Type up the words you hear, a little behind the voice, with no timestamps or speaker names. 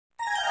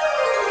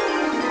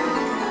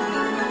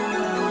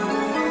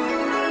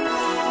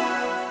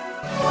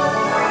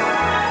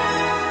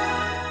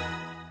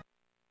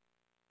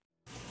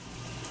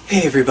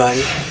Hey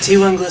everybody,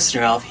 T1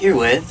 Glistener Elf here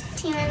with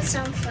T1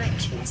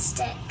 Stoneforge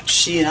Mystic.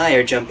 She and I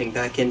are jumping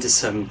back into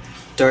some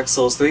Dark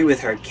Souls 3 with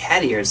her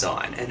cat ears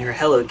on and her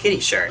Hello Kitty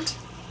shirt.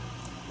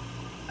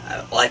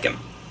 I like him.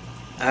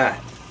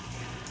 Alright.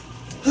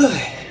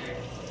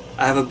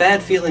 I have a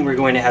bad feeling we're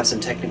going to have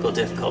some technical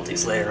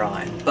difficulties later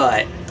on,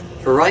 but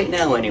for right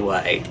now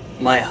anyway,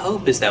 my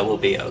hope is that we'll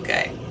be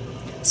okay.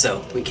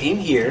 So, we came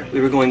here,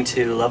 we were going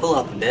to level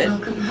up a bit.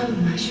 Welcome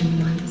home, Ashen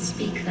One.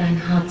 Speak thine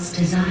heart's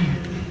desire.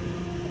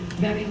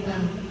 Very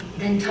well.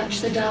 Then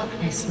touch the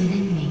darkness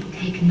within me.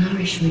 Take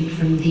nourishment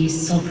from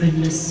these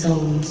sovereignless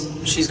souls.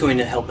 She's going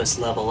to help us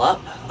level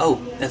up.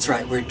 Oh, that's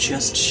right, we're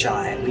just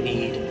shy. We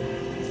need...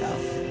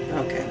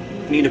 Oh, okay.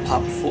 We need to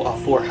pop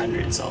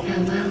 400 soul.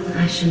 Farewell,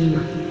 Ashen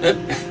One.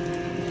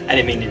 I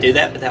didn't mean to do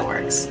that, but that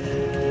works.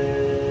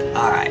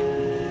 Alright.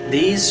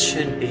 These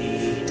should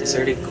be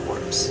deserted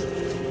corpse.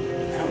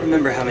 I don't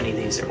remember how many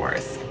these are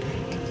worth.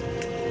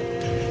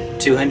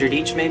 200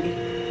 each, maybe?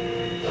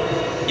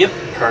 Yep,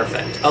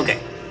 perfect. Okay,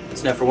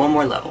 so now for one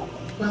more level.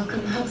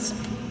 Welcome, host.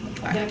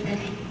 Right.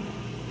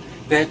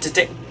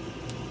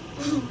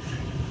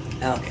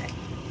 Okay.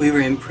 We were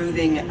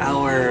improving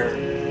our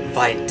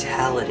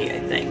vitality, I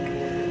think.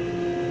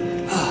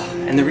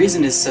 And the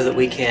reason is so that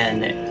we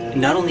can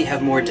not only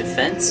have more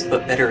defense,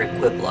 but better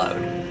equip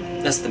load.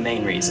 That's the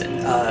main reason.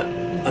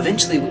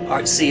 Eventually,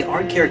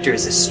 our character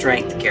is a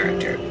strength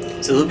character,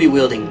 so they'll be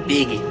wielding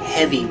big,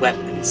 heavy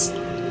weapons.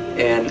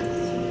 And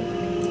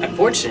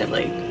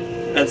unfortunately,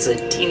 that's a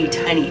teeny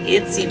tiny,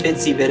 itsy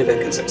bitsy bit of a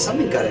concern.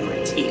 Something got in my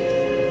teeth.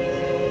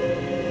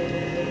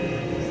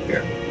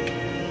 Here.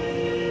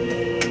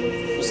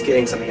 Just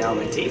getting something out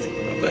of my teeth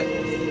real quick.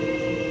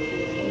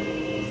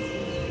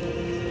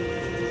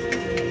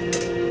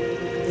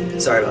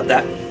 Sorry about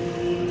that.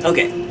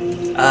 Okay.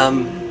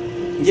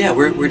 Yeah,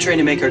 we're trying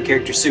to make our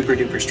character super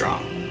duper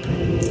strong,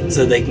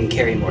 so they can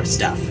carry more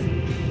stuff.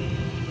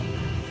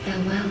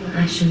 Farewell,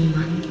 Ashen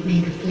One. May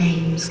the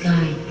flames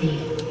guide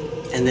thee.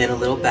 And then a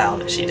little bow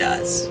that she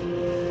does.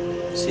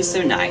 She's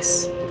so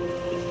nice.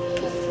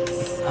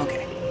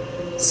 Okay.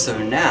 So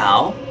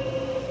now...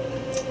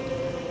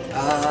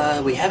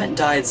 we haven't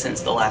died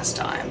since the last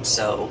time,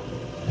 so...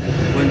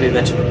 wouldn't be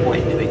much of a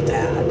point in doing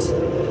that.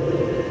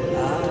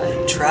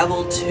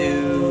 Travel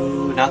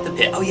to... not the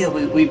pit. Oh yeah,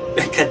 we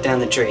cut down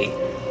the tree.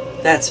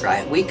 That's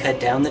right, we cut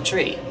down the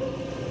tree.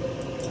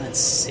 Let's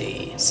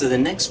see. So the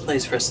next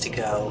place for us to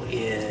go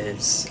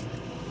is...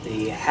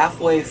 the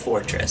halfway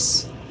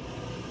fortress.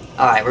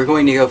 Alright, we're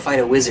going to go fight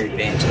a wizard,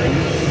 Evangeline.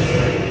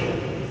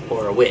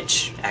 Or a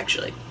witch,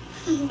 actually.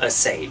 A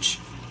sage.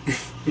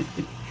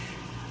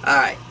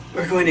 Alright,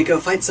 we're going to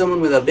go fight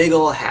someone with a big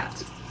ol'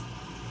 hat.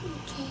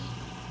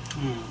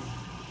 Okay.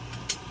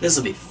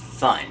 This'll be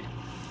fun.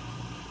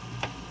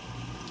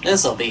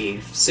 This'll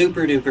be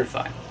super duper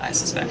fun, I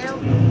suspect. No.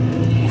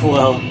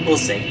 Well, we'll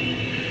see.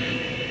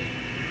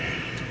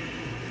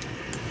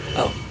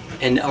 Oh,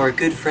 and our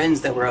good friends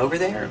that were over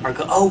there are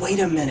oh, wait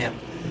a minute.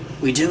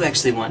 We do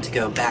actually want to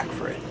go back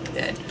for a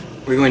bit.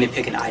 We're going to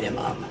pick an item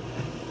up.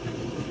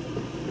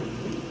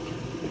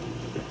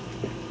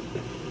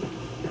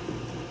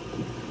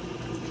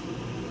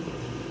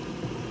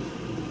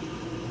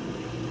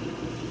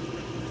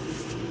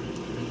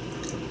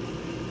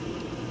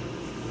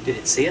 Did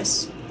it see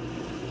us?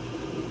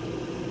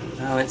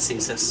 Oh, it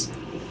sees us.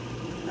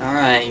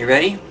 Alright, you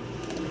ready?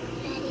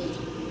 Ready.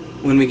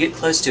 When we get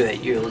close to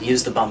it, you'll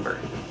use the bumper.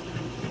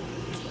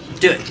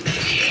 Do it.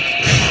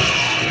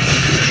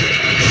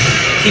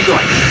 Keep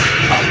going.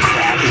 Oh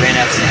crap, we ran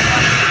out of stamina.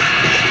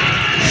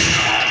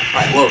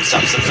 Alright, whoa,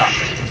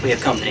 stop. We have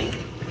company.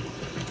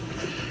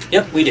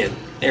 Yep, we do.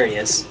 There he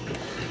is.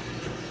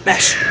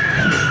 Mash!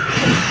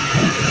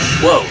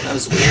 Whoa, that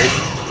was weird.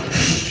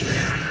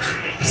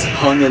 Just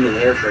hung in the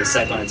air for a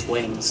sec on its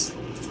wings.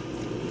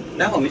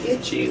 Now I'm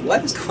itchy.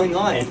 What is going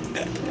on?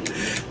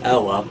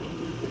 Oh well.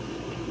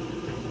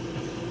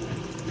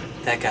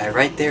 That guy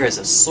right there is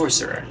a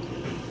sorcerer.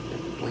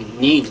 We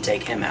need to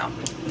take him out.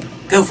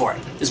 Go for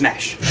it. Just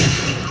mash.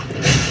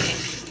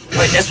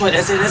 Wait, that's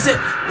it.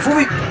 Before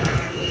we...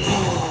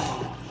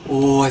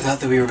 Oh, I thought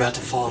that we were about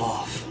to fall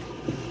off.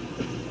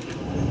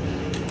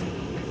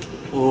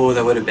 Oh,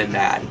 that would have been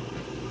bad.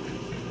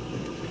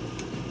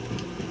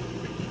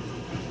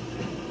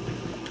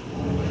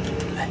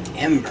 An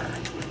ember.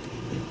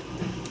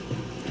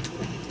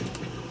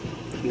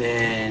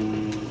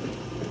 Then...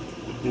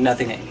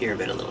 nothing up here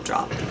but a little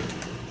drop.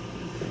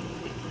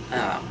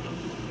 Oh.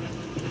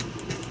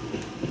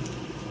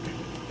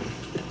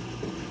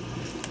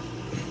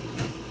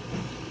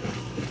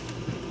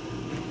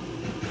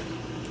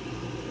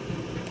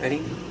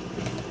 Ready?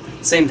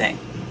 Same thing.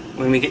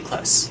 When we get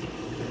close.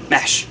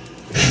 Mash.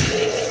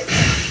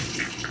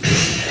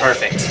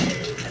 Perfect.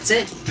 That's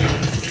it.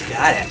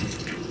 Got it.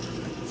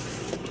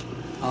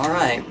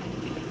 Alright.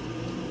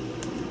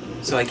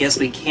 So I guess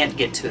we can't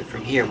get to it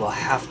from here. We'll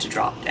have to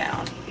drop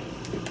down.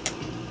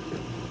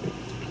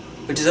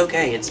 Which is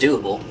okay, it's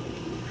doable.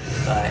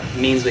 But it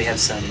means we have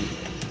some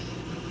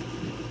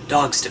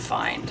dogs to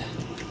find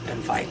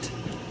and fight.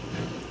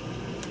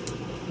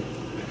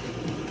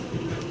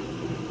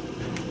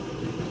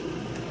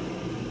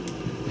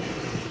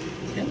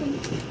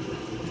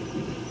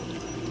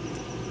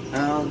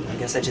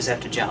 guess I just have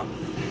to jump.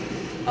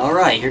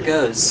 Alright, here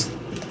goes.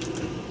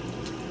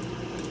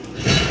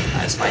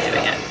 That's my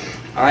doing it.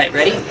 Alright,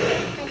 ready? Ready.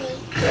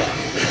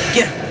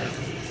 Get him!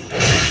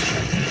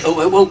 Oh,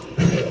 whoa, whoa!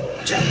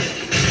 Watch out.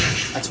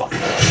 That's why.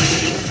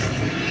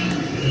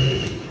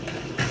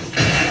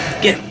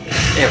 Get him!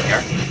 There we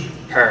are.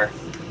 Her.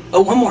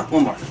 Oh, one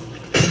more.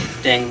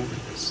 Ding.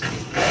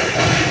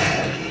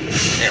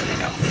 There we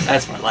go.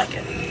 That's more like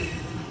it.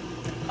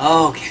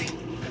 Okay.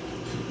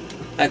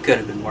 That could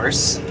have been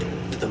worse.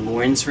 The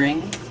Morn's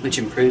Ring, which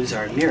improves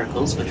our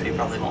miracles, which we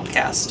probably won't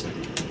cast.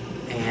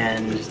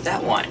 And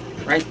that one,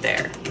 right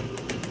there.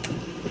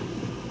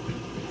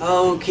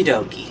 Okie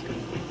dokie.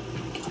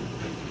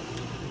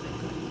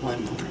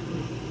 One more.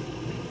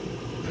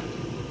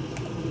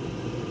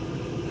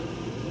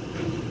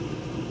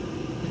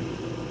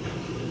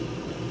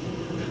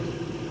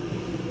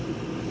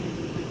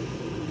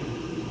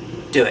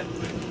 Do it.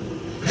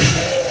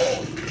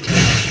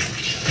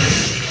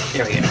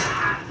 There we go.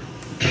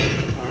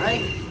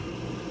 Alright.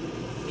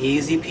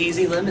 Easy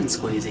peasy lemon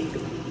squeezy.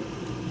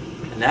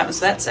 And that was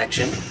that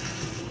section.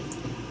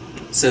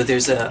 So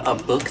there's a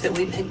book that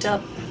we picked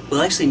up.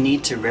 We'll actually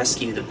need to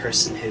rescue the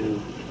person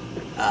who,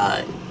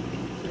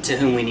 to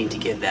whom we need to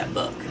give that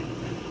book.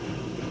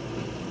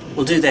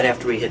 We'll do that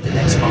after we hit the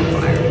next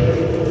bonfire.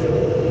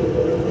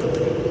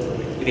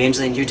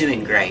 Evangeline, you're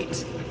doing great.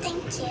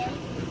 Thank you.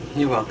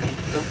 You're welcome.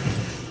 Oh.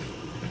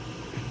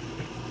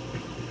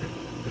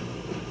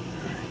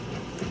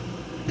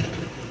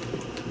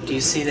 Do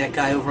you see that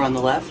guy over on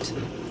the left?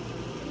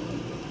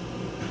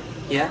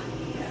 Yeah?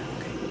 Yeah,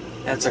 okay.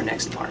 That's our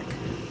next mark.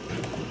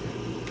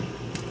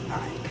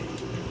 Alright, okay.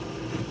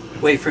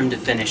 Wait for him to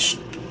finish.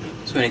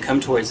 So when he come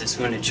towards us,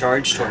 we want to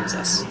charge towards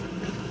us.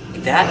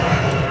 Like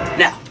that.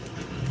 Now!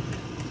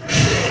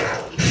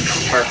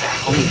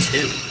 Perfect. Only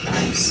 2.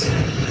 Nice.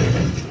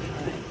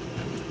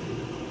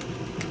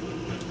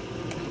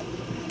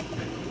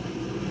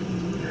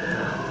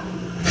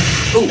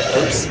 Alright.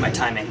 Ooh, oops, my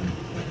timing.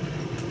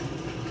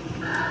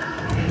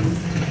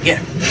 Get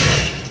him.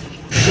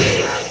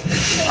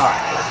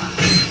 Alright.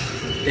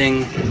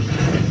 Ding.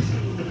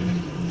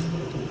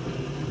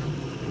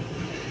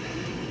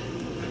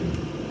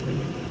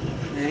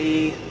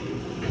 Ready?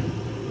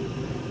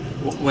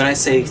 When I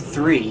say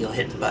 3, you'll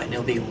hit the button.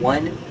 It'll be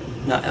 1,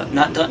 not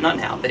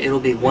now, but it'll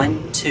be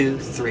 1, 2,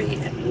 3.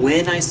 And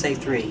when I say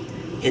 3,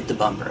 hit the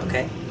bumper,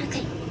 okay?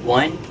 Okay.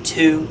 1,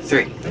 2,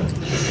 3.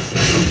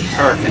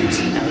 Perfect.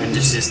 Now then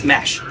just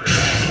mash.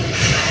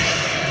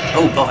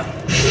 Oh boy.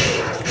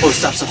 Oh,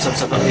 stop.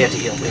 We have to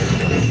heal.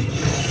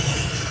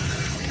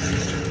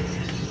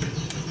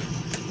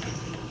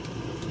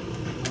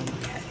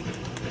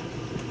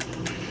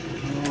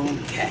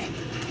 Okay.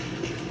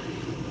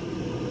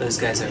 Those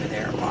guys over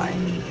there, why?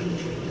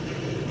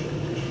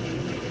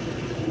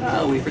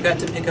 Oh, we forgot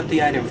to pick up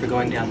the item for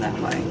going down that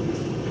way.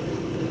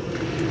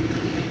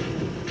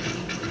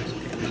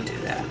 Okay, we can do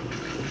that.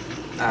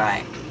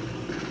 Alright.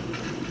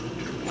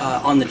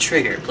 On the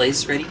trigger,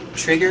 please. Ready?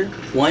 Trigger.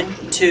 1,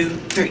 2,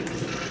 3.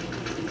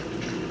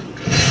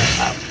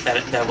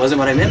 That wasn't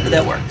what I meant, but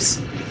that works.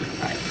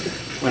 Alright.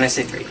 When I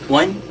say 3.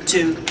 1,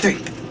 2, 3.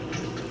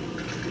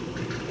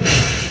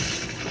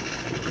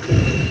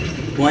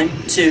 1,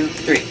 2,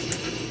 3.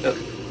 Oh.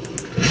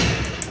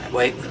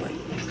 Right, wait.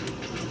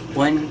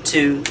 1,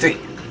 2, 3.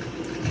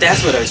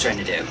 That's what I was trying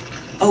to do.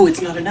 Oh,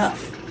 it's not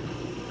enough.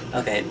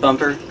 Okay,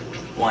 bumper.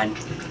 1.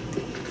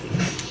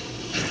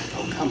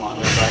 Oh, come on,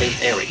 little buddy.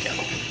 There we go.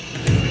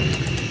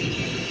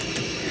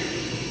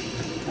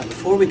 Now,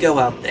 before we go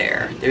out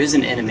there is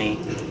an enemy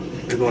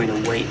we're going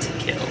to wait to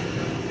kill.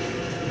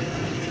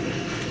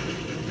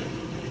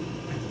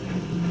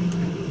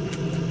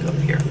 Go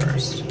up here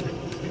first.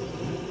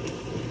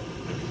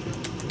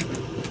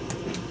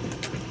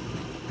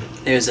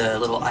 There's a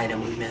little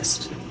item we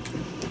missed.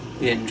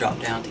 We didn't drop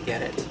down to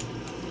get it.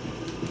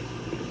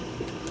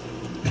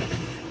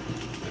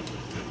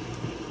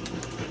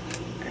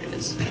 There it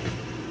is.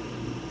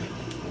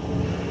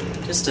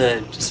 Just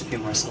a few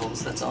more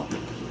souls, that's all.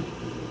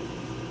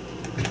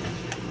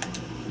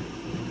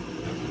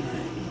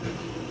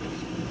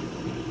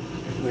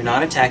 We're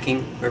not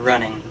attacking, we're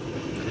running.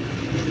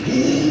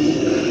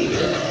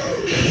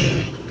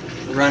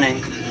 We're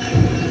running.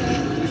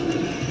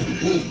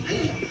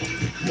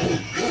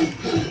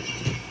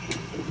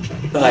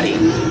 Buddy.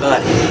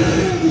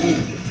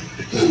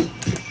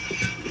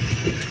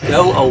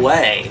 Go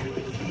away.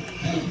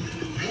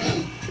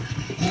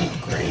 Oh,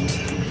 great.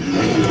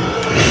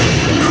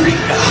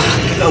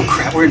 Oh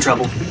crap, we're in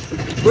trouble.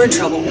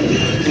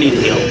 We need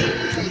to heal.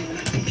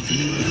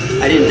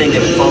 I didn't think they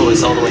would follow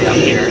us all the way out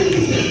here.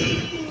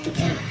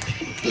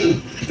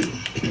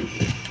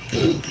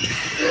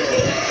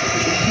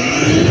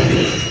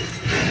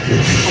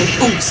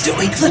 Oh, still,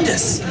 he clipped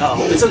us!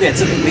 Oh, it's okay,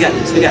 we got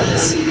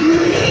this.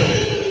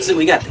 So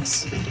we got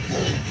this.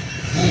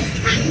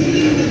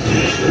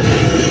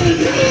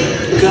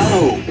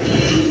 Go!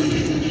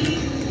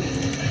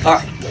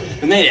 Alright,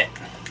 we made it.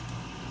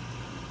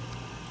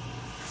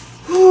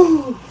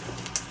 Whew.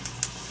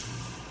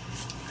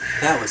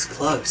 That was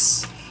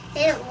close.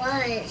 It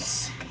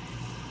was.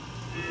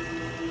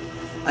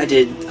 I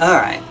did.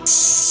 Alright.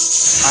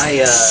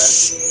 I,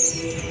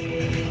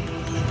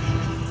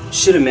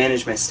 should have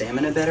managed my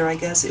stamina better, I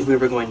guess, if we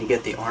were going to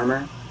get the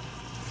armor.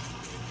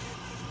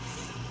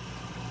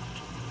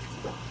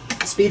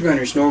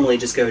 Speedrunners normally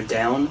just go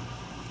down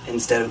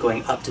instead of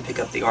going up to pick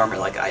up the armor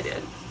like I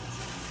did.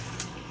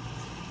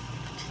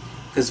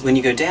 Because when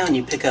you go down,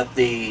 you pick up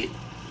the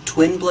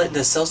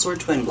sellsword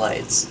twin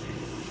blades,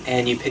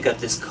 and you pick up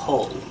this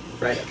coal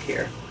right up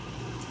here,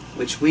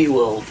 which we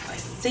will. I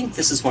think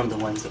this is one of the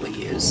ones that we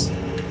use.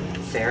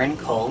 Farron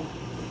Coal.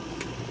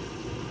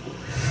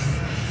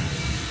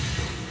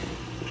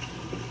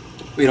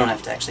 We don't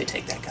have to actually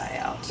take that guy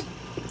out.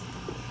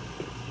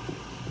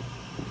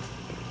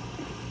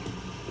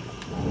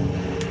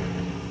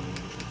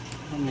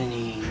 How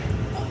many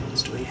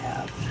bones do we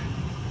have?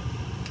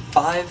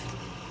 5?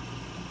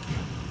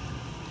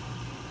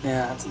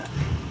 Yeah, that's enough.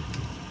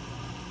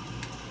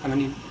 How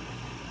many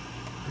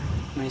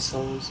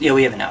souls? Yeah,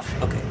 we have enough.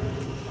 Okay.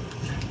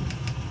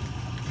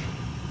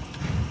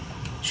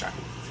 Sure.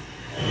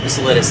 This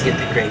will let us get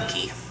the grave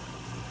key.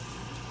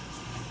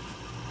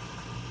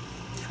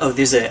 Oh,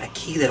 there's a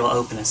key that'll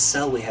open a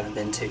cell we haven't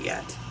been to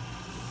yet.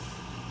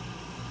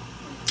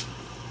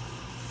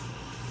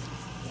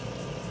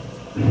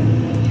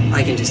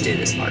 I can just do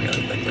this part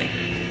really quickly.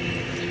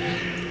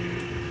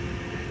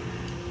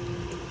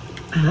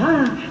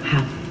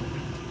 How?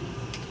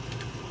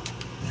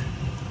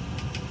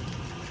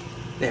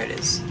 There it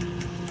is.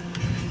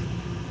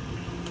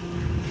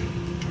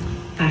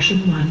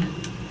 Fashion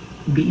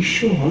 1. Be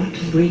sure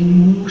to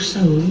bring more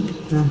souls.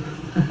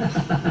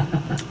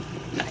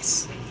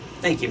 Nice.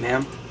 Thank you,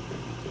 ma'am.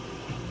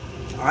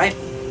 Alright.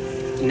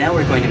 Now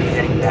we're going to be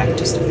heading back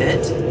just a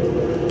bit.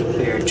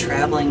 We are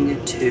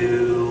traveling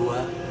to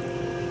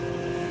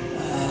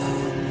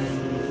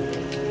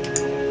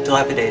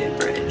Dilapidated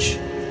Bridge.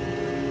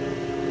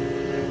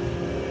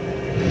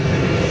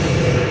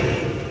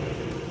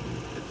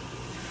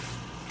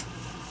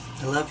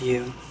 I love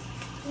you.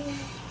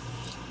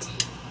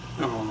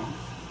 Oh,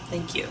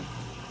 thank you.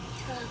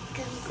 You're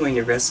welcome. Going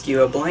to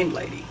rescue a blind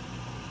lady.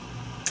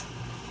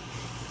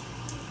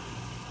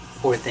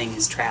 Poor thing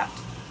is trapped.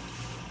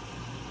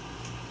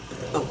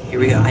 Oh, here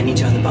we go. I need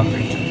you on the bumper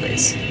again,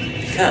 please.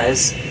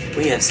 Because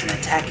we have some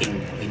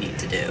attacking that we need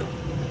to do.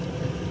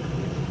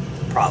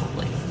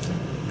 Probably.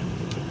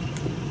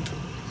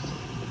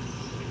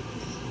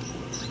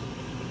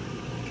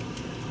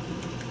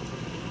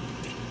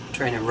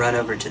 Trying to run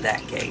over to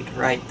that gate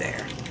right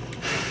there.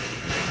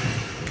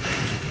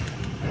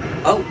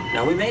 Oh,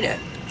 no, we made it.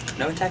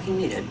 No attacking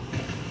needed.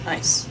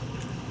 Nice.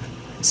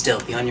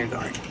 Still, be on your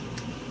guard.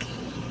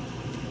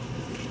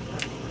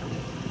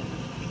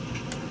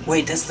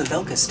 Wait, that's the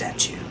Velka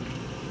statue.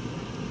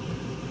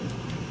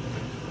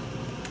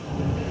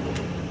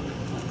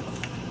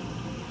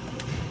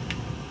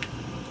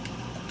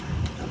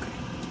 Okay.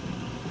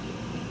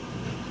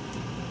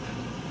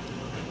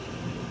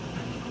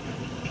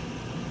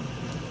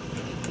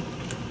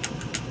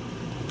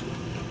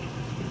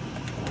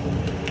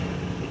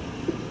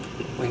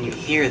 When you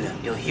hear them,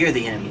 you'll hear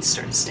the enemies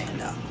start to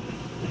stand up.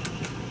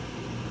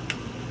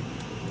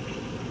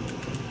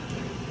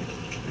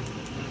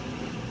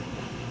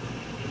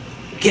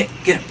 Get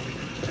him!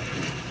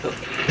 Okay.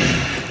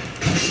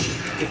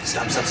 Okay,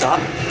 stop.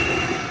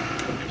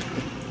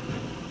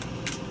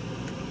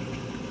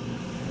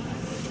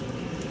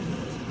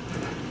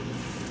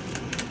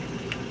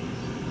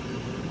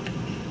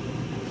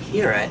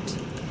 Hear it?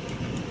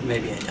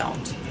 Maybe I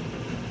don't.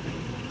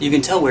 You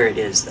can tell where it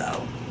is,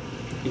 though.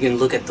 You can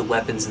look at the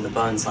weapons and the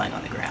bones lying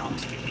on the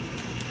ground.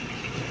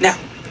 Now!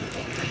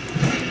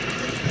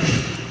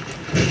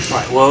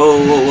 Alright,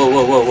 whoa.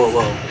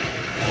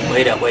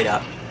 Wait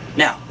up.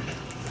 Now!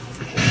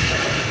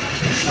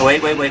 Oh,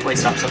 wait,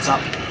 stop.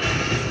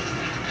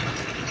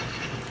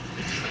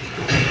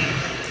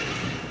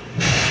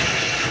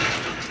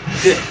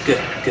 Good.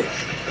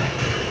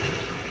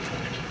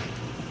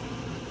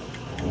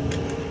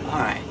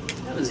 Alright,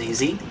 that was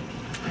easy.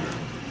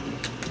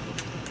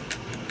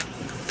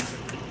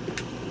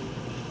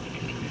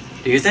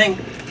 Do your thing.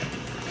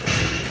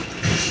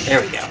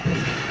 There we go.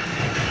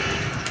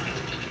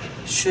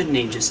 Should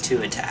need just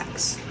 2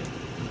 attacks.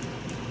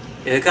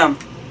 Here they come.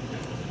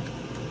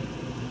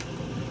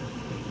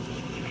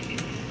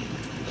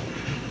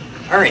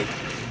 Hurry.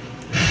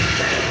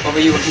 What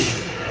were you waiting?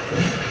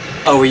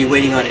 Oh, were you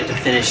waiting on it to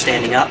finish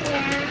standing up?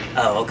 Yeah.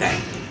 Oh, okay.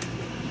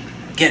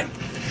 Get him.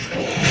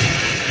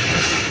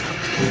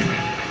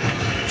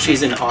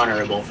 She's an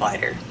honorable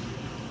fighter.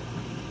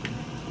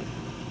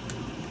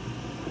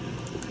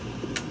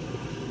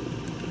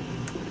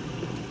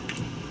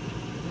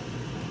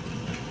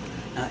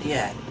 Not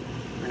yet.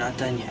 We're not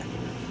done yet.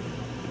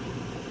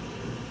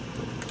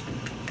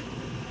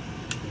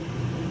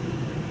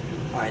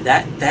 Alright,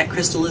 that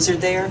crystal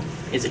lizard there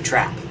is a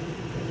trap.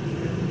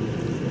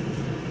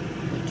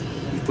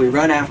 If we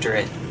run after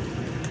it,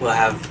 we'll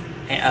have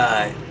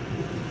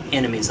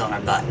enemies on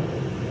our butt.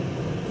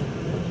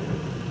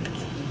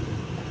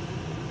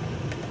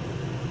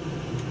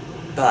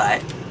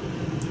 but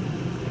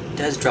it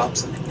does drop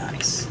something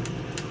nice.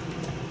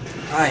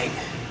 Right.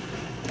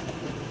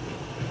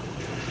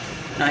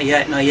 Not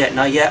yet, not yet,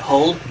 not yet.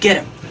 Hold.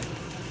 Get him.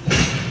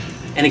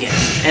 And again.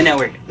 And now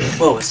we're good.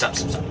 Whoa, stop,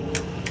 stop, stop.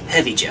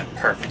 Heavy gem.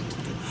 Perfect.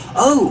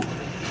 Oh!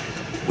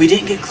 We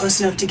didn't get close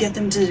enough to get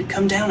them to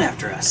come down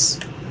after us.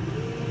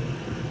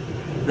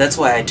 That's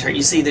why I turned.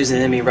 You see there's an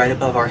enemy right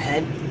above our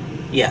head?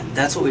 Yeah,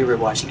 that's what we were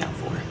watching out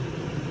for.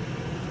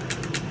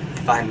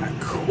 If I'm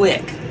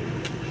quick,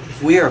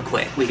 if we are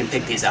quick, we can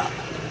pick these up.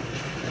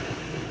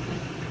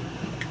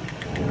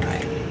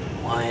 Alright.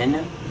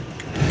 1,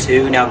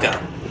 2, now go.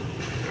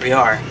 Here we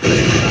are.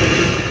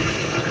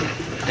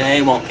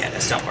 They won't get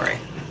us, don't worry.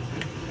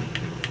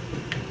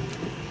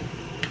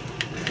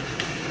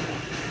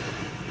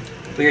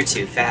 We're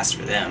too fast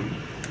for them.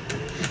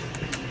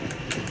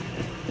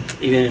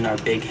 Even in our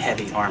big,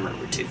 heavy armor,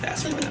 we're too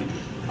fast for them.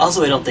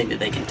 Also, I don't think that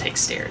they can take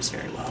stairs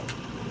very well.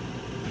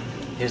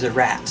 Here's a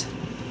rat.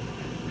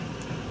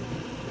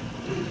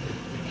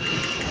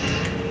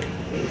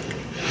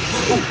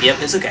 Oh,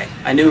 yep, it's okay.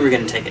 I knew we were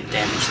going to take a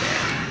damage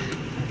there.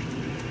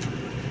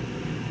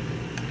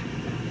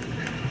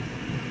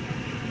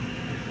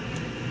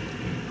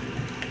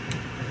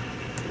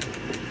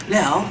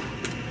 Now,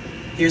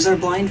 here's our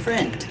blind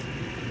friend.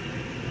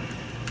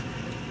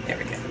 There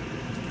we go.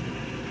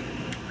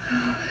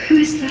 Who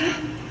is there?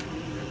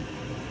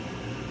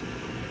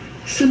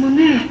 Someone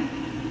there?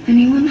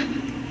 Anyone?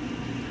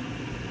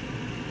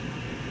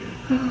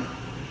 Oh,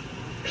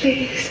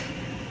 please,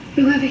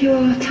 whoever you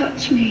are,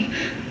 touch me.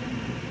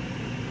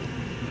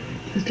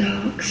 The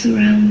dark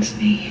surrounds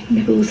me,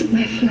 nibbles at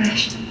my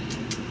flesh.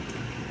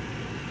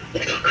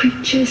 Little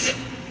creatures,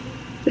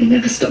 they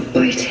never stop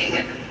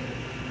biting.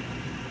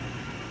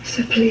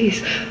 So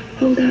please,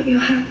 hold out your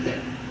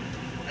hand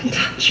and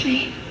touch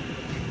me.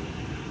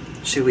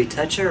 Should we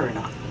touch her or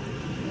not?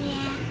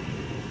 Yeah.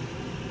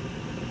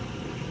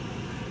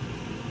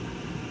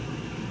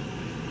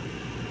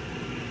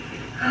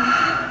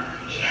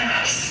 Ah,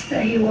 yes,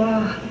 there you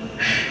are.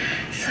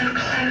 So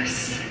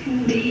close,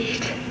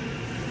 indeed.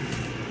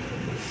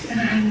 And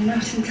I'm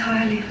not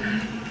entirely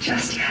alone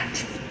just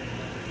yet.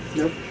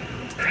 Nope.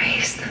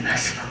 Praise the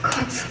merciful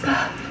gods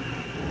above.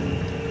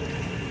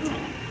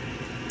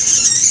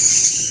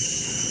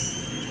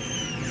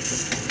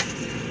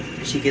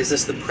 She gives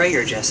us the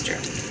prayer gesture.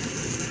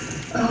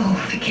 Oh,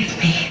 forgive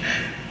me.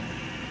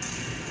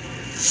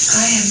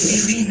 I am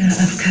Irina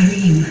of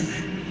Carim.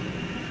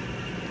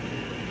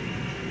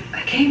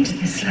 I came to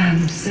this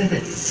land so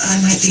that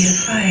I might be a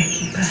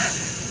firekeeper.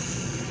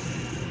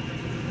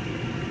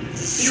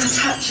 Your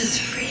touch has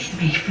freed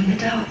me from the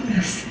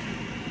darkness.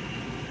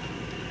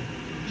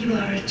 You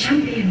are a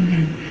champion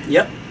then?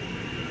 Yep.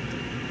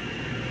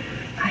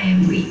 I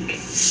am weak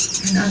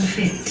and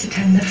unfit to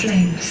tend the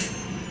flames.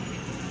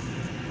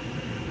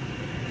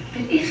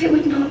 But if it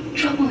would not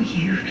trouble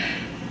you,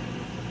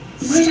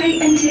 might I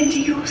enter into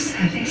your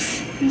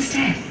service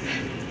instead?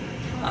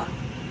 Ah.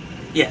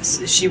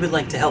 Yes, she would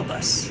like to help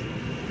us.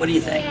 What do you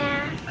think?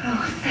 Yeah.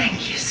 Oh,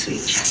 thank you,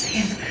 sweet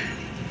champion.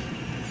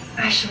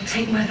 I shall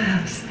take my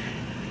vows.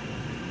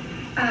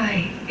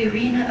 I,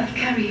 Irina of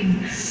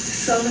Carim,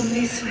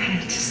 solemnly swear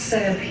to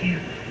serve you.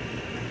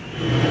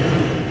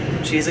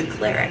 She's a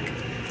cleric.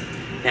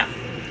 Now,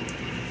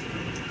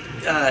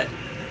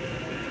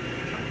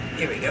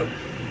 here we go.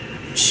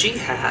 She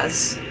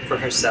has, for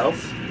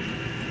herself,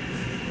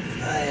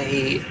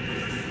 a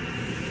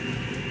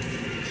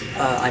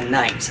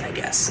knight, I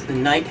guess. The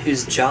knight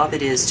whose job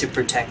it is to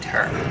protect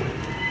her.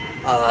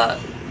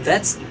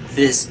 That's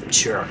this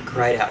jerk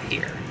right out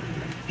here.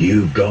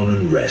 You've gone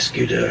and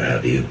rescued her,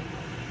 have you?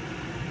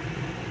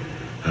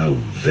 How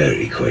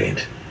very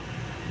quaint.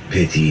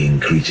 Pitying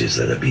creatures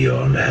that are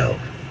beyond help.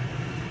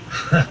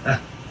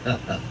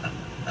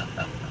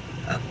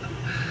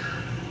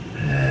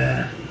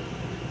 Yeah.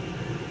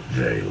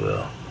 Very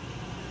well.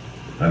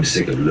 I'm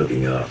sick of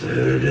looking after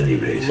her at any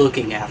rate.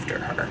 Looking after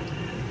her.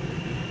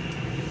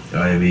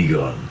 I am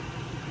Egon,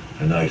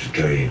 a knight of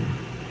Carim.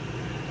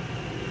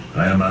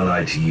 I am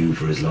allied to you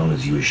for as long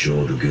as you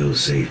assure the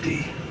girl's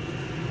safety.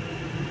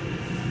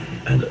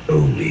 And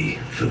only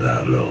for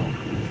that long.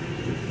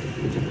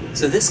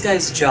 So this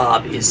guy's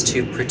job is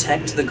to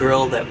protect the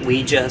girl that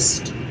we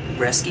just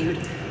rescued,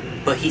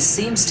 but he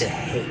seems to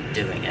hate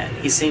doing it.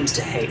 He seems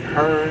to hate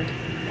her,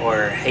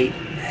 or hate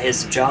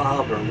his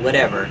job, or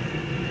whatever,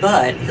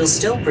 but he'll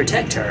still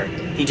protect her.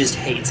 He just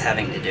hates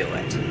having to do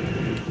it.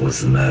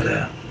 What's the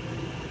matter?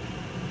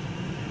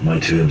 My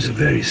terms are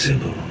very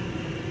simple.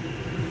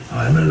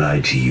 I am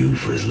allied to you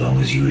for as long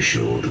as you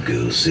assure the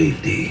girl's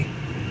safety.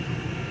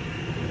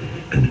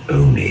 And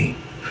only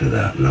for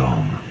that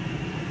long.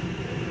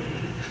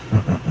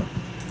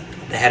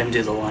 They had him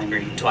do the line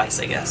read twice,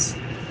 I guess.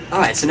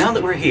 Alright, so now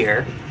that we're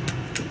here,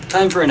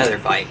 time for another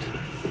fight.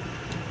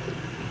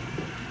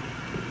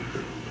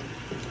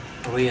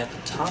 Are we at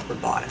the top or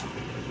bottom?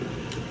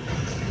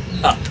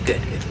 Oh,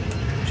 good, good.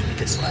 Should be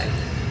this way.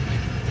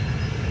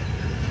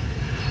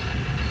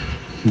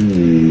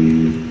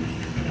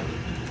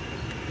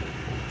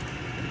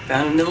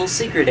 Found a little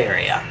secret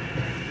area.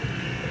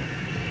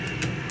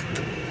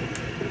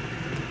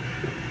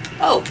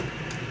 Oh,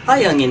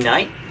 hi, young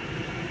knight.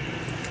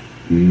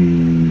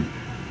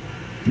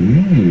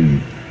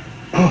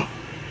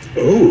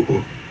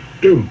 Oh,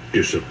 don't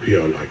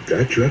disappear like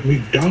that. You have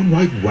me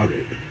downright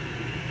worried.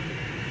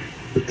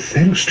 But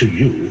thanks to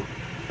you,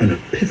 an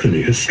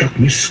epiphany has struck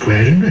me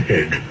square in the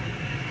head.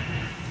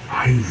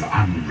 I've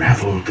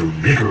unraveled the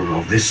riddle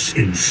of this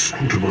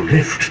inscrutable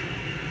lift.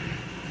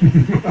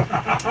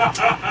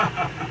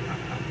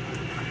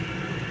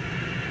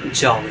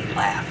 Jolly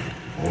laugh.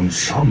 On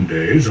some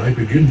days I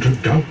begin to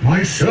doubt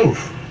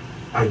myself.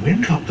 I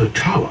went up the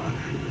tower,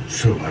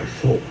 so I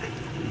thought,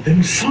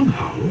 then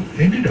somehow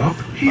ended up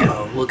here.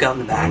 Uh-oh, look out in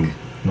the back. I'm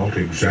not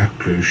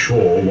exactly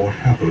sure what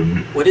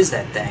happened. What is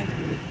that thing?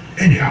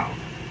 Anyhow,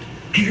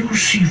 do you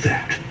see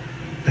that?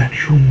 That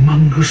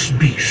humongous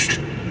beast?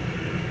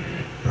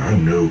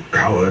 I'm no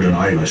coward and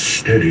I'm a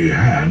steady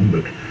hand,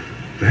 but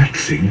that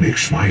thing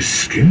makes my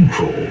skin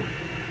crawl.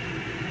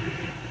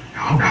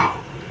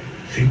 Now,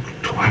 think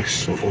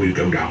twice before you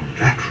go down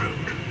that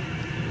road.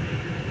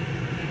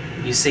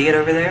 You see it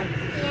over there?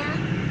 Yeah.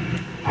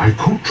 I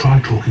could try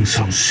talking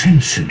some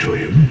sense into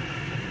him.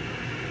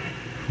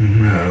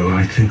 No,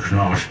 I think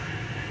not.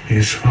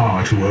 He's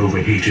far too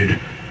overheated.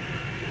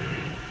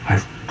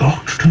 I've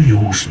got to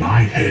use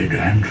my head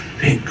and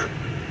think.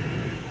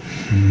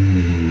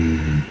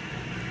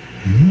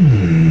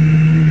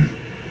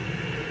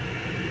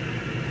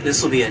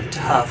 This will be a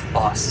tough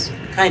boss.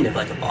 Kind of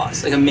like a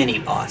boss. Like a mini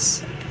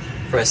boss.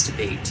 For us to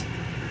beat.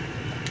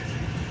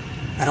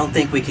 I don't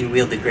think we can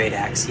wield the Great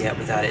Axe yet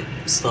without it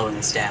slowing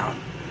us down.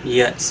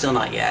 Yet, still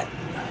not yet.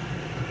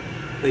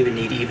 We would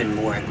need even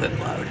more equip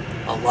load.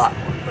 A lot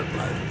more equip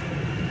load.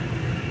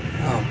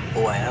 Oh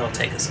boy, that'll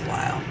take us a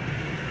while.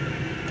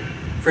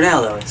 For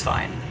now though, it's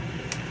fine.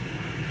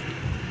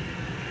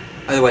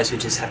 Otherwise we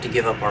just have to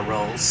give up our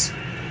rolls.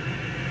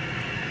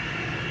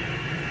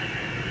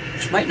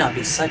 Which might not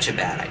be such a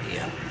bad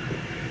idea.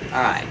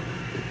 Alright.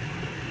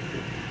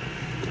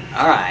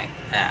 Alright.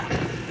 Ah,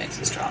 makes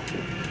us drop.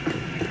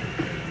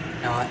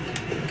 Now what?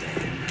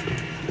 Okay.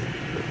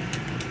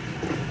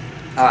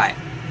 Alright.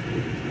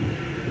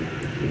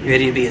 You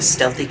ready to be a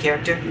stealthy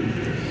character?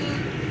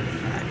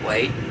 Alright,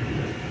 wait.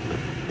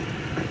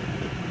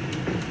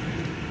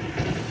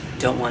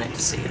 Don't want it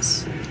to see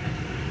us.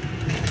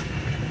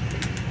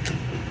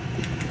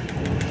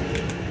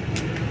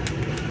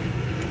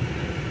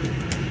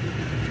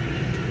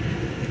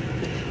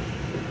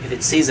 If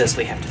it sees us,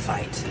 we have to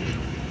fight.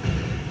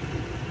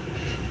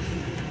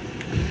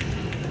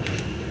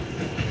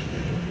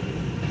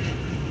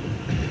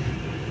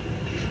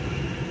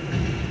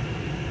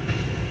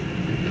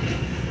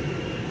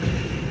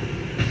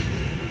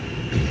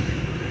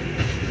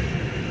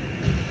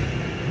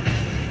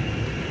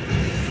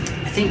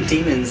 I think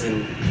demons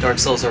in Dark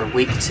Souls are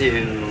weak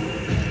to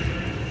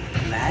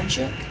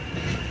magic?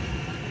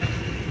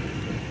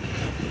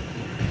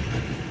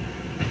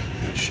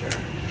 Not sure.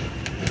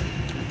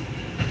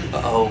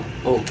 Uh-oh.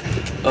 Oh.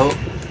 Oh.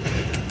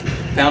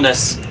 Found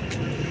us.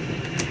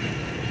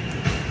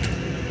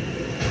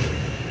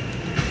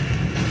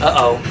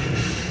 Uh-oh.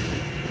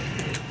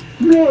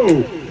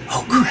 No!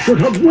 Oh, You crap.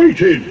 should have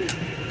waited.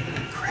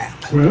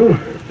 Crap. Well,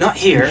 Not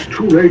here. it's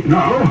too late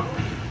now.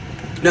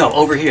 No,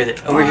 over here.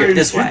 Over here,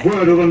 this way.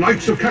 Word of the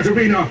Knights of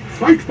Catarina.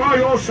 Fight by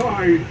your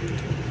side.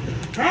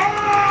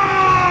 Ah!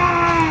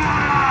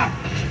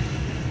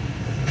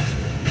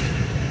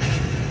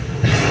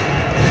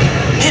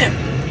 Hit him!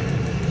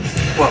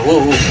 Whoa, whoa,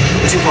 whoa.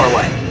 Too far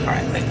away.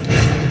 Alright, wait.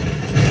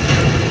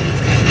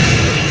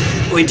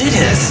 Oh, he did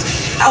hit us.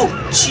 Ow!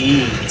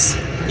 Jeez.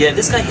 Yeah,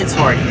 this guy hits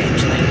hard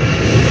eventually.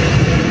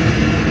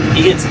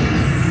 He hits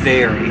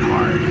very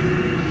hard.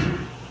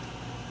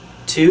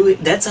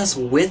 That's us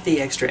with the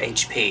extra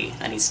HP,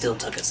 and he still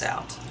took us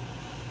out.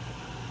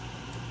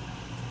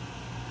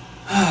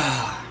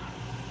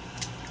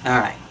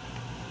 Alright.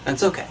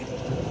 That's okay.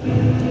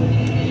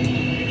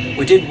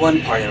 We did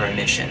one part of our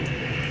mission.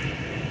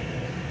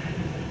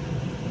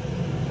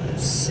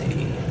 Let's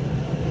see.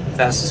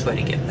 Fastest way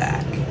to get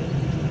back.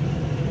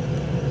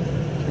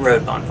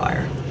 Road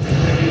bonfire.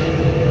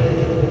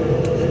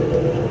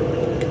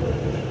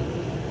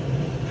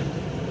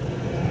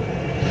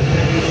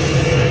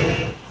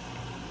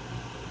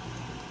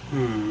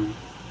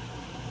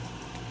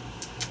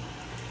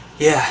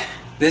 Yeah,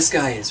 this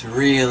guy is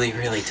really,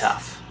 really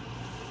tough.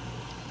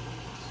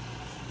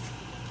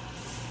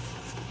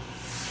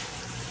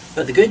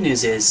 But the good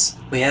news is,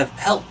 we have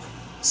help.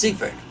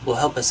 Siegfried will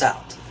help us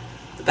out.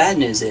 The bad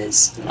news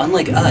is,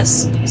 unlike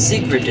us,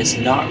 Siegfried does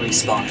not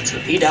respawn, so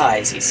if he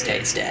dies, he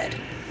stays dead.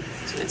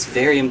 So it's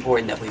very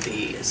important that we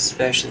be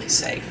especially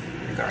safe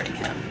regarding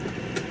him.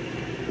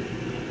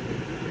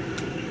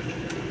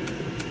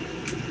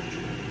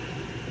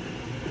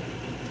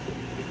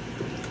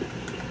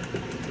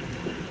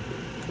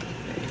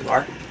 There you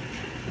are.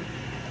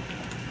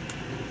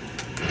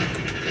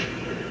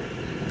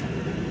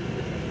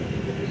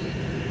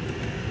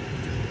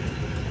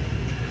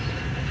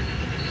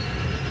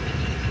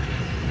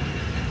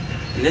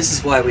 And this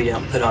is why we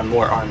don't put on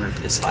more armor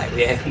for this fight.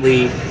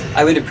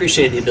 I would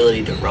appreciate the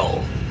ability to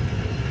roll.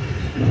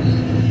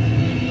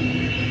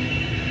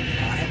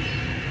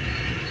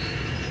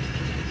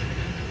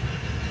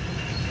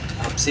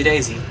 Oopsie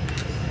daisy.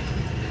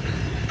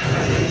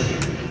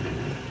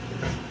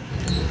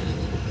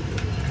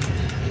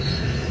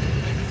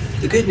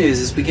 The good news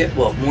is we get,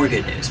 well, more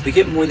good news. We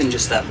get more than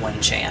just that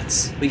one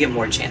chance. We get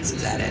more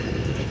chances at it.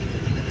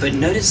 But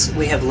notice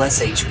we have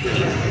less HP.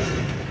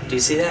 Do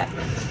you see that?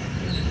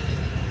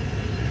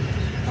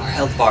 Our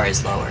health bar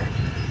is lower.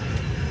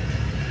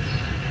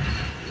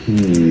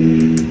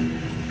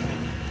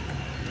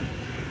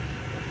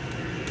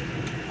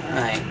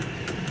 Alright.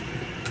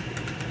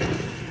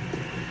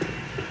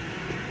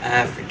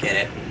 Forget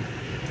it.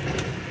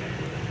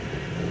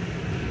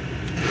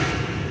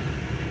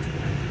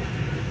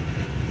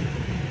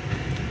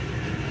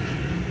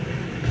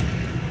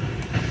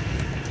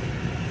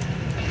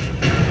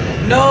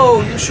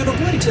 No, you should have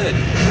waited.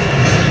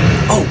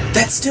 Oh,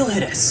 that still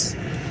hit us.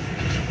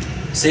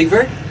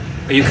 Siegfried,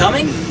 are you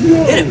coming?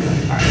 No. Hit him.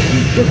 All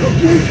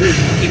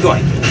right. Keep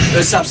going.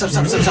 Stop.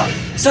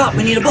 Stop,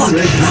 we need a block.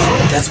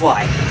 Oh, that's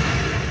why.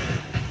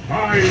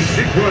 I,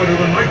 Siegfried of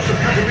the Knights of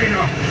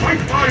Carim,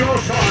 fight by your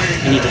side.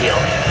 You need to heal.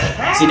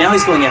 See, now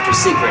he's going after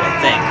Siegfried, I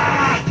think.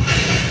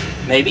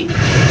 Maybe?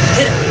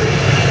 Hit him.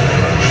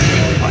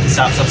 Right,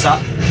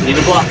 stop. We need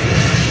a block.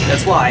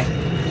 That's why.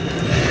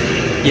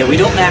 Yeah, we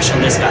don't mash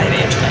on this guy,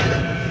 Evangeline.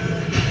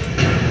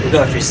 We'll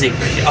go after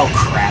Siegfried. Oh,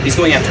 crap. He's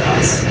going after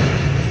us.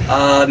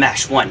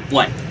 Mash. One.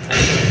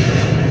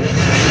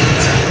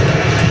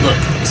 Look,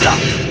 stop.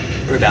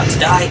 We're about to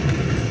die.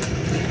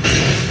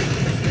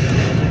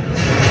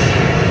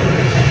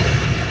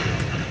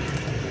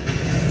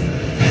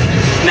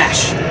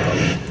 Mash.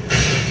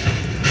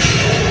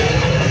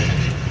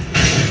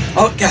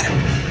 Oh, got him.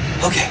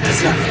 Okay,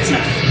 that's enough.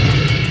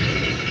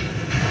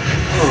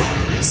 Oh,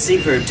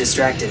 Siegfried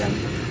distracted him.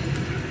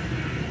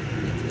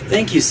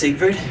 Thank you,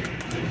 Siegfried.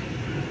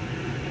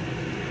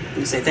 Can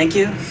you say thank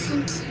you?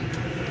 Thank you.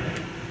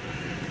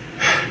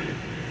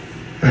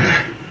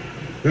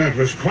 That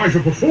was quite a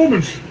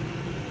performance.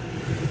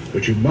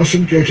 But you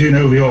mustn't get in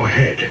over your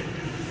head.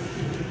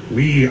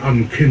 We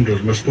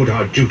unkindled must put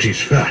our duties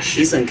first.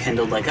 He's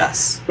unkindled like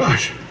us. But,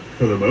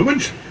 for the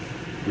moment,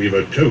 we've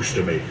a toast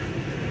to make.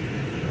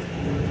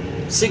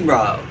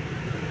 Sigbro.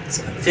 It's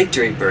a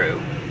victory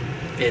brew.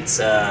 It's,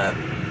 I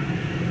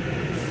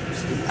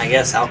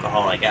guess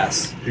alcohol,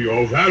 To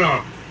your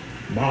valor,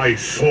 my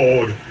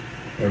sword,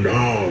 and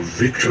our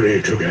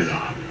victory together.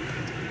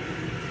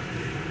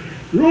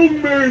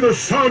 Long may the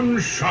sun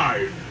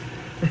shine.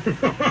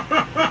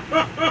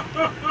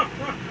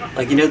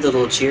 Like, you know the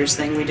little cheers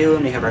thing we do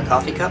when we have our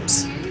coffee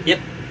cups?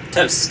 Yep.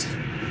 Toast.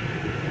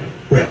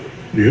 Well,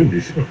 the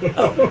only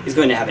Oh, he's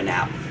going to have a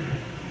nap.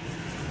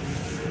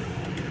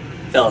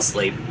 Fell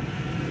asleep.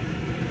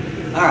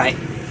 Alright.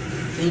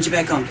 I need you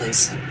back on,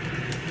 please.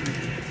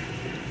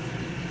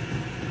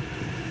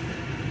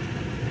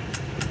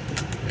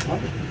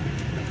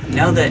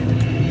 Now that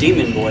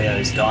Demon Boyo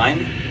is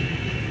gone,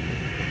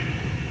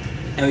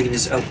 now we can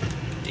just, oh,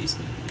 geez,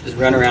 just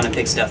run around and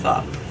pick stuff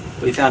up.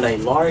 We found a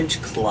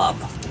large club.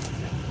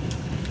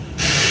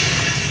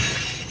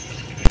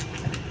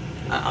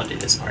 I'll do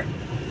this part.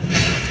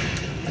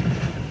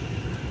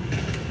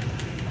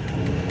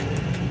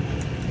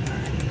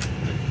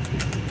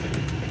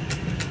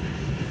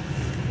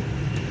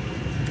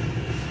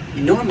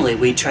 Normally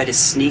we try to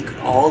sneak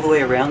all the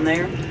way around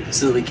there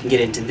so that we can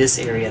get into this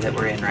area that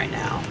we're in right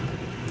now.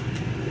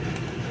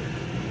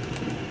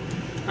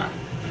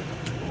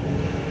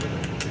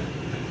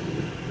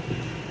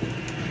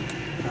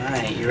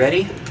 Alright, you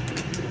ready? Here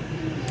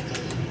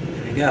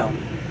we go.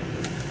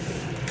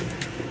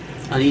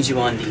 I'll need you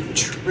on the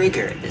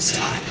trigger this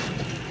time.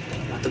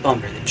 Not the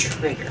bumper, the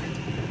trigger.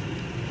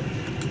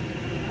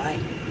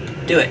 Alright,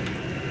 do it.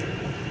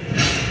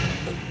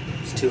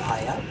 It's too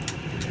high up.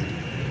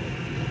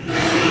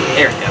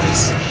 There it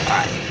goes.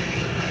 Alright.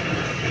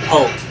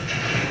 Hold.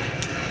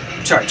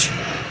 Charge.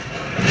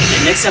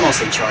 And next time I'll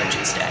say charge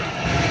instead.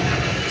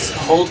 So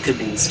hold could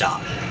mean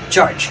stop.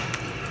 Charge.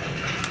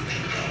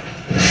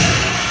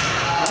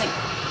 Alright.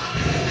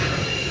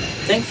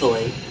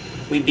 Thankfully,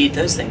 we beat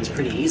those things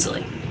pretty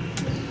easily.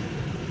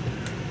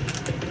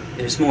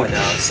 There's more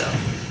though, so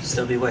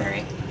still be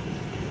wary.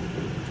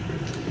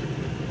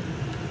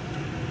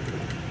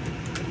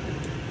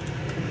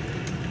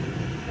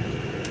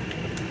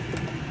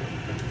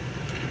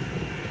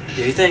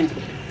 Do your thing.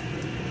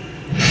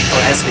 Oh,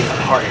 it has to be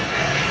harder.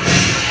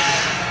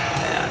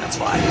 Yeah, that's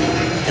why.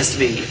 It has to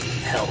be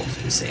held,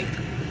 you see.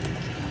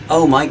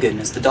 Oh my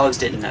goodness, the dogs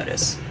didn't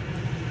notice.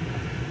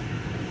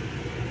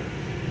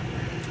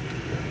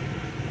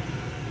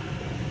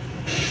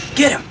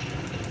 Get him!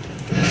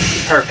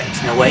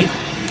 Perfect. Now wait.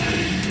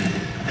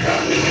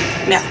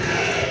 Now.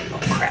 Oh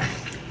crap.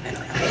 And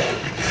around.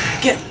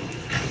 Get him!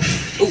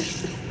 Ooh.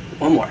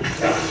 One more.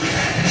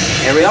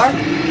 There we are.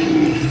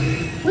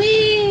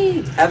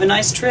 Whee! Have a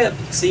nice trip.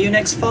 See you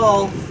next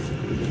fall.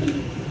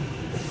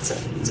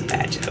 It's a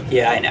bad joke.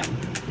 Yeah, I know.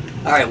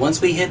 Alright, once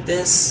we hit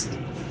this...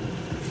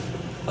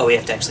 Oh, we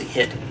have to actually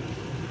hit.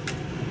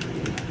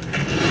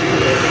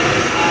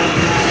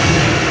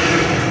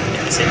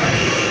 Yeah, see?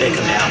 They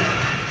come down.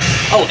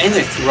 Oh, and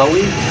they're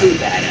throwing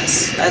poop at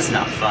us. That's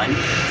not fun.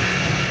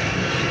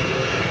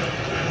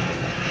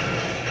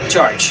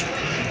 Charge.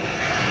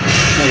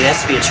 No, it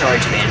has to be a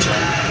charge,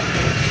 Evangeline.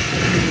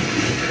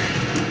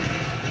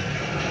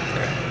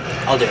 There.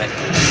 I'll do it.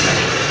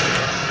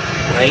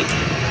 Wait.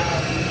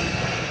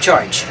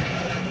 Charge.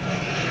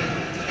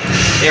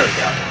 There we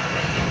go.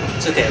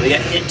 It's okay, we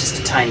got hit just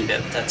a tiny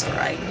bit, but that's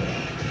alright.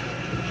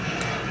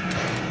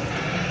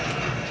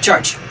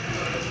 Charge.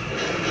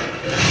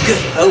 Good.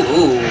 Oh,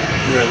 ooh,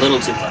 we were a little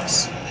too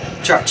close.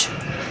 Charge.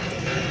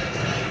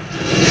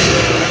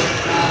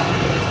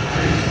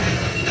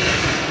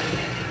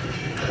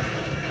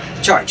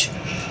 Charge.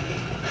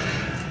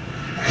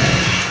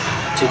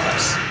 Too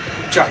close.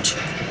 Charge.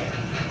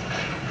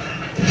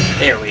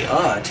 There we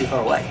are. Too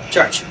far away.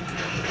 Charge.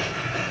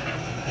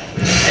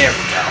 There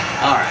we go.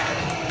 Alright.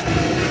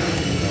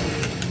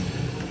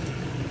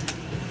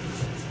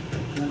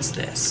 What's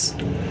this?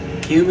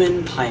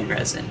 Human pine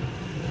resin.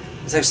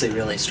 It's actually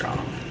really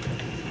strong.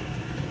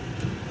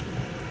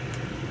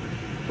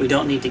 We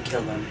don't need to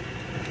kill them.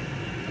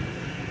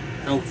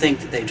 I don't think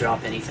that they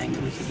drop anything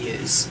that we could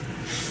use.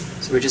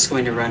 So we're just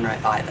going to run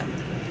right by them.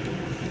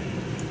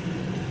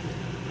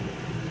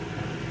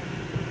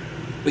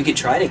 We could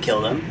try to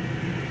kill them.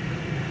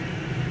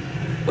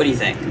 What do you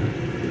think? I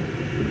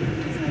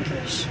think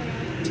we should.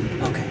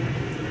 Okay.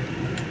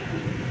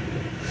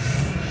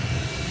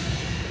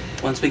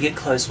 Once we get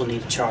close, we'll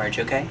need to charge,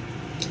 okay?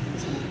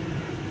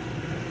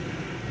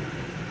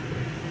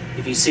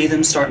 If you see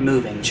them start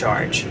moving,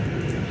 charge.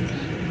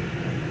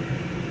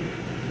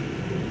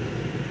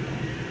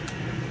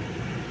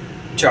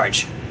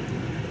 Charge.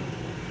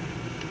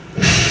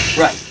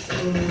 Run.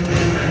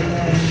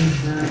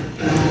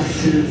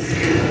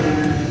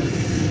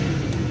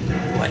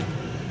 Wait.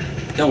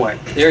 Don't worry,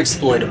 they're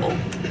exploitable.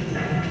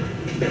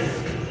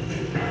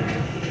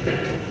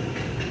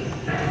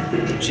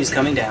 She's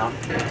coming down.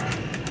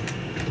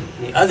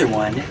 The other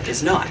one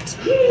is not.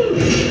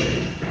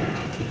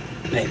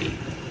 Maybe.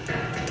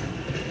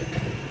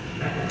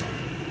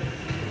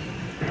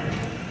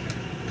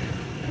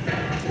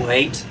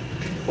 Wait.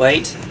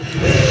 Wait.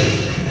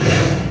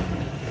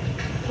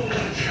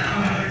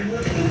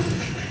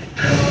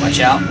 Watch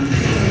out.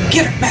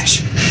 Get her!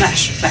 Mash!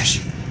 Mash! Mash!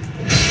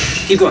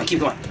 Keep going, keep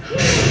going.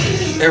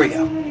 There we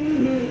go.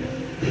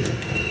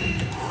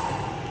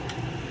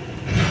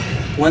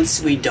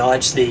 Once we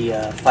dodge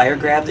the fire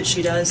grab that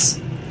she does,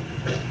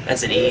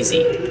 that's an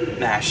easy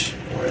mash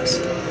for us.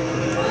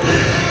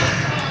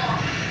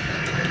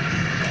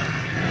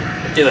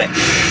 Do it.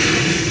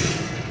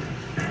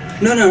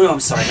 No, no, no, I'm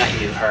sorry, not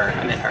you, her.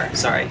 I meant her,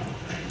 sorry.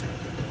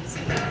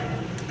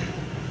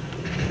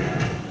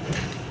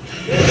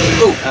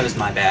 Oh, that was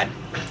my bad.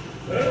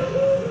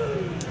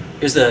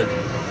 Here's the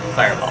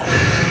fireball.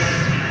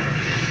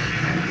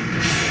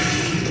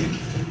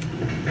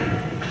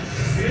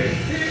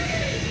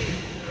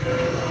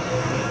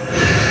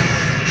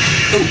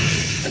 Oh,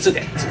 that's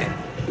okay, it's okay.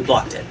 We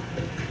blocked it.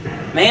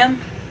 Ma'am,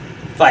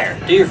 fire.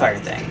 Do your fire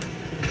thing.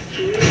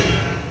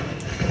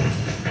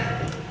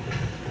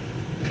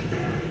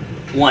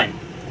 One.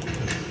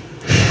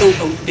 Oh,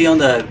 oh, be on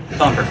the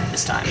bumper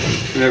this time.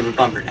 Remember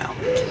bumper now.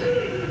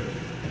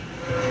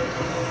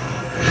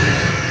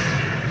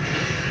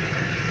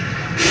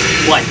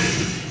 One.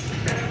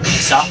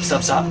 Stop,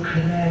 stop, stop.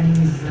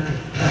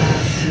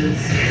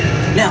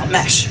 Now,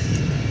 mash.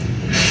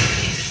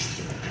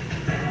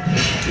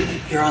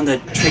 You're on the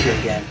trigger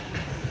again.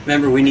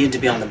 Remember, we needed to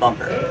be on the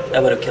bumper.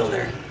 That would have killed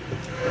her.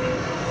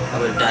 I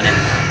would have done it.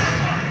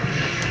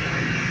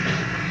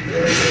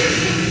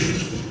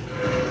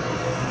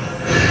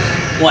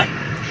 One.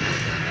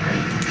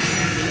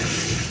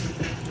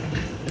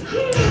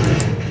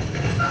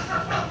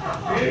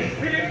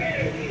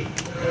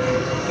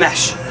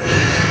 Mash.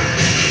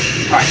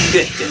 Alright,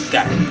 good, good,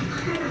 got her.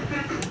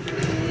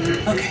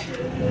 Okay.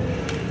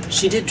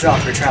 She did drop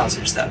her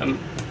trousers, though.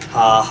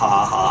 Ha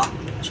ha ha.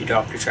 She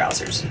dropped her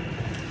trousers.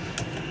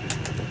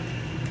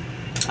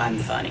 I'm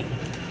funny.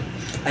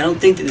 I don't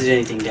think that there's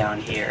anything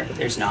down here.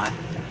 There's not.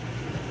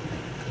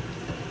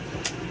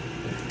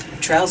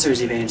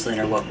 Trousers, Evangeline,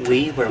 are what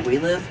where we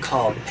live,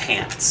 call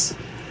pants.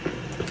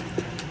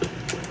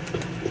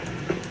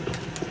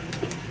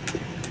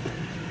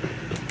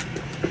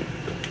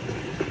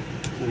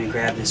 Let me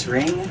grab this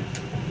ring.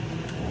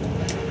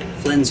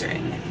 Flynn's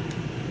ring.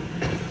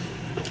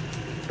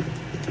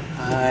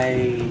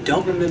 I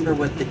don't remember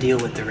what the deal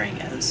with the ring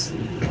is.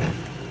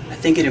 I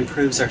think it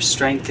improves our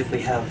strength if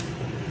we have,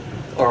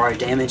 or our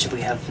damage if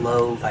we have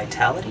low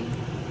vitality?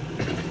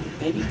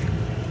 Maybe?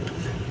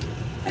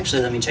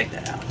 Actually, let me check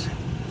that out.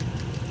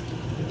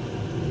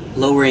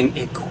 Lowering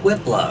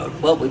equip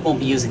load. Well, we won't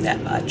be using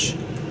that much.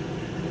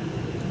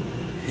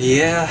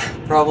 Yeah,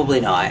 probably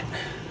not.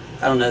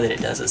 I don't know that it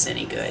does us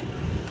any good.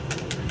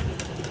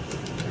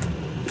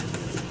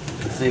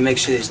 Let me make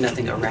sure there's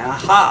nothing around.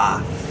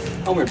 Ha!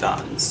 Homer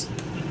bones.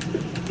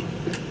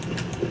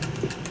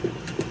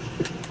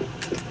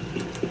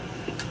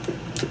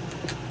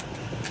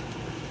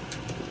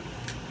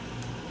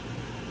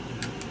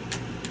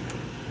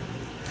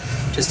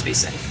 Just to be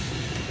safe.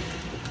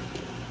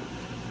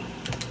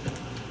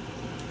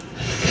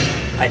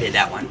 I did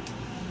that one.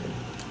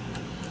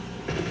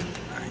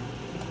 Alright.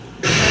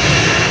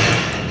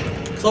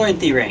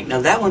 Chloranthy ring.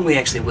 Now that one we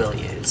actually will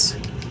use.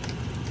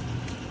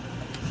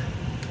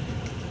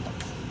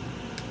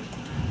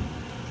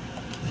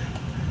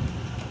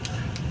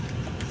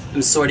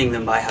 I'm sorting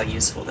them by how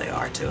useful they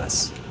are to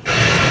us.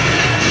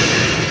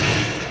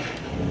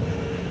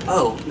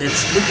 Oh,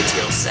 that's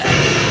Lucatiel's set.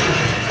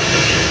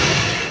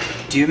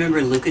 Do you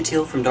remember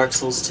Lucatiel from Dark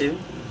Souls 2? No.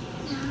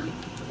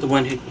 The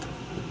one who,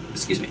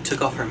 excuse me,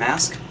 took off her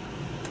mask?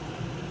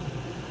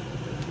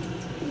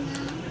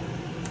 No.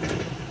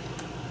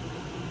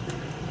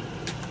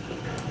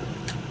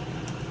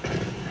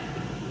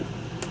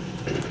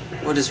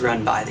 We'll just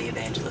run by the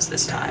Evangelist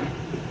this time.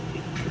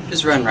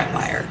 Just run right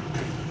by her.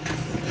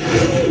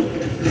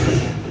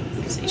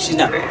 See, she's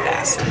not very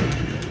fast.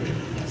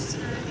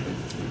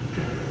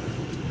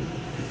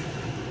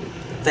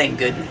 Thank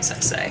goodness, I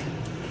say.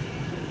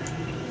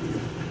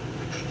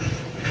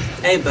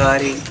 Hey,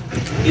 buddy.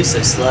 You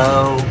so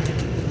slow.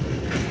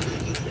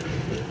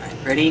 Alright,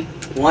 ready?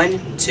 1,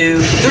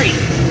 2, 3!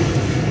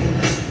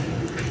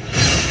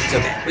 It's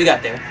okay. We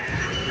got there.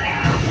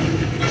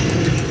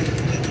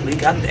 We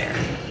got there.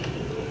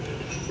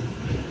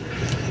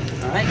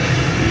 Alright.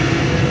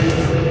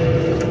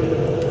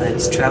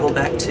 Let's travel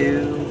back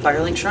to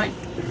Firelink Shrine.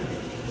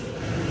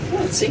 Oh,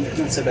 let's see.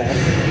 Not so bad.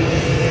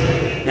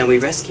 Now we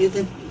rescued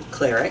the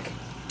cleric.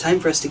 Time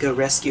for us to go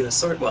rescue a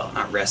sword. Well,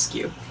 not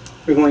rescue.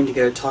 We're going to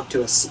go talk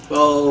to us.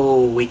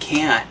 Oh, we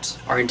can't.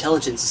 Our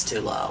intelligence is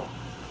too low.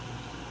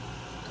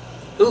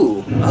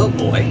 Ooh, oh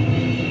boy.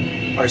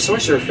 Our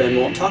sorcerer friend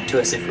won't talk to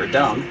us if we're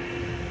dumb.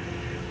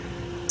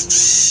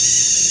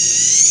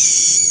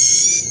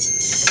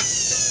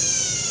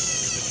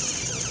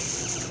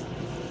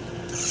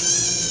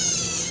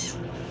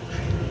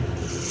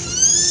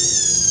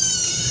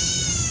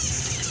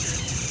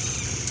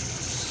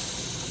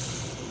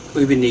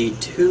 We would need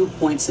 2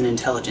 points in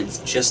intelligence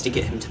just to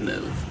get him to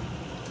move.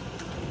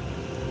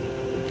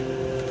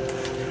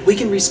 We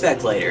can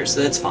respec later,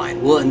 so that's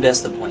fine. We'll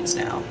invest the points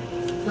now.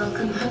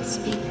 Welcome,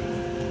 Housepeak.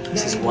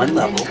 This is one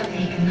level.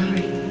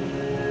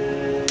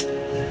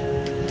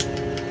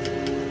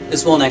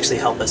 This won't actually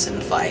help us in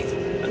the fight,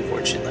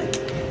 unfortunately.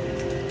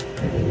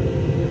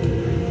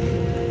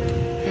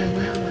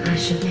 Farewell,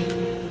 Ashley.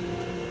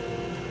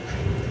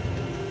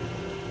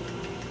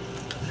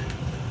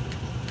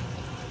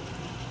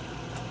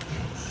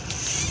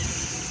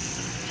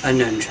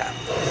 Unknown travel.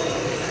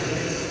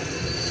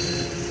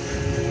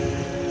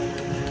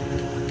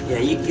 Yeah,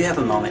 you have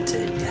a moment to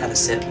have a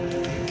sip.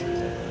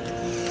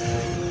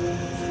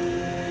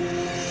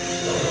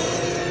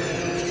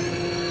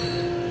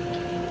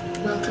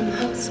 Welcome,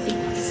 Housepeak.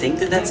 Think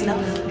that that's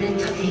enough?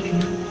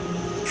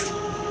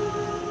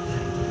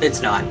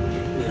 It's not. We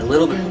need a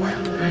little bit more.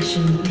 Farewell,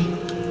 Ashley.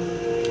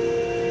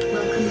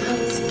 Welcome,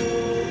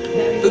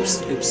 Housepeak.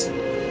 Oops, oops.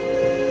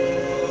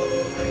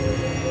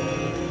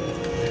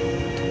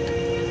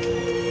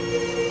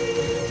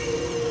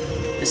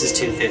 This is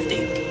 250.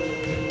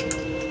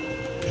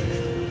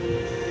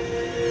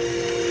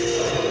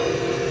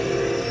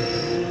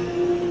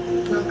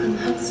 Welcome,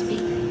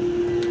 Housepeak.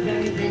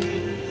 Very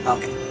Vindheim.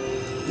 Okay.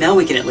 Now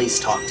we can at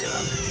least talk to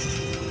him.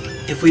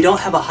 If we don't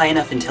have a high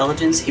enough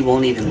intelligence, he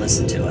won't even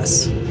listen to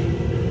us.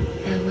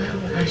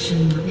 Farewell,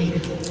 Ashen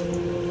Maiden.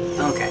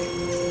 Okay.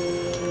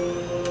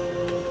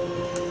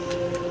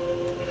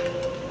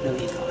 No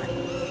econ.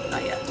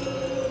 Not yet.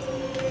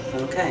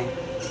 Okay.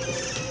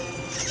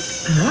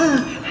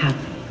 How?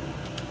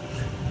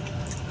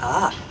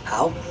 Ah,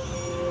 how?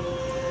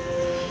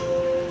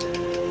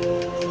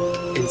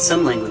 In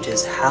some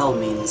languages, how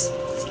means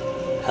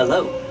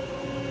hello.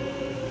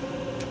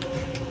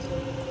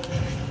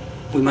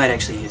 We might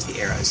actually use the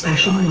arrows.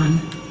 Ashen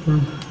one.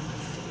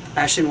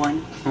 Ashen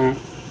one?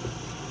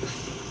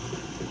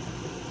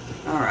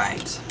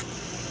 Alright.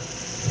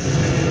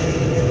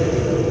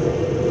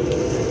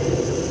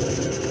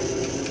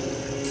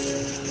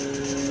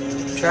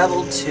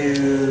 Travel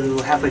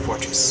to Halfway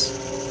Fortress.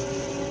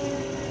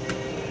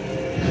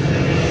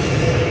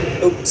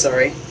 Oh,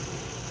 sorry.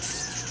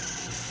 It's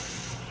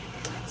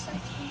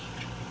okay.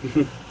 I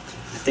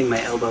think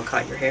my elbow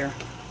caught your hair.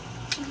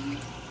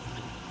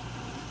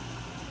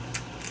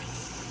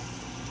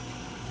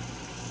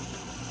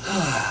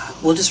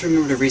 We'll just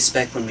remember to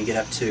respec when we get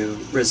up to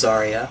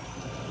Rosaria.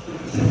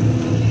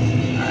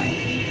 Alright.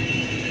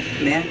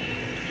 Man,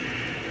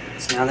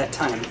 it's now that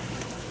time.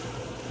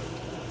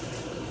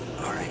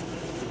 Alright.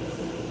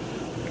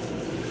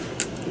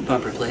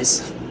 Bumper,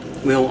 please.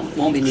 We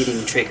won't be needing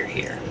the trigger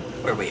here,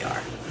 where we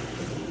are.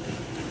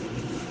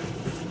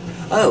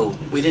 Oh,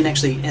 we didn't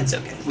actually... It's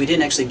okay. We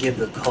didn't actually give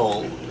the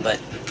coal, but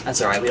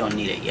that's alright, we don't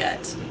need it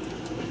yet.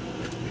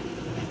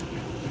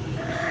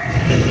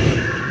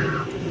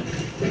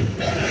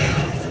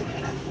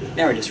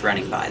 Now we're just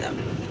running by them.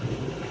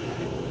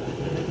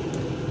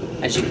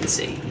 As you can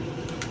see.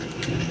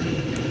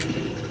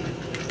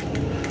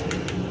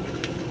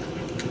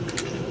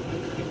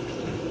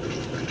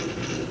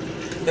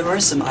 There are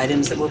some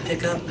items that we'll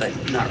pick up, but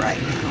not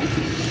right now.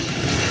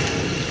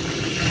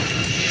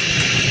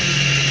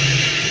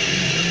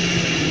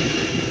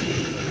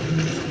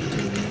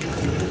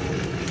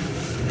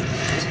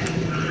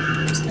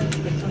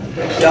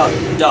 Dog.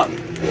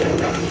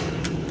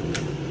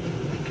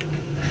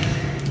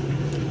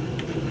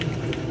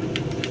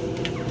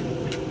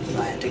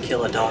 I have to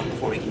kill a dog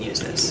before we can use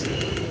this.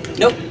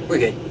 Nope, we're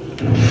good.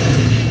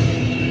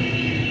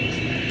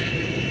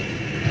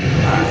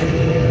 Alright.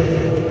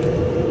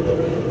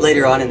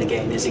 Later on in the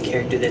game, there's a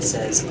character that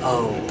says,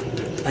 "Oh,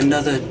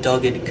 another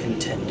dogged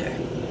contender."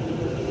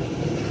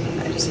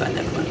 I just find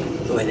that funny,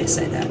 the way they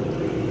say that.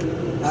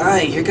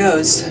 Alright, here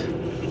goes.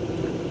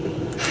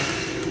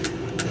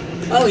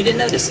 Oh, he didn't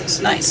notice us.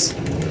 Nice.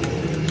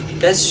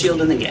 Best shield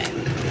in the game.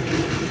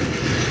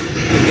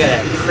 We got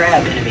a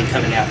crab enemy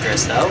coming after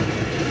us, though.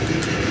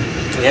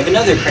 We have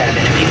another crab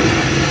enemy.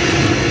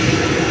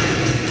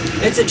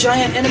 It's a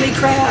giant enemy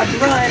crab!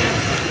 Run!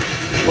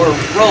 Or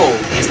roll,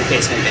 as the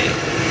case may be.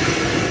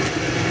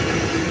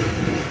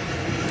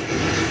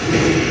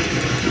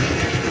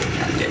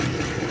 Not good.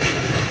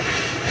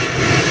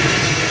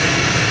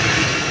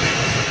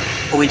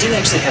 Well, we do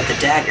actually have the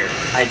dagger.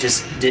 I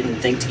just didn't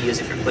think to use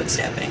it for quick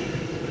stepping.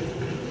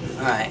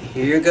 Alright,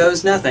 here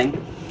goes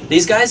nothing.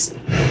 These guys?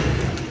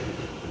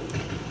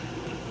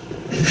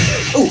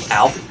 Ooh,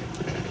 ow.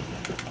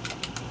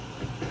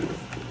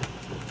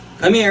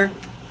 Come here.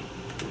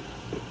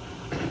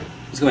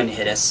 He's going to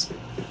hit us.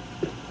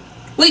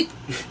 Wait!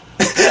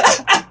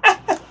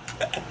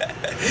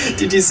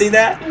 Did you see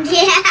that?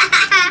 Yeah.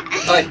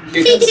 Alright,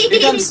 here it comes. Here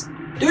it comes.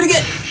 Do it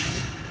again.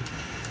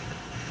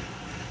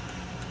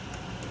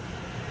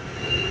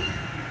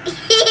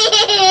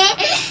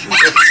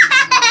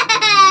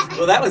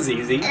 Well, that was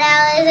easy.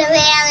 That was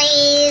really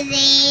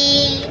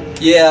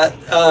easy. Yeah,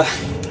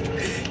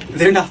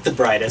 they're not the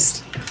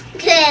brightest.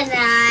 Could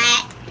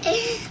not.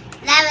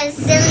 That was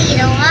silly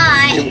to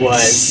watch. It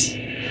was.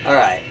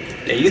 Alright.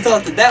 Now, you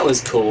thought that that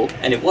was cool,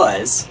 and it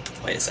was.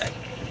 Wait a sec.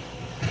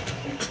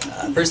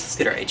 First, let's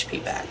get our HP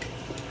back.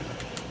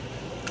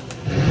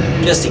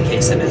 Just in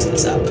case I mess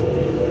this up.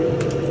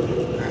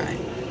 Alright.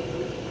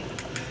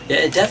 Yeah,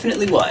 it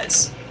definitely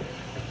was.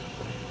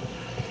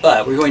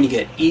 But we're going to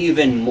get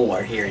even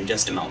more here in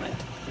just a moment.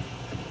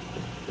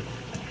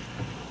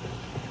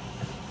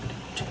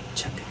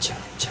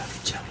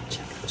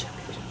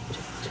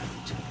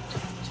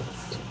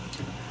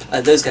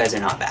 Those guys are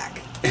not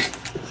back.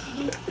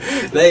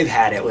 They've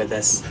had it with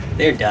us.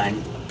 They're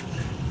done.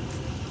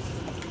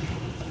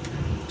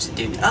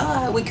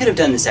 We could have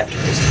done this after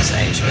Crystal's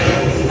Age,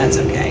 but that's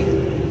okay.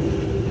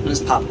 Let's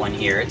pop one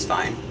here, it's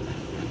fine.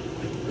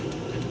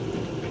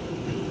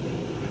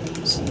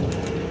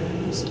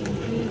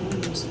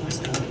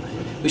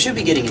 We should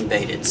be getting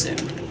invaded soon.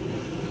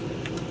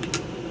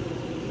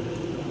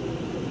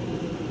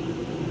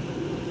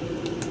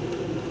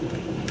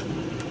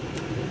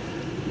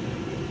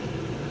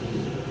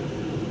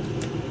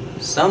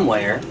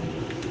 Somewhere.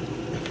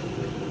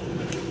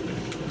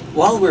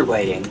 While we're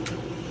waiting,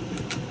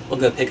 we'll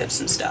go pick up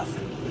some stuff.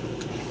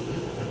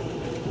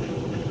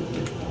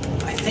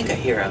 I think I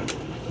hear him.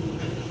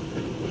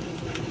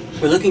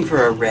 We're looking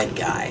for a red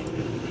guy.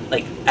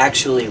 Like,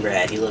 actually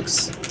red. He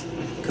looks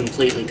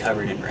completely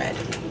covered in red.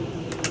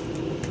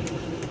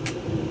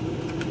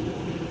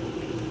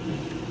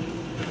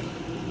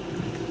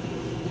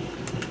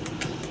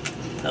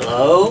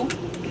 Hello?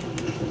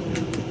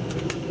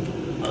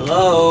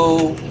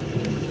 Hello?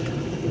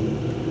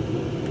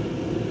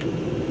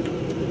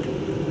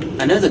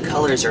 I know the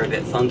colors are a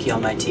bit funky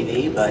on my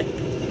TV, but...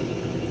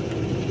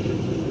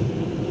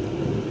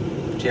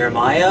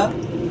 Jeremiah?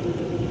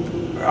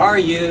 Where are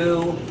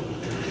you?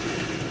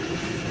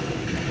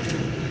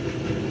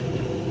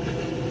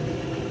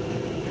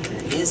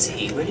 Where is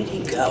he? Where did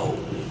he go?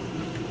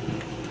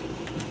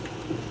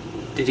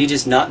 Did he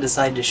just not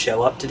decide to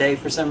show up today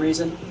for some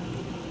reason?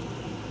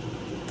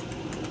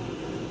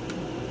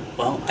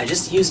 Well, I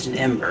just used an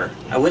ember.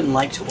 I wouldn't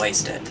like to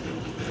waste it.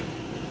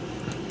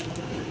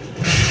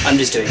 I'm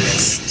just doing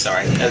this.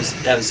 Sorry,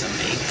 that was on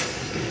me.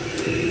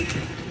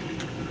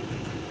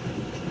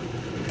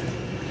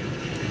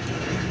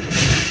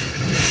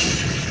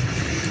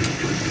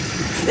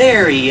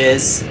 There he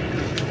is.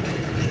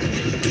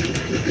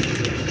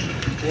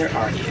 Where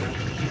are you?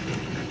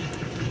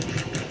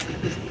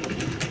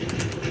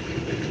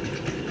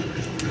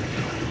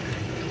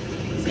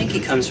 I think he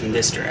comes from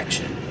this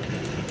direction.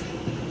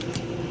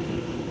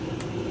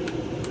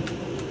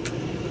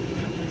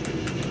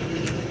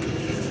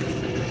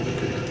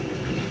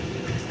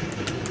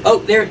 Oh,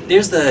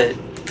 there's the...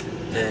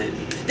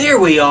 There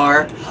we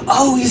are!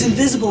 Oh, he's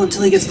invisible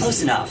until he gets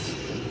close enough.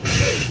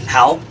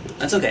 How?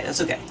 That's okay, that's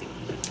okay.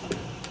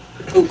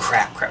 Oh,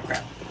 crap.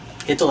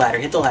 Hit the ladder.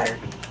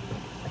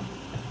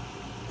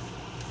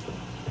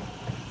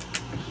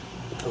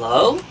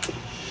 Hello?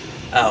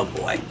 Oh,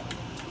 boy.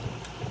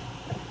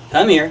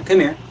 Come here.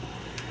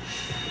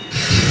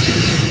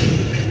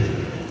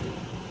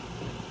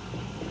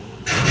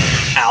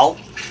 Ow.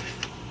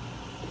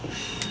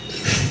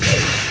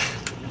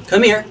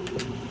 Come here.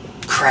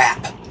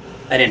 Crap.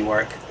 That didn't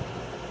work.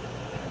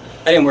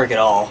 That didn't work at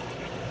all.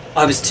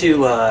 I was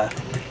too,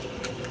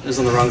 it was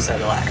on the wrong side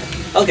of the ladder.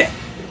 Okay.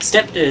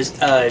 Step is,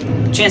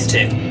 chance 2.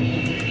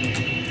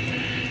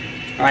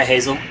 Alright,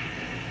 Hazel.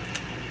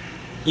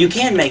 You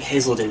can make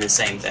Hazel do the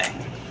same thing.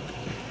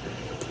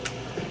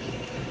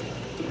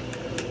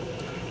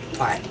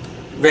 Alright.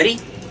 Ready?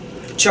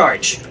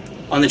 Charge.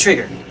 On the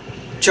trigger.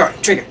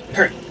 Trigger.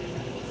 Hurry.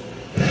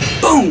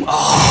 Boom!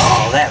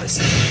 Oh, that was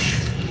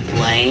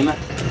lame.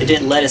 It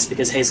didn't let us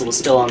because Hazel was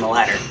still on the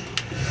ladder.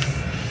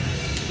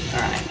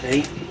 Alright,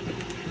 ready?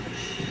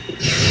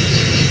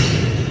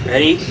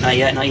 Ready? Not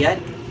yet, not yet.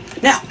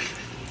 Now!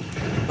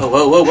 Whoa,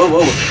 whoa, whoa,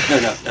 whoa, whoa.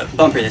 No.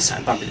 Bumper this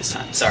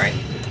time, Sorry.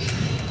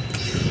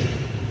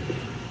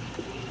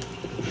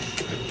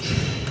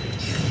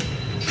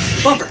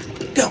 Bumper!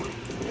 Go!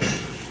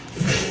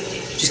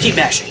 Just keep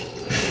mashing.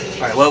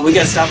 Alright, well, we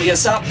gotta stop.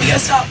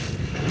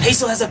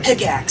 Hazel has a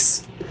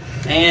pickaxe!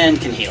 And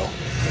can heal.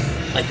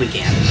 Like we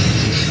can.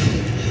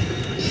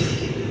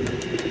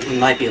 We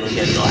might be able to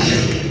get the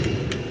ladder.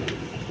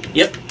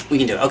 Yep, we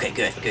can do it. Okay,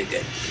 good.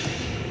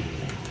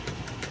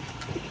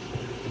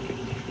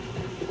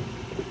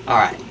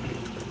 Alright.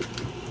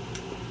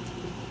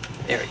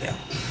 There we go.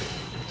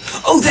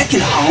 Oh, that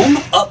can home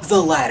up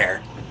the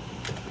ladder!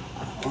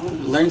 Well,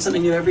 learn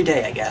something new every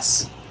day, I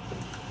guess.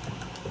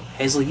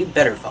 Hazel, you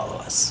better follow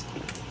us.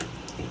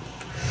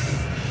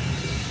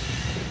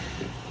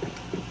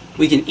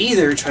 We can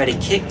either try to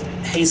kick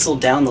Hazel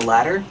down the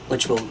ladder,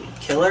 which will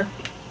kill her.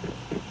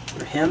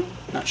 Or him,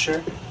 not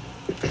sure.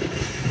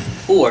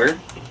 Or...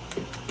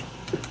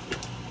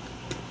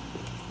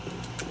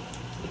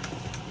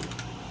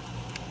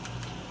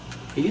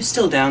 Are you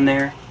still down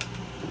there?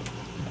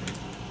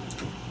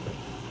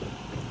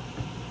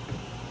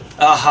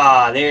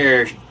 Aha,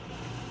 there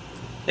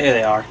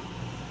they are.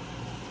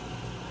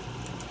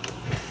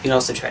 You can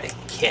also try to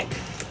kick.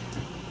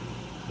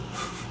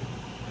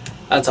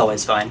 That's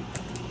always fine.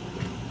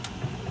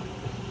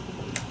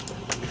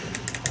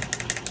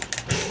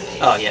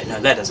 Oh yeah, no,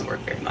 that doesn't work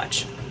very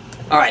much.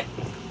 Alright.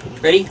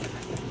 Ready?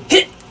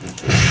 Hit!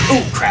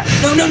 Oh crap.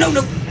 No,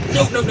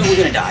 we're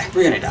gonna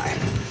die.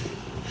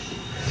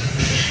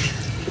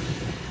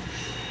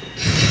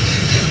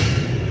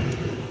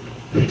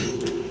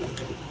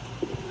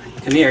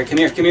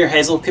 Come here,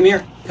 Hazel. Come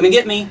here. Come and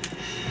get me.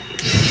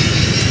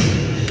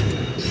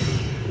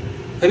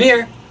 Come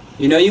here.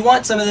 You know you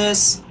want some of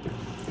this.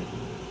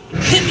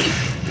 Hit me!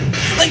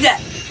 Like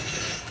that!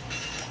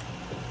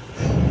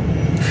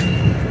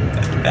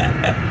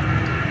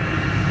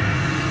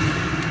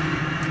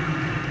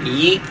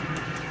 Yeet.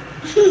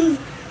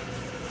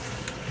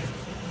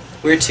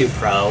 We're too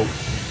pro.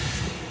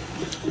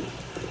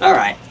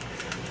 Alright.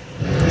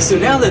 So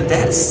now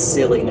that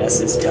silliness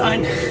is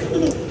done...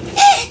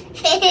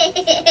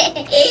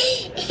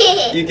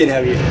 You can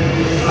have your...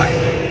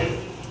 Alright.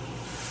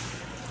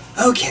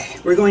 Okay,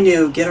 we're going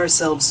to get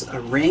ourselves a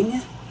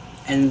ring,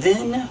 and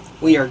then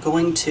we are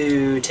going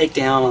to take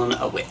down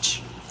a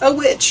witch. A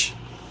witch!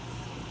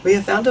 We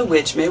have found a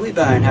witch. May we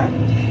burn her?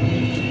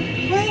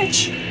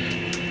 Witch!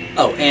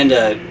 Oh, and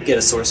get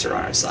a sorcerer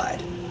on our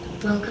side.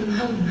 Welcome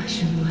home,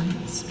 Ashen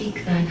One.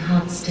 Speak thine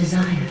heart's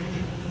desire.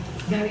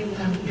 Very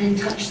well, then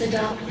touch the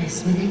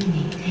darkness within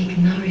me. Take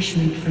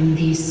nourishment from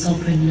these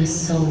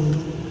sovereignless souls.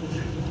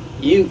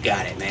 You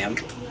got it, ma'am.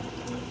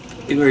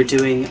 We were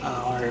doing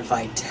our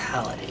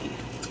vitality.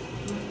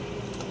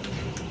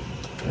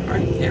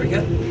 Alright, there we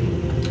go.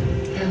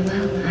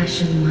 Farewell,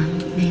 Ashen One.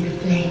 May the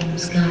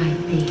flames guide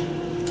thee.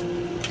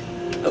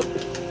 Oh.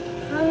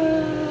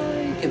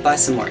 You can buy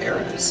some more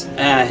arrows.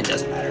 It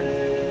doesn't matter.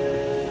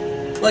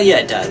 Well, yeah,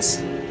 it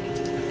does.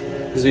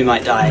 Because we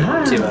might die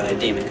to a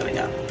demon coming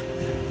up.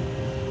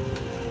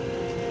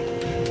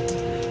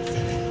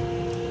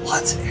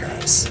 Lots of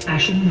arrows.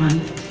 Ashen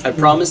One. I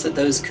promise that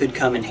those could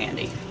come in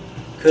handy.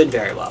 Could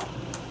very well.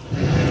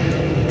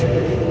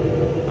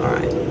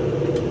 Alright.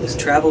 Let's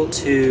travel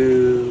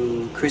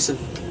to...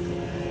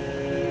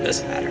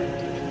 Doesn't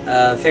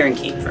matter. Farron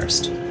Keep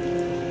first.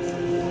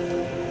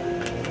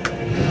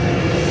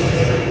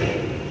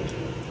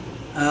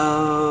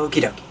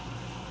 Okie dokie.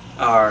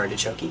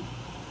 Artichoke.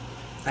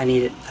 I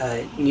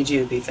need you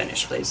to be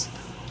finished, please.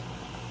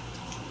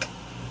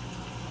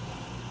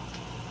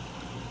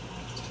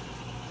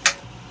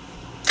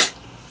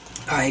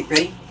 Alright,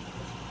 ready?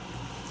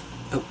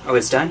 Oh,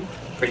 it's done?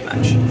 Pretty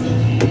much.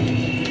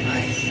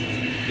 Alright,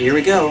 here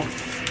we go.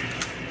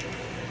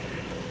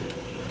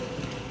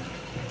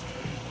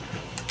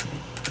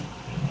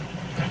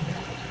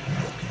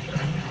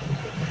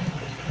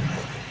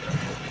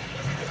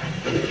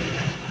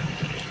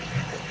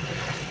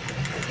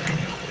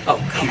 Oh,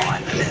 come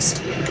on, I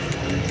missed.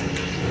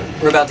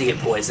 We're about to get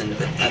poisoned,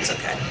 but that's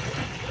okay.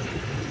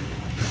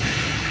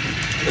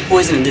 The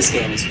poison in this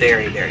game is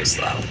very, very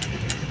slow.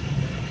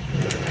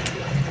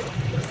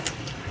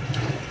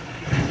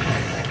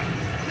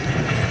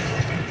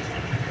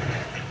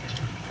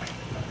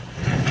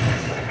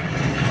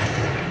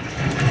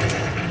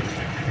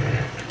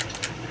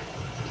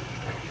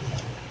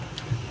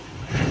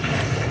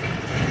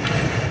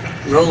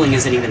 Rolling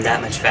isn't even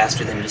that much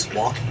faster than just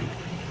walking.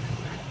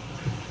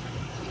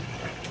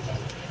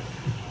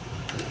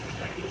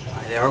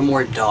 There are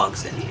more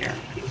dogs in here.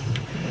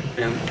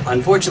 And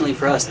unfortunately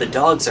for us, the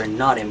dogs are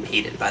not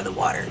impeded by the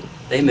water.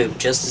 They move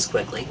just as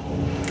quickly.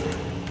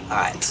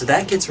 Alright, so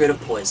that gets rid of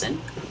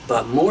poison.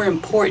 But more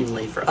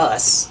importantly for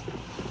us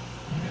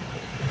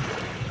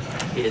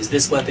is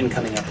this weapon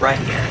coming up right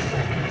here.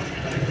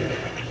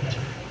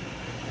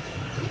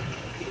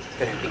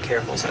 Better be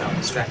careful so I don't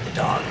distract the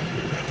dog.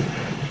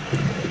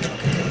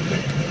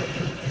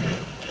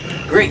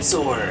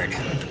 Greatsword!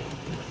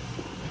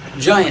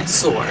 Giant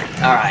sword.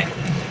 Alright,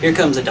 here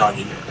comes a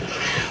doggy.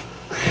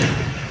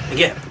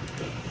 Get him.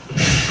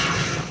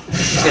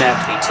 It's gonna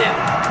have to be two.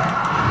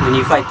 When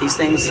you fight these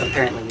things,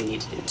 apparently we need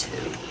to do two.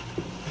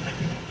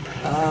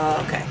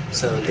 Okay,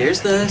 so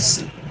there's the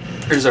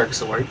Berserk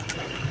sword.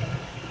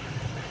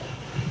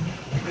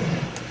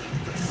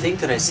 I think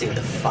that I see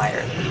the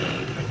fire that we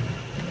need.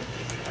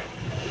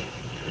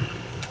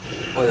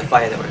 Or the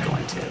fire that we're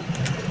going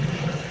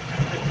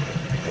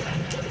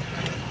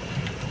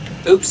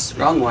to. Oops,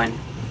 wrong one.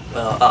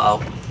 Well,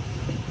 uh-oh.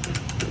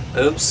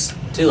 Oops,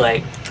 too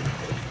late.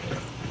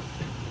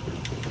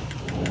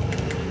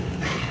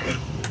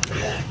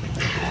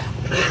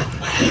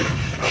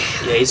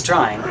 Yeah, he's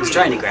trying. He's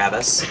trying to grab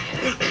us.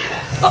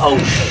 Uh-oh,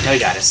 now he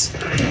got us.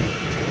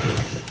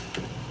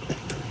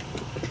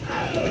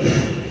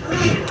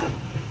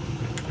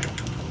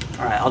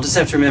 Alright, I'll just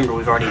have to remember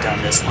we've already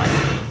done this one.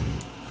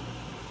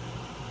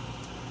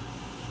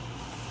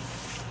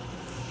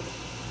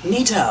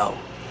 Neato!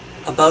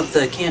 Above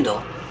the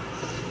candle.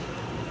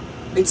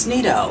 It's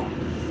neato!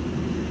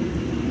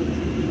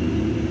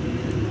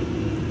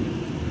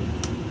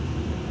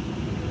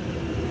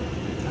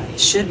 It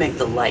should make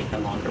the light no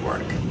longer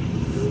work.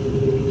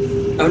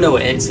 Oh no,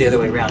 it's the other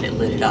way around, it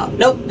lit it up.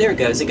 Nope, there it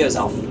goes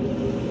off.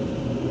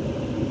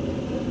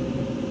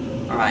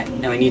 Alright,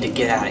 now we need to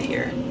get out of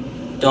here.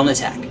 Don't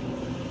attack.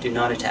 Do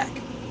not attack.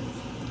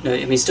 No,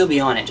 I mean, still be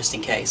on it just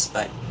in case,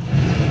 but...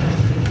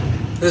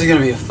 this is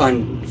gonna be a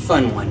fun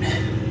one.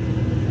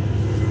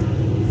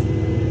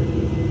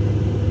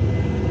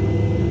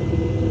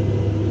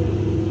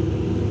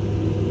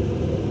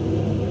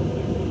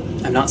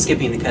 I'm not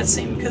skipping the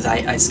cutscene because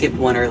I skipped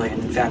one earlier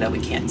and then found out we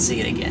can't see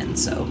it again,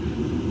 so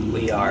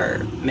we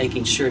are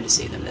making sure to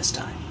see them this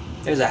time.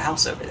 There's a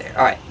house over there.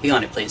 Alright, be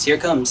on it please. Here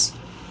it comes.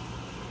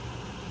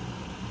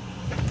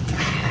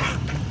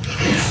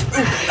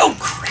 Oh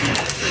crap!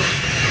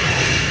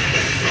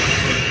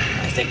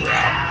 I think we're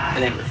out. I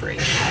think we're free.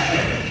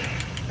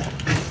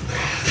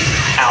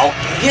 Ow!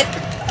 Get!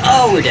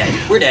 Oh, we're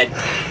dead. We're dead.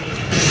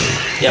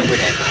 Yep, we're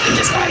dead. We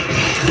just died.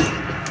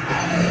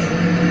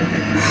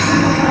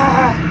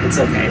 It's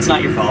okay, it's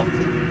not your fault.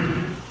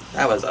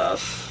 That was a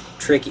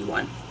tricky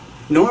one.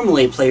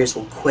 Normally, players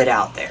will quit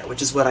out there,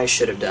 which is what I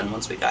should have done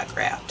once we got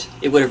grabbed.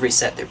 It would have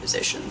reset their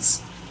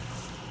positions.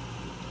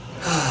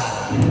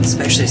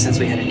 Especially since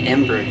we had an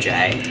Ember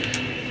J.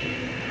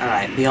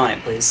 Alright, be on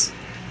it, please.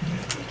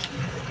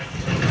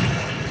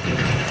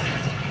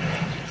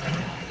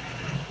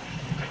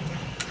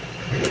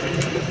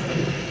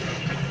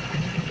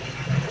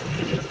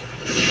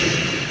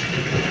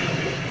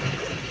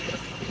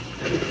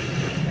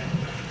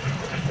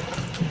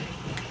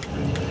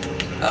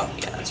 Oh,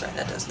 yeah, that's right.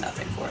 That does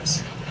nothing for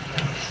us.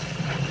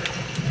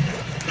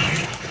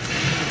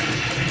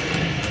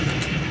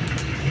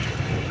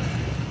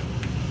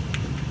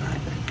 Alright.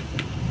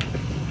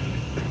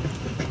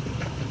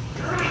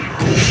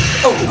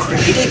 Oh, crap.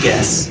 He did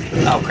guess.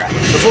 Oh, crap.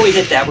 Before we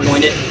hit that, we're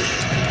going to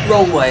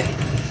roll away.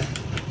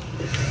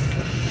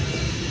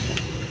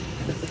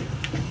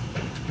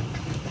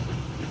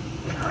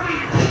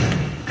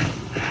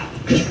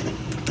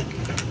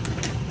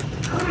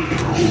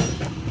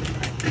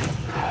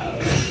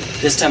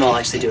 This time I'll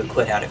actually do a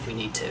quit out if we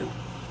need to.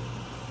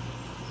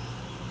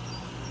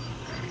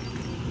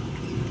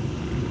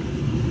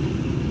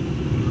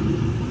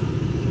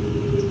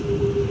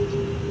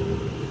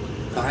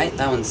 Alright,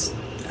 that one's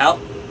out.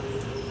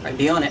 Alright,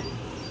 be on it.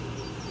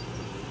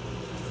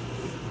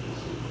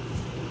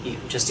 You,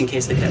 just in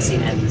case the cutscene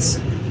ends.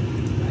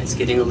 Alright, it's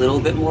getting a little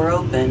bit more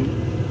open.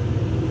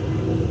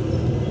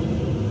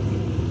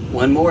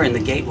 One more and the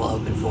gate will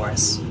open for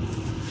us.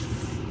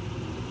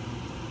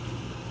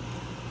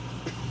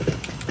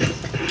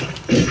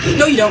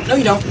 No you don't, no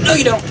you don't, no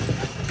you don't!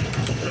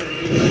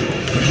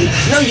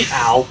 No you,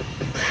 ow.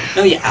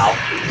 No you, ow.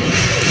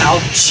 Ow,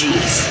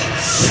 jeez.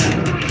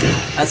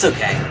 That's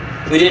okay.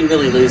 We didn't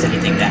really lose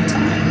anything that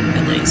time,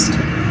 at least.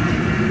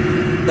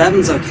 That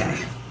one's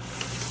okay.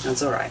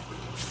 That's alright.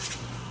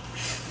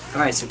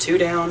 Alright, so 2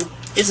 down.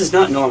 This is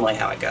not normally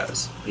how it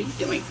goes. What are you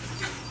doing?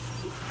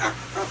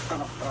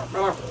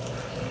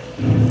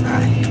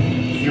 Alright,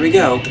 here we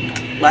go.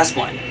 Last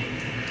one.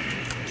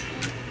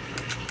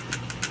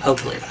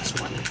 Hopefully last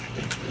one.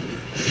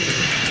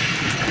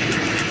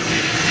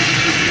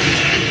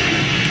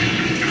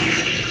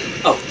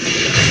 Oh,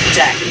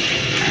 attack.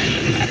 Alright,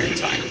 doesn't matter, it's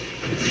fine.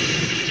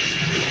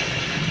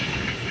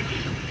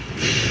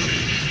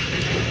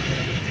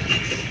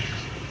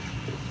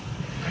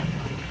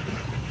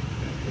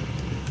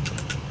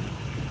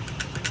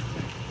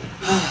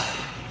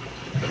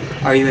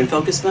 Are you in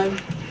focus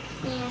mode?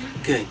 Yeah.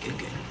 Good, good,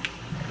 good.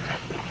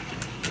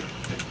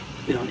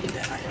 We don't need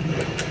that item.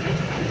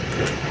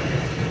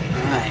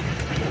 Alright.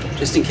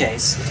 Just in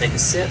case, we'll take a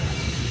sip.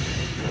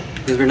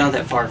 Because we're not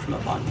that far from a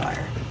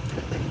bonfire.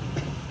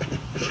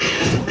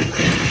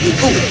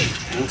 Oh!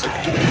 That's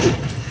okay.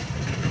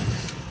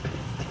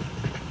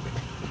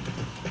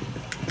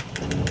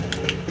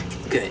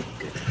 Good,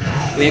 good.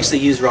 We actually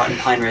used rotten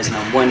pine resin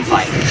on one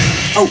fight.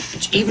 Oh!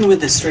 Even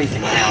with the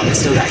strafing down, I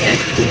still got hit.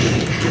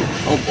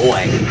 Oh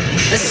boy.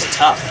 This is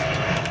tough.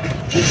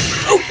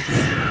 Oh!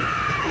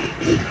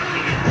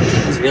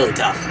 This is really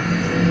tough.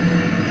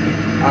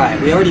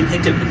 Alright, we already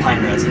picked up the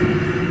pine resin.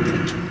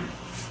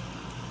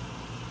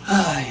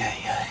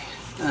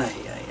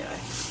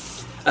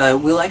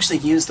 We'll actually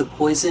use the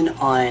poison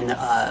on,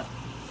 I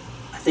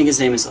think his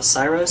name is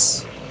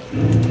Osiris,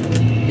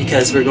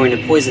 because we're going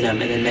to poison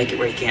him and then make it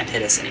where he can't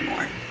hit us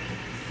anymore.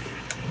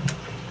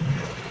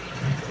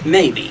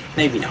 Maybe.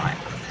 Maybe not,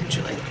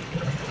 actually.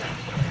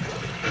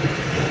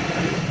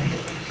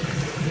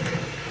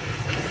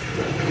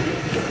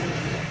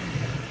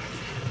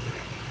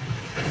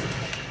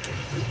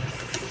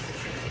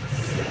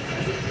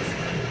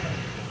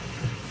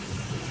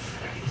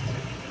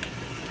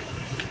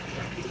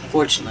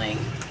 Fortunately,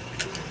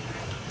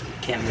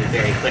 can't move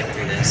very quick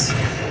through this,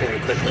 very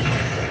quickly.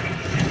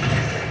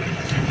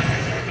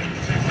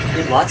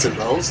 We have lots of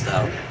rolls,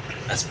 though.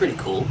 That's pretty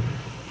cool.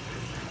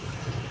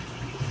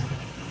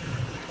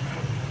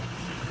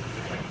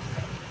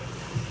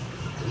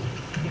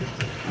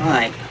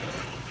 Alright.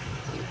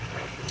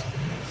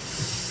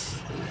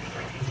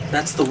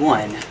 That's the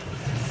one.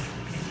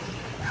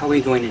 How are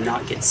we going to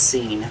not get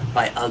seen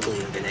by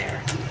Ugly over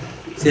there?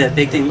 See that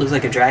big thing that looks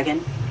like a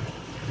dragon?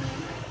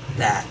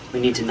 That. We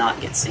need to not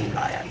get seen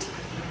by it.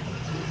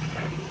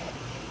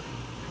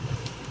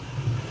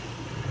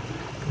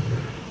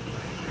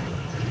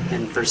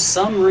 And for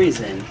some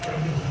reason,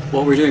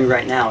 what we're doing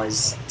right now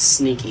is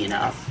sneaky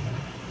enough.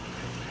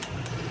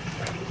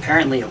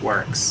 Apparently it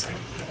works.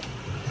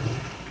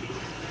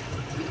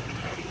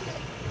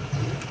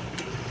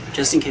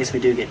 Just in case we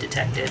do get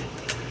detected,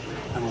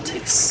 and we'll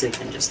take a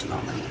sip in just a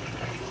moment.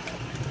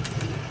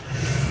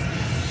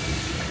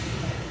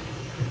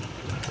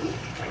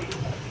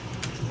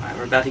 Alright,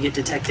 we're about to get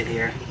detected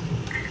here.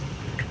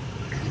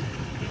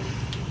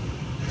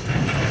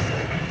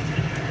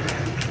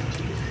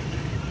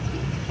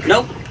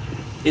 Nope!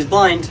 He's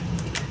blind.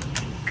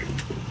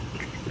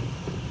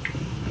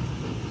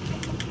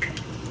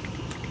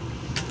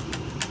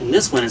 And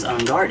this one is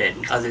unguarded,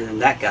 other than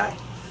that guy.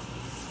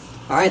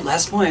 Alright,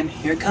 last one.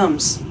 Here it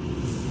comes.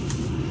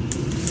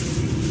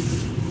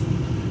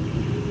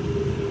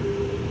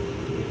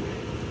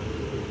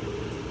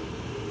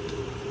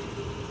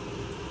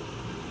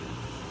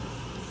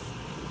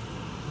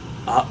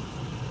 Ah.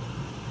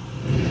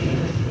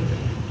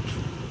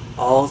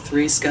 All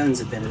 3 scones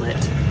have been lit.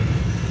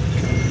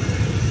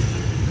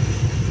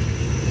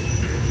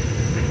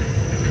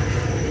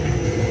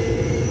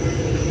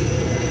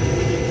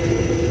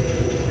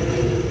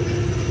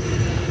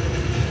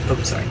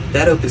 Oh, sorry.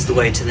 That opens the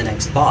way to the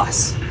next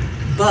boss.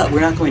 But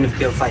we're not going to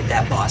go fight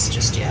that boss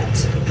just yet.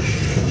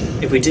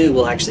 If we do,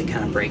 we'll actually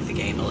kind of break the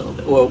game a little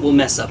bit. Or we'll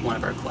mess up one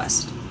of our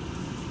quests.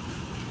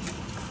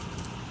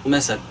 We'll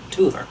mess up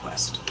 2 of our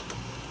quests.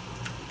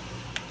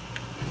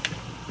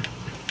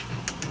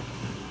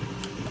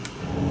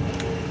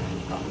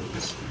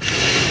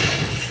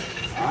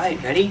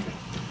 Alright, ready?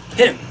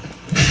 Hit him!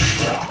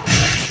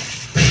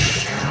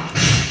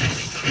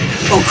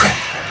 Oh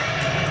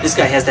crap! This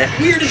guy has that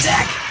weird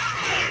attack!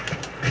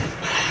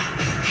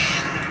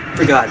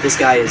 Forgot, this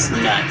guy is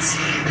nuts.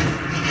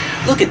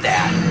 Look at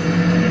that!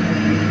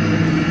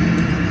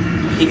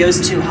 He goes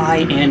too high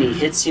and he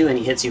hits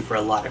you for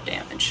a lot of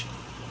damage.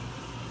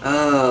 I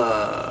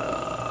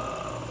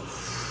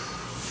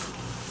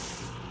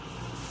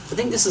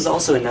think this is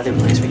also another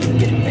place where you can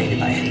get invaded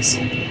by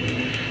Hazel.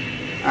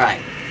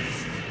 Alright.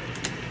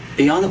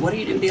 Beyond the... What are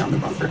you doing beyond the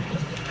bumper?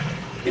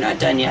 You're not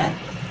done yet.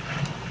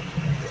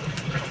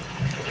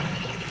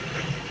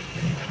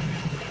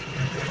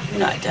 You're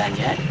not done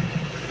yet.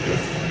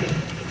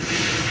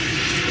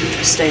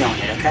 Stay on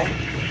it, okay?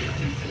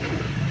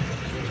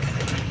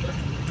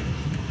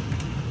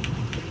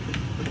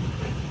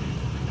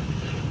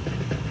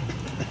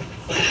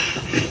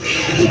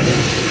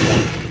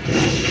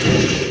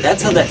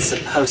 That's how that's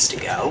supposed to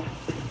go.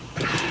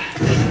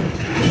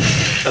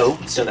 Oh,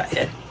 still got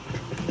hit.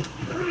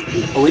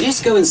 Oh, we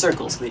just go in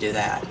circles if we do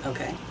that.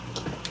 Okay.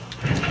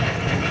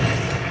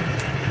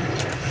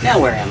 Now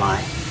where am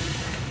I?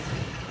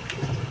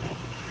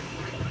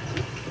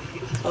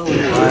 Oh,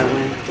 I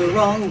went the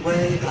wrong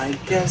way, I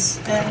guess,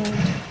 and...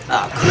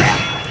 Oh,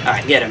 crap.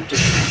 Alright, get him.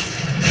 Just...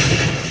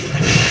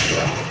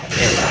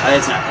 There we go. Oh,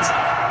 it's not this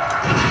one.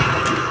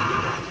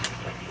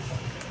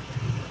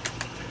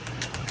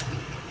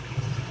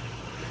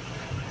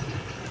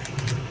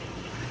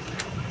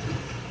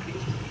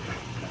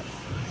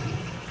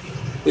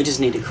 We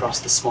just need to cross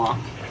the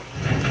swamp.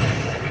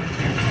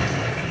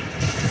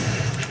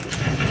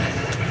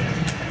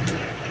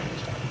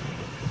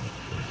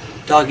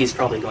 Doggy's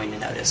probably going to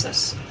notice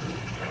us.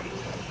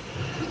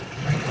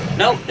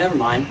 Nope, never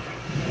mind.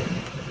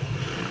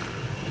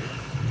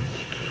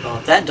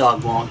 if that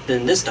dog won't,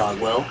 then this dog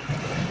will.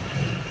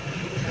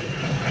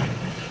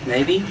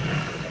 Maybe?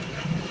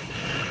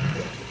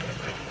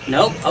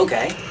 Nope,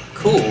 okay.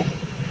 Cool.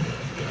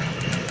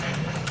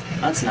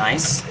 That's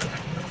nice.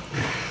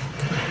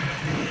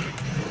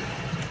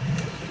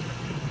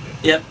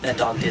 Yep, that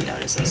dog did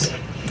notice us.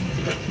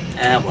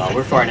 Well,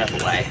 we're far enough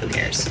away. Who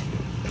cares?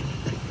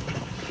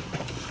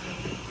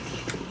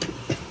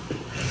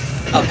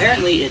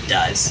 Apparently it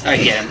does.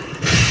 Alright, get him.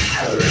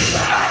 Alright,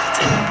 that's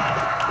it.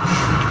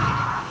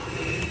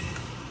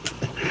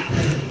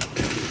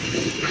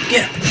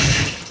 Get him!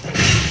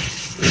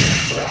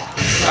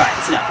 Alright,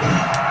 it's enough.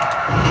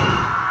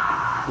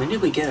 When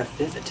did we get a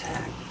 5th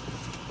attack?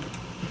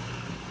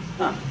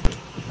 Huh.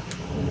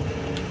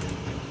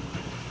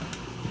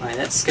 Alright,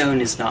 that scone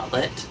is not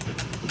lit.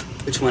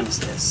 Which one is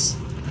this?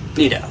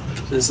 Nito.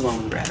 So this is the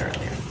one we read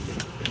earlier.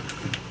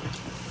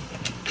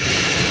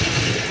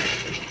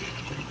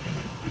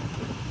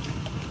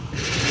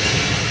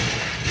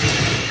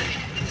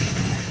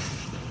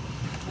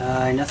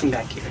 Nothing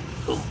back here.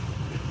 Cool.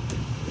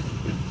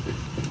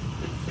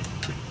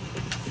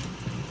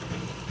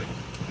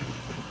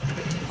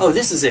 Oh,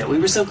 this is it. We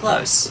were so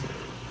close.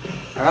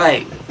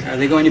 Alright. Are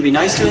they going to be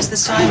nice to us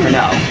this time, or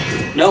no?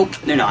 Nope,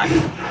 they're not.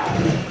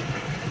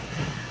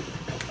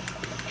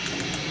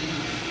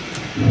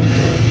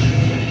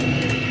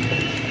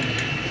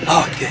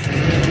 Oh, good,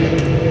 good,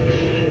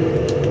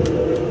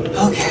 good.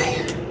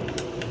 Okay.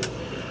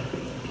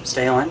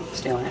 Stay on it.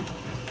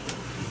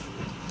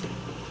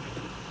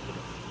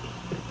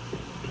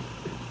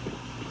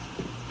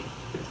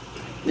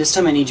 This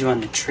time I need you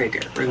on the trigger.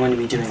 We're going to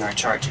be doing our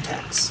charge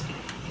attacks.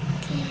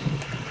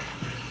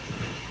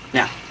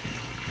 Now.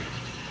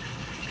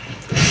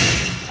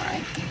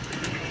 Alright.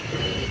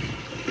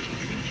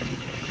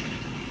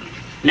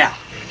 Now.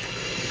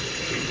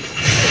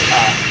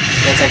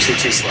 That's actually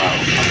too slow.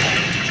 Okay.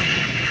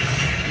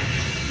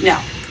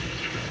 Now.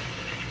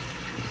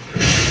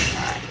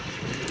 Alright.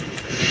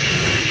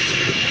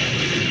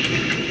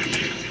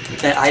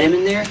 That item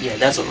in there? Yeah,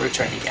 that's what we're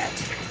trying to get.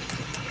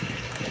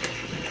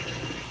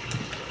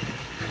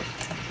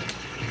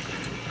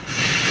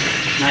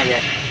 Not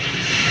yet.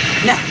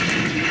 Now!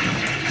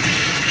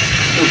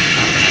 Ooh,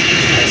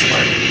 nice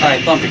work.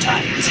 Alright, bumper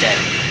time instead.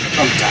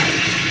 Bumper time.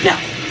 Now!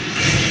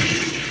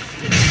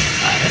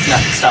 Alright, that's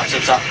enough. Stop.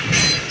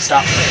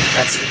 Stop.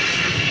 That's it.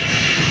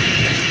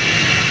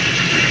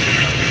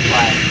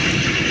 Why?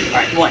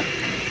 Alright, one.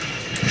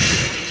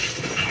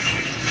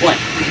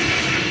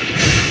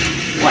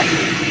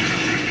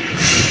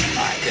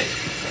 Alright, good.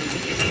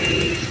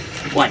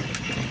 One.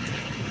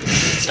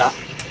 Stop.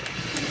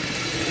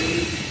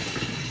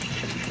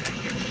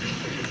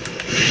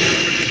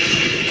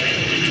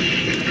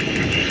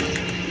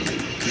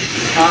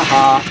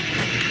 Haha.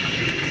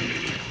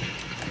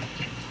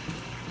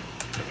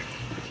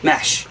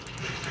 Mash.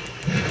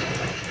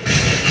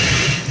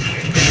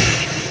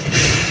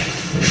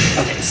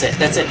 Okay,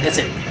 that's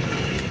it.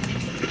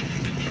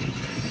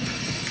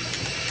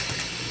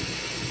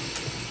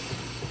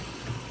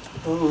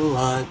 Oh,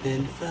 I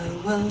bid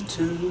farewell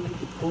to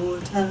the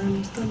port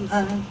and the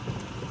land,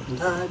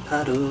 and I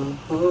paddle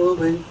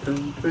away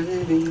from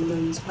brave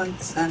England's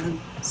white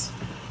sands,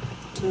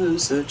 to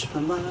search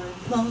for my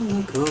long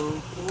ago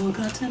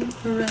forgotten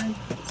friends.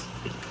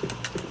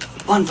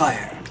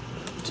 Bonfire!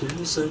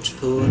 To search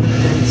for the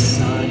place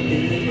I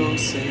hear all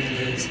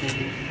sailors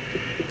hymn.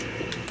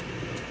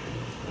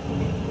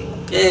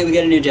 Yay, we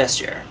got a new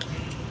gesture.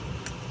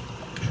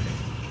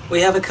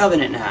 We have a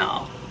covenant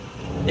now.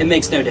 It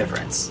makes no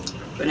difference.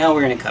 But now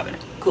we're in a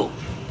covenant. Cool.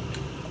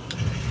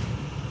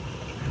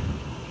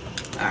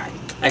 Alright.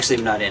 Actually,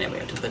 we're not in it. We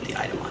have to put the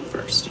item on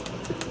first.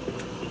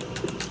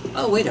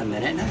 Oh, wait a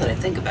minute, now that I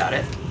think about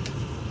it.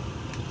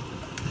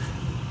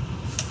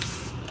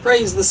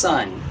 Praise the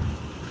sun.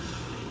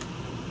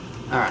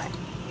 Alright.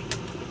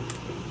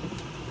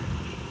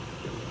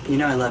 You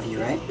know I love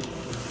you, right?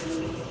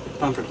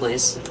 Bumper,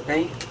 please.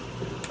 Ready?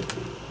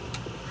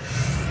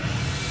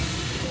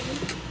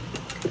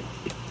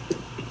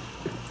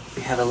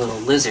 We have a little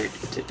lizard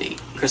to be.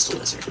 Crystal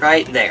lizard.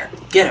 Right there.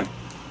 Get him.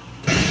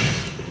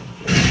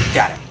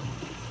 Got him.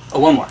 Oh,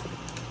 one more.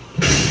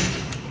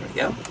 There we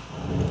go.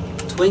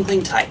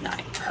 Twinkling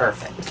Titanite.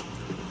 Perfect.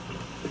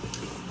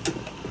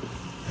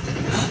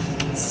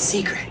 It's a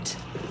secret.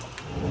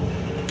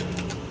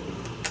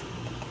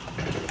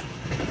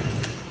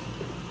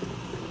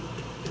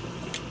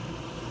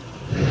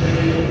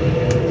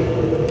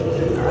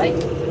 Alright.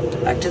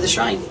 Back to the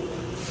shrine.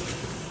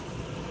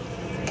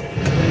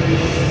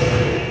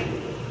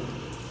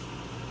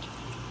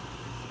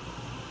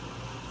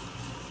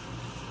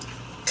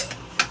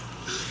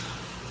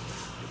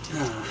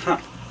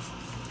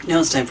 Now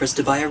it's time for us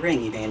to buy a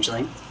ring,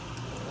 Evangeline.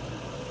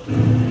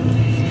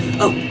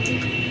 Oh!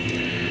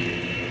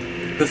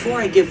 Before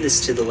I give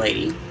this to the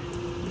lady,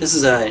 this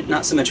is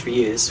not so much for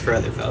you, this is for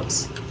other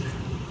folks.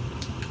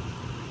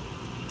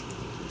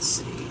 Let's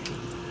see.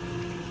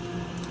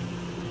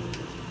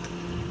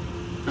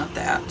 Not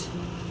that.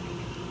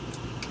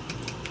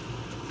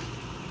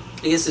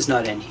 I guess it's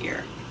not in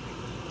here.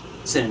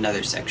 It's in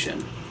another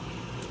section.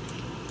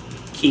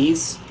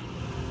 Keys?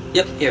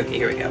 Yep,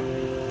 here we go.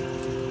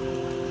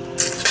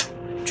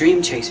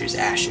 Dream Chaser's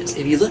ashes.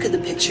 If you look at the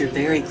picture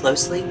very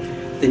closely,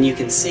 then you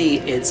can see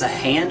it's a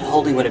hand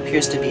holding what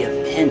appears to be a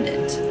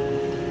pendant,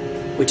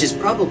 which is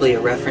probably a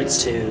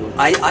reference to,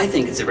 I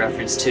think it's a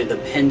reference to the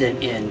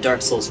pendant in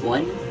Dark Souls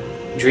 1.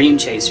 Dream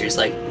Chasers,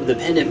 like, the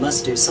pendant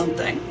must do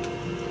something.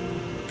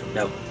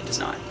 Nope, it does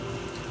not.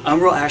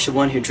 Umbral Ash of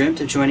one who dreamt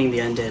of joining the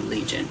Undead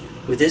Legion.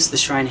 With this, the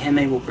Shrine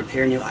Heme will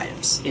prepare new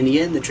items. In the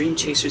end, the Dream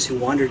Chasers who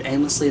wandered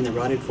aimlessly in the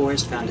rotted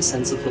forest found a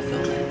sense of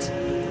fulfillment.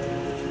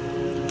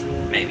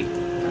 Maybe.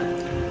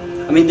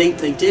 I mean, they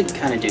did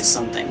kind of do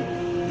something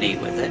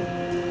neat with it.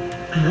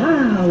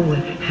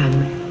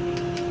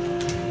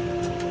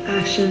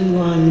 Ashen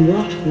one,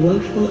 what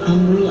woeful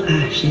umbral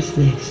ash is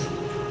this?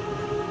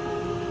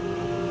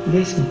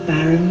 This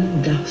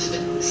barren dust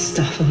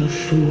stuff of a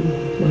fool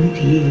won't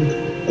yield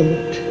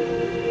aught.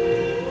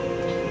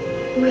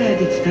 Where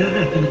didst thou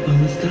happen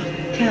upon the stuff?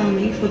 Tell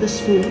me for the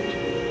sport.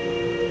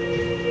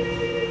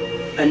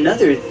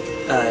 Another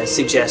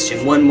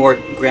suggestion, one more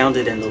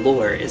grounded in the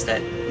lore, is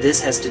that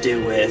this has to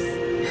do with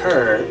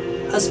her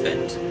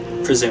husband,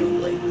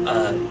 presumably,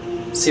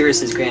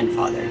 Cirrus's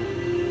grandfather.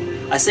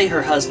 I say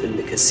her husband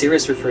because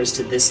Cirrus refers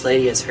to this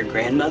lady as her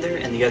grandmother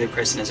and the other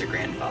person as her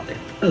grandfather.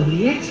 Oh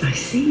yes, I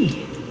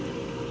see.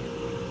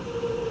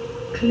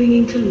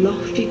 Clinging to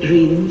lofty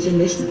dreams in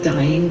this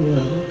dying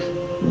world,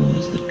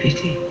 more's the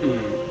pity.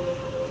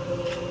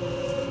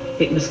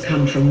 It must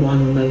come from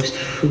one most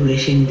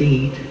foolish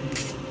indeed.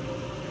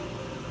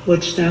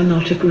 Wouldst thou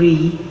not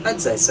agree?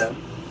 I'd say so.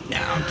 No,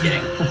 I'm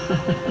kidding.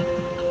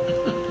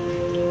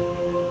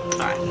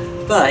 Alright,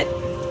 but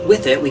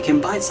with it, we can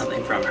buy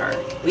something from her.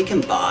 We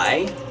can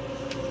buy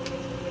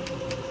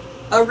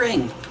a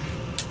ring.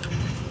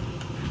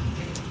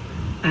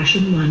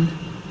 Ashen one,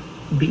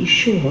 be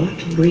sure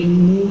to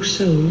bring more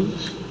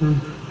souls.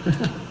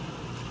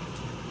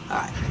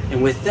 Alright,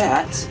 and with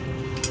that,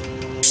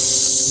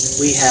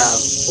 we have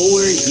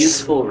 4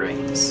 useful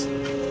rings.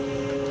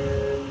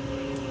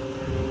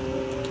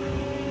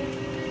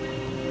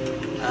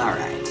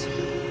 Alright.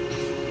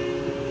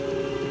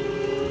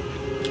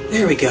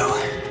 There we go.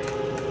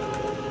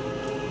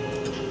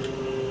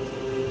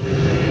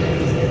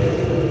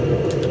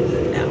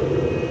 Now,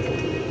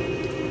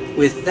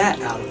 with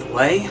that out of the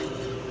way,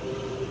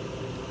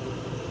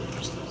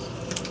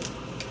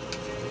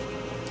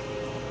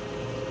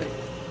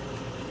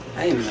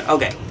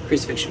 okay,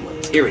 Crucifixion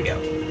Woods. Here we go.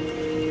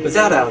 With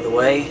that out of the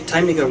way,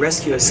 time to go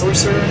rescue a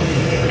sorcerer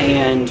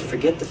and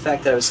forget the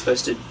fact that I was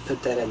supposed to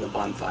put that in the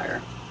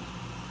bonfire.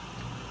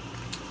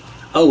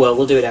 Oh well,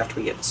 we'll do it after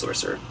we get the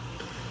sorcerer.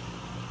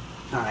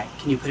 Alright,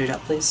 can you put it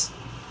up, please?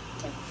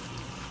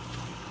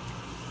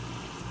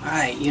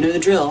 Alright, you know the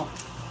drill.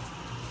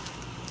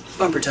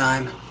 Bumper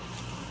time.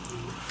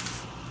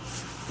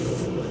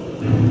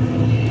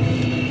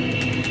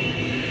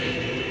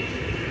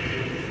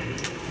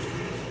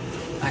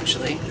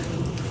 Actually,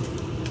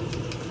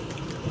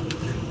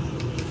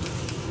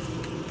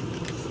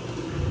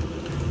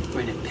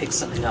 we're going to pick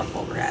something up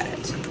while we're at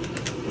it.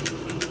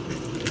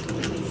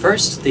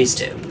 First, these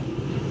two.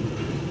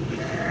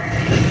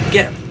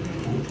 Get him.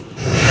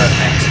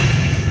 Perfect.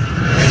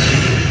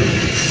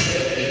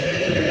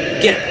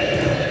 Get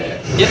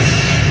him. Yep.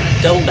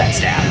 Double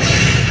backstab.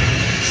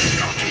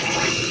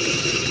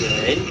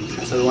 Good.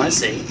 That's what we want to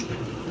see.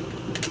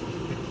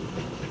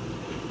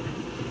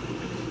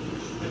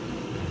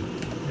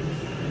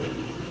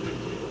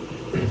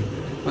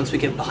 Once we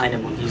get behind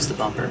him, we'll use the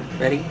bumper.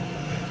 Ready?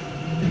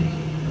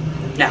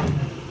 Now.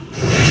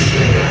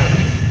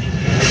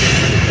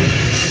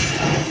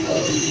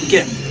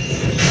 Get him.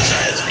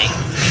 Sorry, that was me.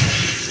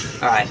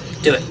 Alright,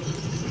 do it.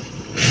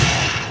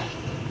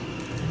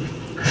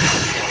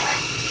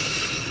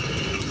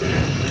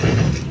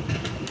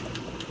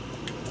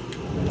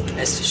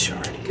 Estus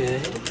Shard,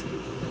 good.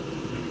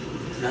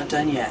 Not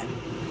done yet.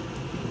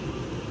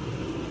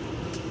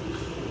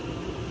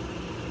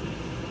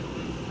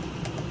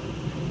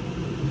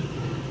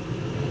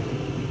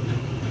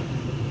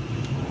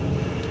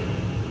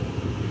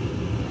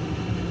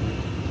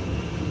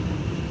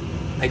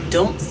 I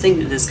don't think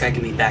that this guy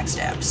can be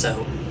backstabbed,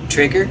 so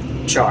trigger,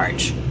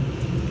 charge.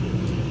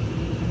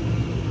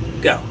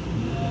 Go.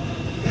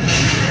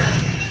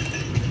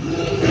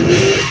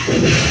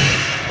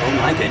 Oh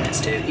my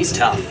goodness, dude, he's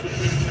tough.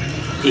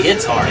 He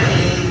hits hard.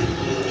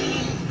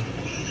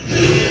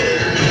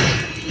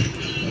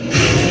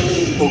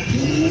 Oh.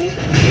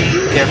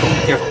 Careful,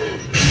 careful.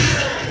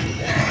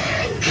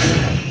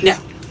 Now,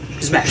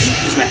 smash,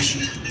 smash.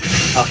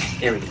 Okay,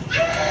 there we go.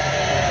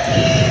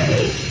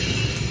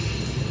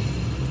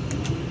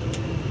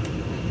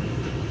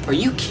 Are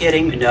you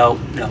kidding me? No,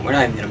 we're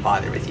not even going to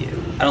bother with you.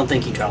 I don't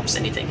think he drops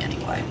anything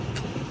anyway.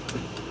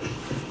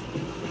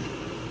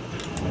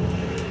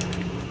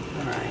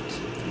 Alright.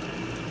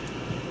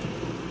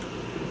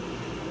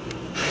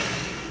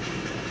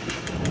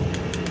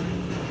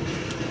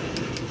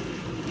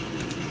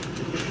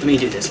 Let me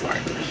do this part.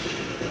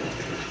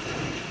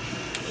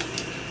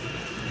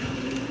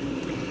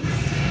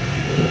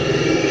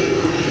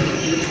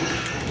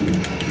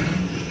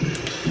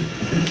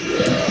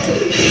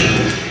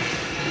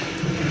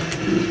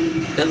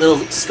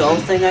 little skull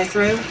thing I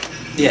threw?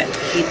 Yeah,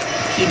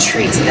 he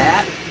treats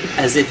that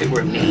as if it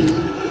were me.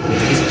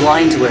 He's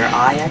blind to where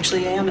I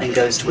actually am and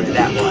goes to where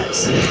that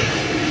was.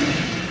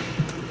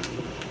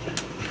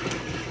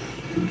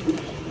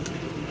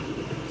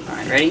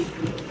 Alright, ready?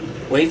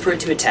 Wait for it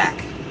to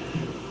attack.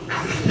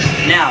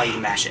 Now you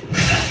mash it.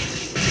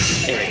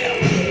 There we go.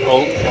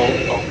 Hold, hold,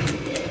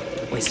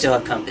 hold. We still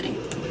have company.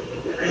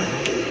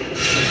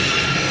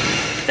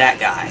 That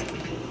guy.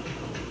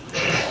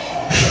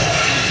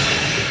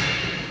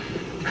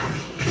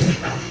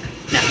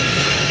 Now.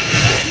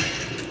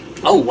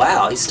 Oh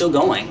wow, he's still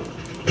going.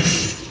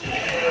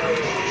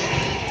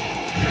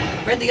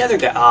 Where'd the other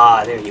guy?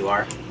 Ah, there you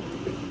are.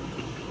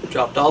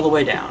 Dropped all the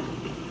way down.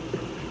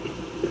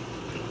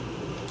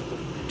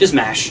 Just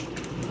mash.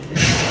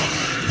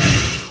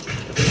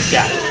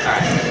 Got it.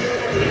 Alright.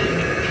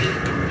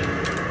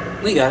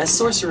 We got a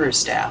sorcerer's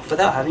staff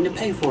without having to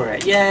pay for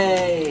it.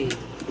 Yay!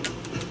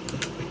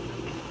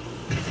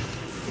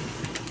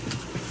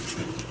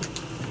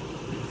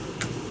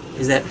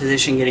 Is that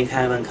position getting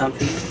kind of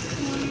uncomfy?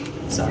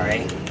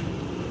 Sorry.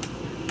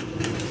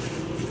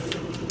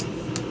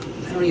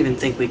 I don't even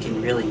think we can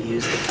really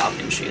use the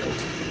Falcon Shield.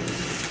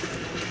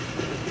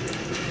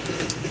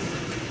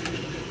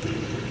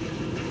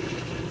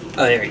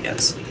 Oh, there he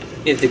goes.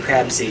 If the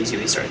crab sees you,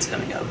 he starts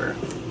coming over.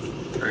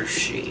 Or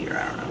she, or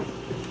I don't know.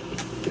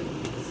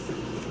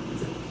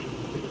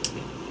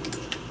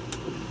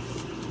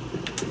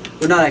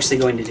 We're not actually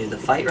going to do the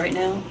fight right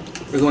now.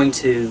 We're going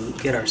to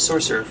get our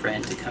sorcerer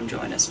friend to come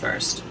join us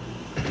first.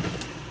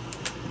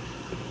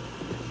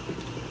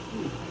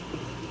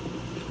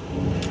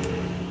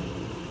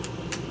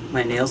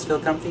 My nails feel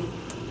comfy?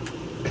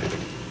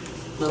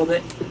 A little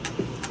bit?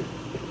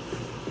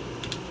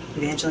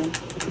 Evangeline?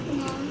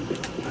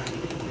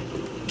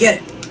 Get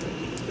it!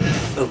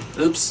 Oh,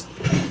 oops.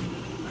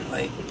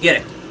 Wait,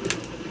 get it.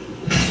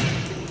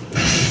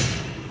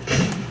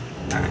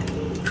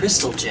 Alright.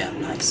 Crystal gem,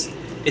 nice.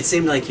 It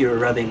seemed like you were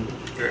rubbing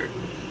your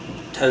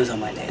toes on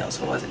my nails,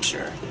 so I wasn't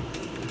sure.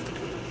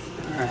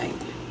 Alright.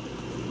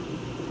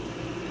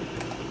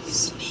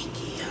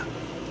 Sneaky up.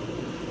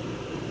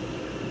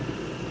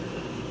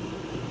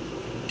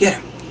 Get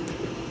him!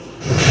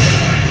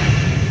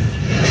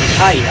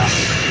 Hiya!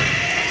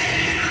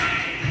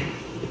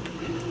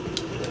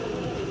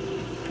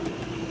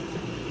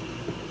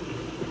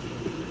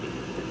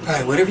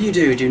 Alright, whatever you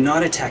do, do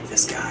not attack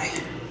this guy.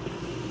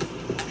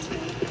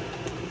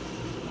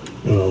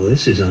 Well,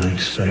 this is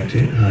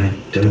unexpected. I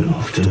don't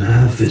often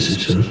have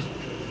visitors.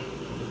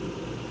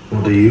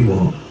 What do you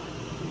want?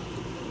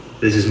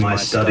 This is my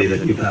study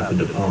that you've happened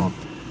upon.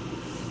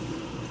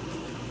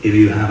 If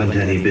you haven't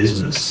any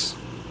business,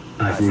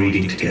 I've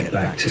reading to get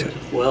back to.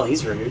 Well,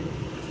 he's rude.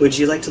 Would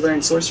you like to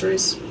learn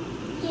sorceries?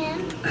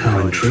 Yeah. How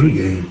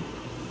intriguing.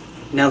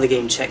 Now the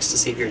game checks to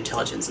see if your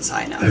intelligence is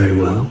high enough. Very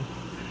well.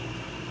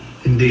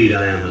 Indeed,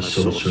 I am a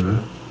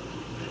sorcerer,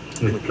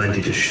 with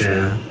plenty to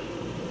share.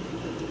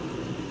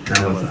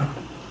 However,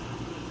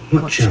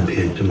 what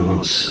champion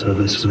demands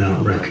service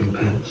without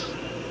recompense?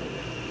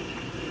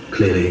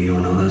 Clearly, you're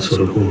not that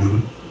sort of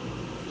woman.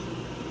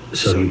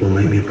 So you will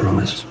make me a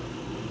promise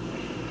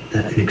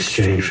that in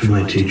exchange for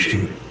my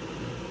teaching,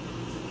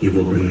 you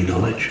will bring me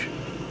knowledge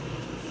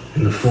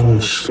in the form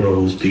of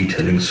scrolls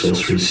detailing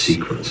sorcery's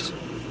secrets.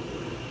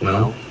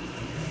 Well,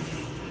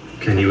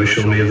 can you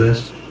assure me of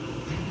this?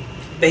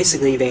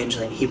 Basically,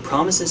 Evangeline, he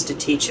promises to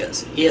teach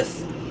us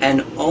if,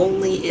 and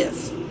only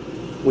if,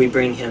 we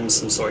bring him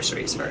some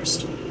sorceries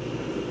first.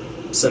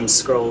 Some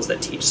scrolls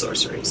that teach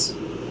sorceries.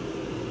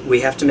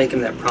 We have to make him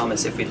that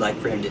promise if we'd like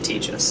for him to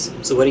teach us.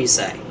 So what do you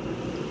say?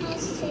 I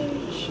say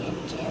we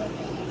should do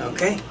it.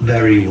 Okay.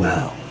 Very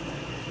well.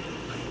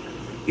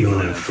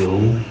 You're no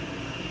fool.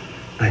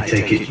 I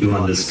take it you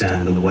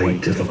understand the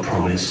weight of a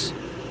promise.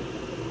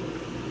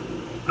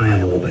 I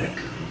am Orbeck,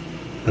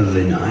 of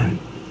Vindheim.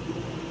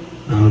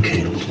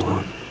 Unkindled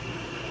one.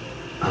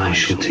 I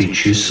shall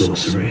teach you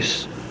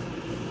sorceries.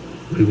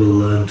 We will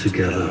learn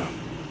together.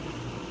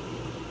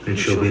 It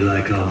shall be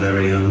like our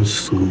very own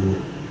school.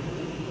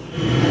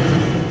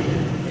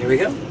 Here we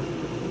go.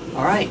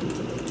 Alright.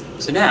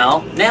 So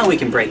now we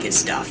can break his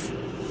stuff.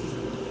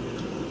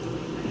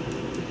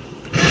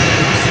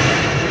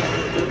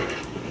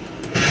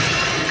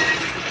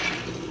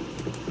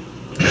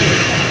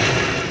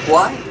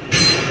 Why?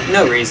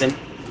 No reason.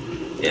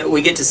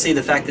 We get to see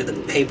the fact that the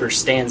paper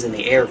stands in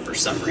the air for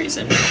some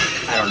reason.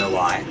 I don't know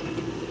why.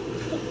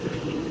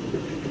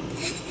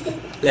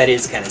 That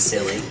is kind of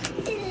silly.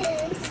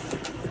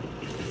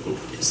 Ooh,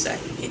 just a sec.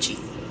 Itchy.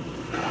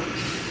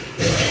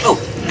 Oh!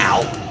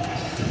 Ow!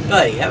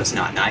 Buddy, that was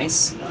not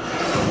nice.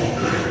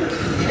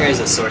 There is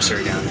a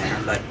sorcerer down there,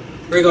 but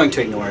we're going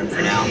to ignore him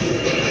for now.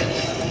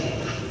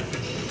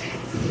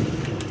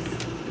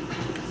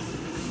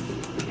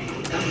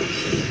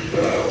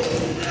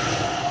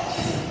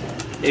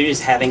 They're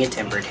just having a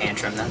temper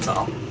tantrum, that's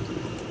all.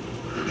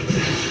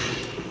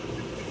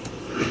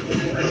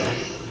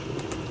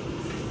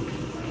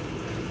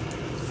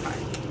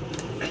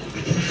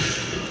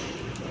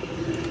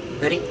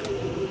 Ready? Ready?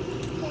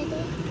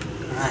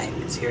 Alright,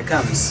 let's Here it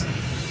comes.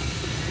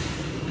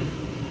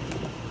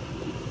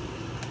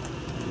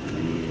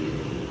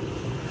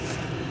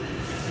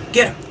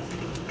 Get him!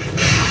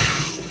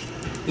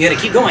 You gotta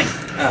keep going.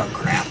 Oh,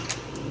 crap.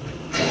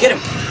 Get him!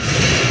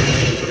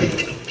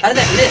 How did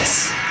that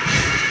miss?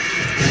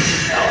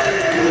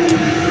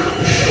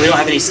 Oh. We don't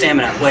have any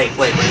stamina. Wait,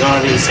 we don't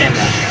have any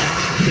stamina.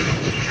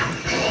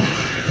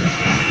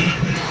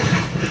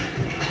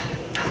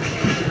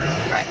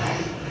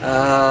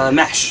 Right.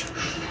 Mash.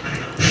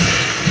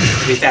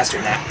 It'll be faster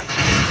than that.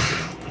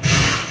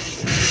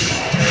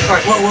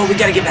 Alright, whoa, we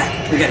gotta get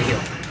back. We gotta heal.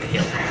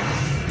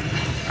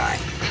 Right.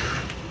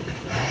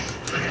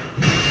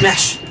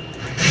 Mash.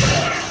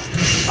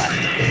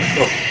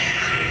 Whoa.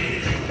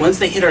 Once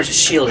they hit our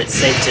shield, it's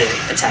safe to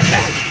attack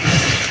back.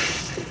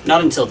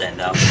 Not until then,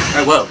 though.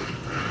 Alright, whoa.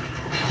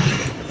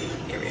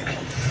 Here we go.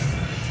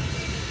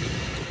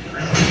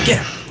 Get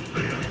him.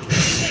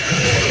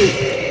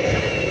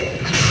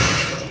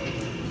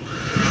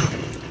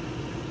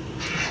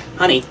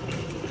 Honey.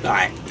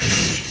 Alright.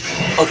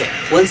 Okay,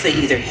 once they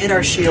either hit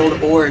our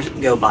shield or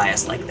go by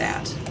us like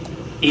that.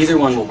 Either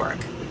one will work.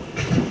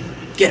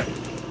 Get him.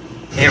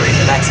 There we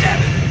go,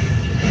 backstabbing.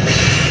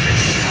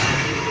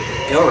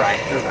 You're right.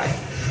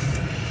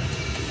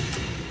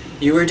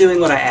 You were doing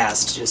what I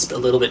asked, just a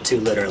little bit too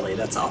literally,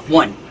 that's all.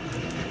 One.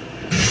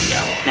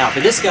 Go. Now for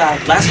this guy,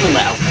 last one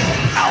left.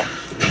 Ow.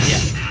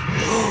 Yeah.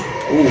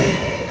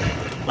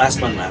 Ooh.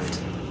 Last one left.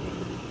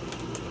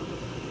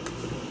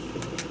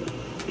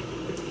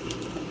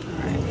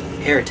 Alright.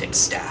 Heretic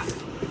Staff.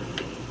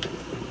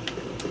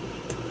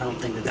 I don't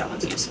think that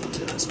one's useful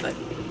to us, but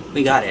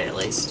we got it at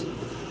least.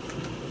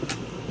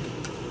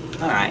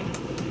 Alright.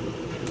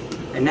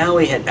 And now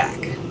we head back.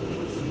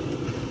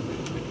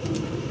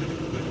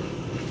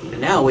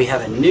 And now we have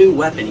a new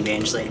weapon,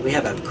 Evangeline. We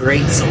have a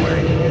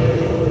Greatsword.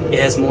 It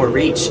has more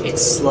reach.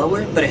 It's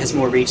slower, but it has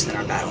more reach than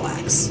our battle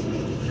axe.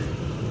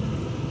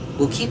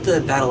 We'll keep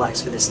the battle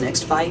axe for this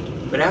next fight,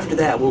 but after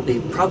that we'll be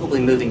probably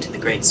moving to the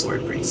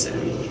Greatsword pretty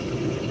soon.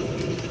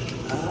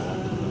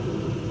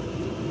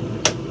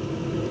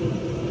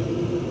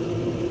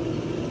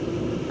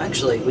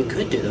 Actually, we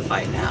could do the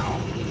fight now.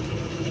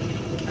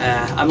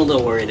 I'm a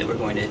little worried that we're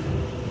going to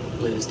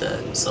lose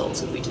the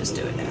souls if we just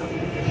do it now.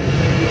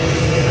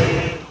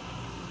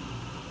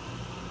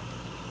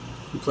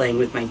 I'm playing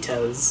with my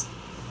toes.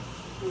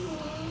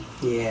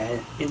 Yeah,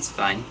 it's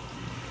fine.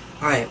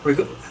 Alright,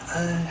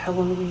 how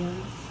long are we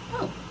on?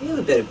 Oh, we have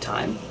a bit of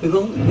time. We've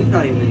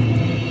not even...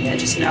 Yeah,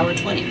 just an hour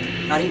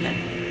 20. Not even.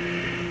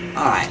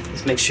 Alright,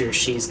 let's make sure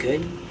she's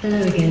good.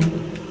 Hello again.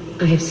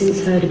 I have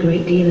since heard a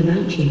great deal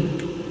about you.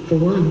 For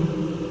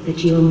one,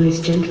 that you are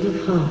most gentle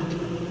of heart.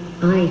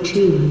 I,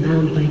 too, am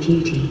bound by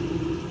duty,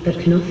 but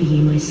can offer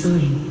you my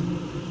sign.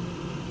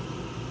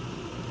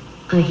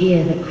 I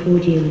hear that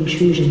cordial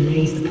intrusion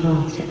lays the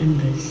path to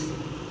embers.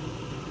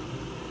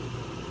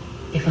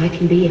 If I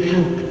can be of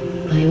help,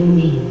 by all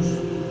means,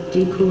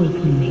 do call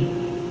upon me.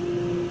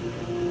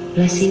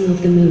 Blessing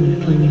of the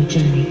moon upon your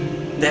journey.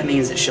 That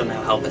means that she'll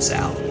now help us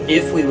out,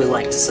 if we would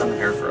like to summon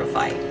her for a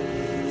fight.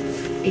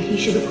 If you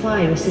should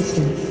require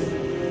assistance,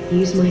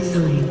 use my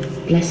sign,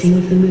 blessing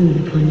of the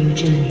moon upon your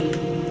journey.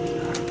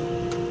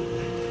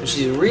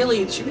 She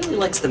really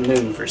likes the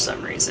moon for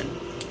some reason.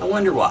 I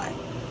wonder why.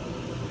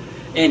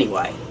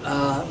 Anyway,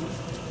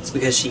 it's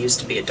because she used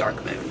to be a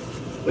dark moon,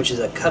 which is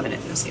a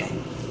covenant in this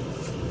game.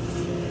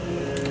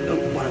 Oh,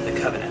 one of the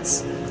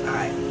covenants.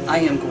 Alright, I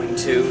am going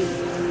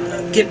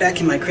to get back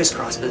in my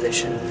crisscross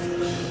position.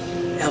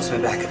 It helps my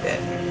back a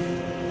bit.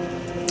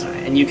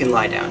 Alright, and you can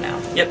lie down now.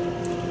 Yep.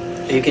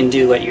 You can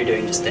do what you're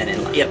doing just then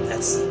and yep,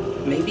 that's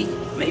maybe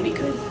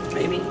good.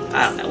 Maybe.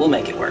 I don't know, we'll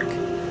make it work.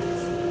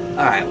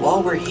 Alright,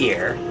 while we're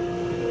here,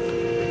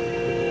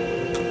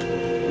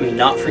 let me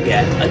not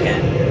forget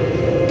again.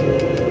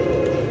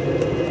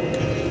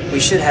 We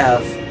should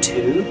have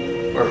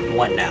 2 or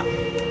 1 now.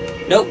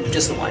 Nope,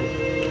 just 1.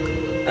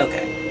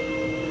 Okay.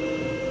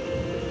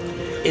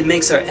 It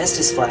makes our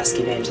Estus Flask,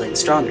 Evangeline,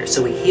 stronger,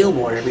 so we heal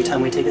more every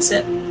time we take a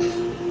sip.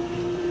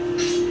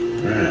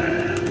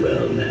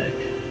 Well, Mac.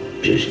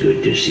 Just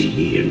good to see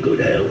ye in good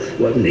health.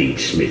 What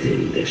needs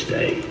smithing this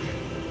day?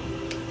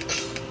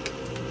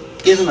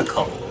 Give him a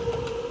coal.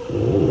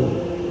 Oh,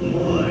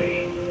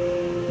 my.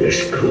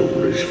 This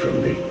coal is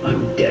from the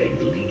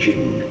Undead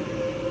Legion,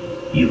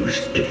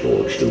 used to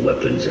forge the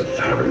weapons of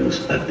Farron's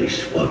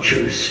Abyss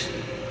Watchers.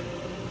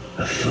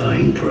 A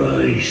fine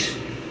prize.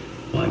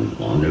 I'm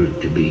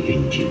honored to be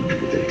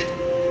endued with it.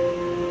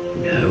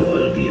 Now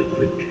I'll be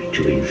equipped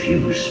to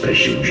infuse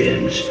special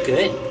gems.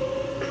 Good.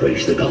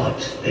 Praise the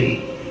gods,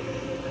 hey.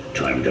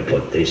 Time to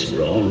put this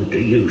brawn to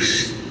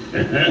use.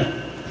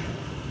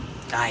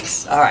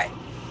 Nice. Alright.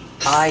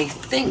 I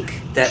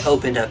think that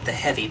opened up the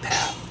heavy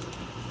path.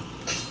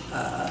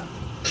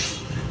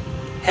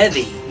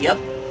 Heavy, yep.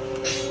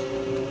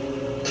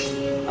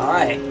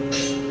 Alright.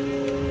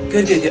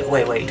 Good.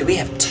 Wait, do we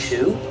have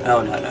 2?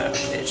 Oh, no.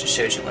 It just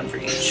shows you 1 for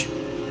each.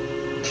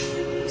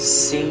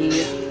 See...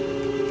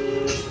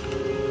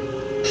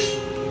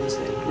 Is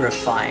it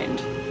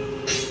refined?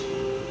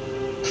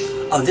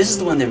 Oh, this is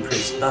the one that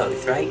improves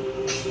both, right?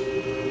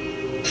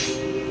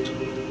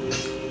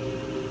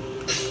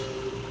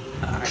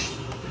 Alright.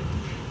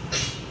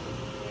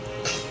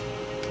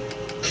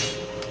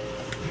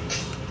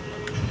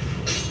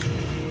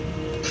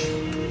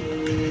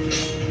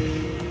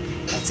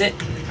 That's it.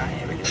 Alright,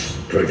 here we go.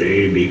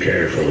 Pretty, be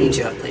careful. I need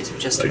you up, please, for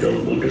just a I don't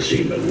minute. want to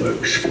see my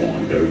work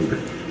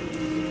squandered.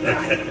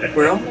 Alright,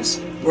 we're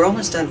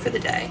almost done for the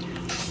day.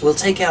 We'll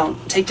take down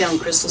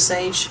Crystal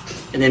Sage,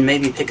 and then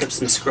maybe pick up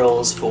some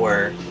scrolls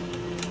for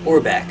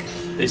Orbeck,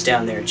 who's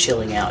down there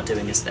chilling out,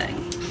 doing his thing.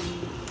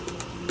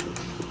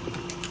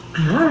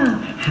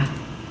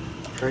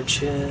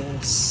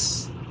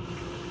 Purchase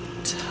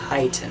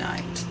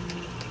Titanite.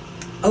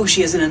 Oh,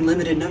 she has an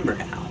unlimited number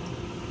now.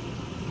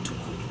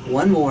 12.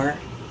 One more.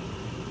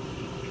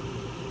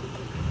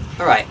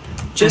 Alright,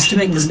 just to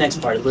make this next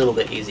part a little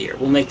bit easier,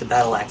 we'll make the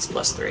battle axe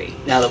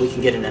 +3, now that we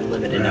can get an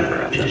unlimited number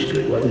of them.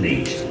 Just what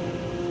needs.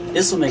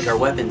 This will make our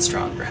weapon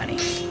stronger, honey.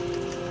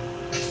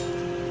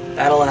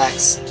 Battle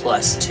axe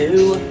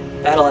 +2,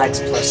 battle axe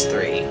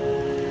 +3.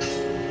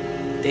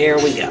 There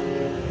we go.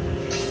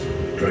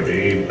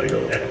 Pretty, I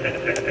don't.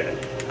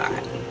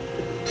 Alright.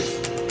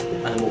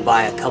 And we'll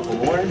buy a couple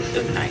more.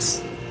 Oh,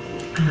 nice.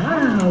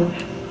 Ow.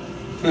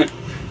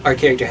 Our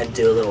character had to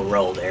do a little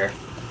roll there.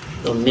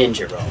 A little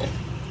ninja roll.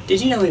 Did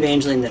you know,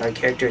 Evangeline, that our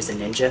character is a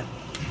ninja?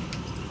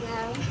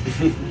 No.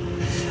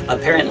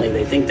 Apparently,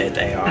 they think that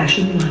they are.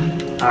 Fashion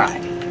 1.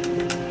 Alright.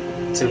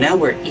 So now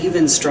we're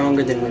even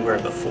stronger than we were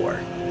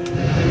before.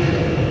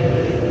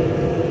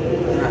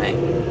 Alright.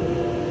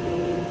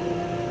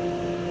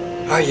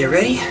 Are you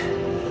ready?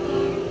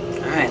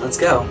 Alright, let's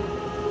go.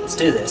 Let's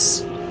do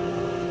this.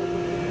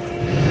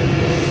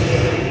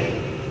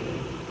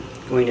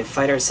 Going to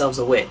fight ourselves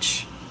a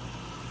witch.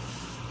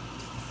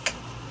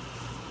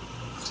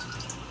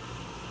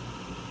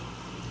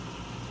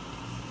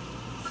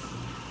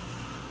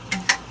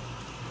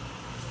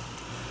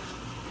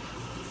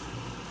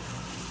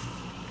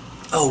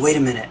 Oh, wait a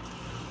minute.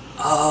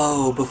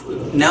 Oh,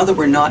 now that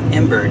we're not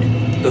embered,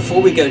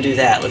 before we go do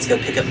that, let's go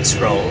pick up the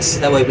scrolls.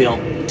 That way we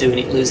don't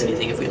lose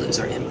anything if we lose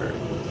our ember.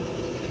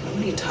 How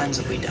many times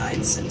have we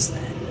died since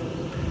then?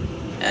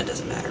 That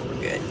doesn't matter, we're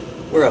good.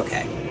 We're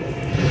okay.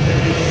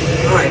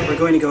 Alright, we're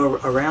going to go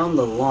around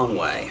the long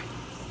way.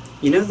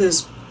 You know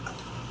those...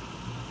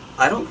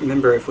 I don't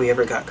remember if we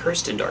ever got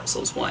cursed in Dark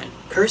Souls 1.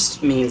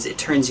 Cursed means it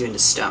turns you into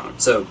stone,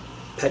 so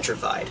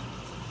petrified.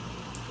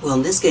 Well,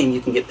 in this game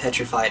you can get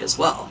petrified as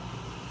well.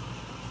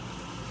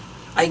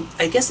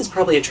 I guess it's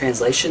probably a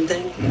translation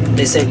thing.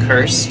 They say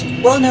cursed.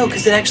 Well, no,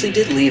 because it actually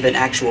did leave an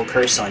actual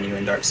curse on you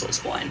in Dark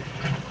Souls 1.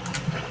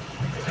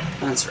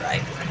 That's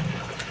right.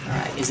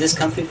 Alright, is this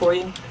comfy for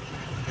you?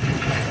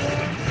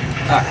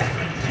 Alright.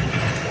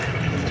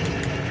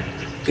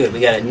 Good, we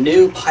got a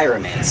new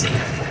pyromancy.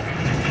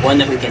 One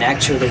that we can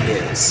actually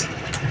use.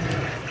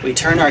 We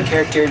turn our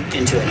character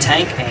into a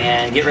tank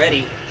and get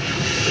ready.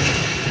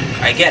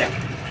 Alright, get him.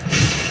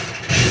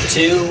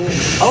 2.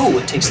 Oh,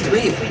 it takes 3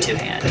 if we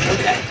two-hand.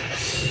 Okay.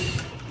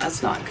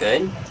 That's not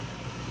good.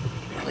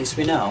 At least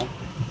we know.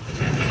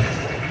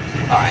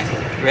 Alright,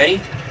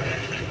 ready?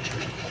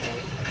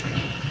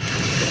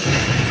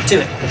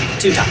 Do it.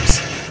 2 times.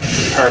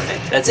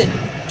 Perfect. That's it.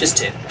 Just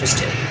 2. Just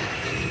 2.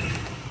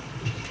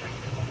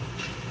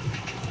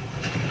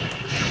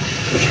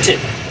 2.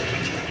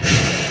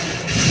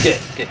 Good,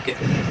 good, good.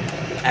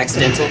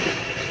 Accidental?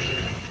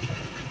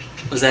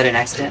 Was that an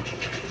accident?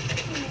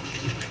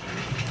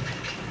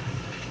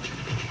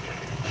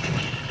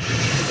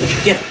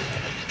 Get him.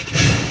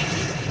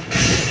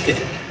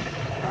 Good.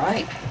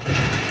 Alright.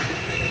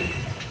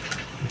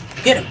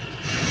 Get him.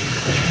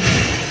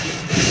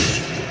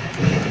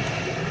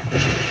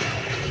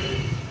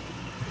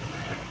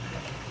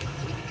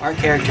 Our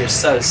character is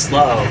so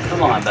slow.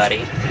 Come on, buddy.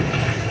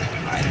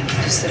 Alright,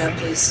 can you sit up,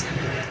 please?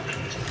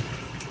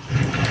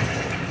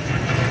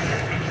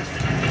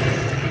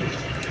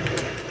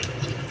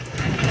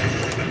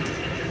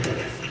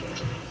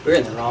 We're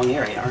in the wrong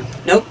area, aren't we?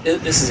 Nope,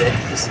 this is it.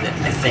 This is it,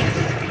 I think.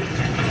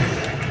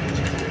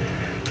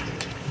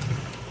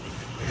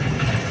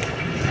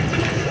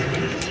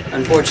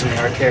 Unfortunately,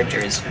 our character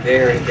is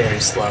very, very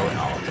slow in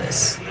all of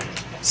this.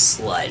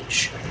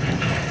 Sludge.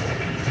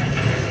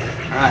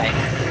 Alright.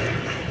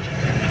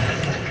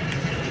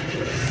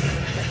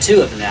 Got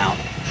 2 of them now.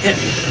 Hit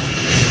him.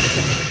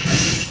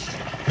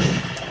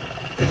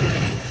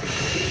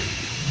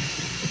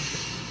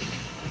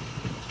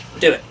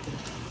 Do it.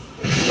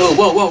 Oh,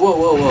 whoa, whoa, whoa,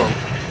 whoa,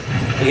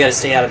 whoa. We gotta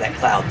stay out of that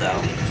cloud,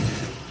 though.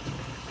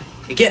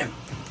 You get him.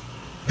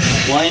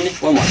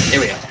 1 more. There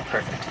we go.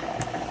 Perfect.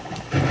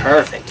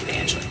 Perfect,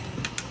 Evangeline.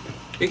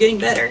 You're getting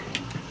better.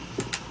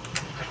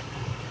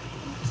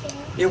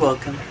 You're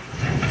welcome.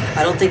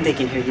 I don't think they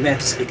can hear you. You may have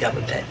to speak up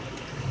a bit.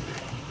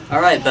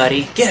 Alright,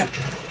 buddy. Get him.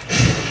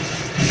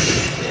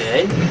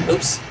 Good.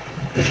 Oops.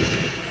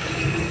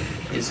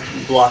 He's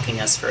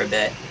blocking us for a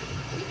bit.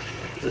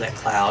 Look at that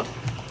cloud.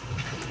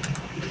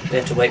 We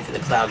have to wait for the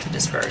cloud to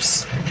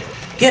disperse.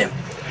 Get him!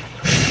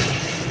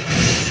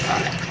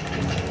 Alright.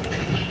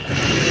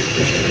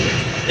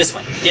 This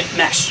one. Yep,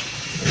 mash.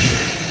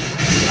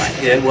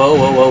 Alright, good. Whoa,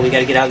 whoa, whoa. We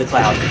gotta get out of the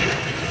cloud.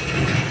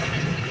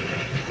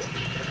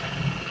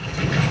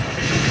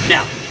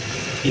 Now,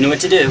 you know what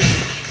to do.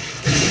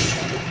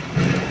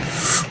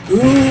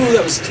 Ooh,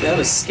 that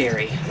was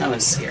scary. That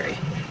was scary.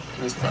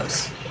 That was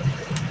close.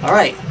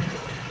 Alright.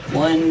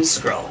 One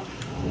scroll.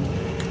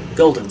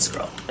 Golden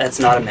scroll. That's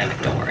not a mimic,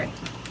 don't worry.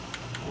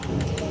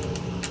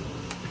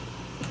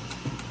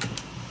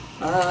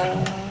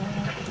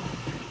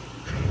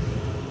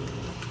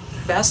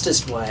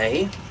 Fastest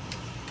way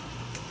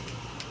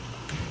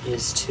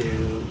is to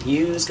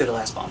go to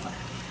last bonfire.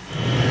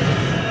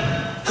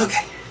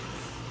 Okay.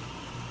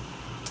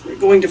 We're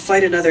going to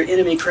fight another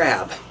enemy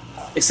crab.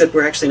 Except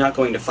we're actually not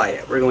going to fight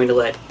it. We're going to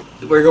let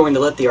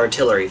the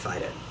artillery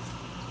fight it.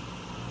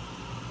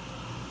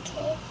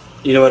 Okay.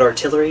 You know what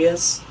artillery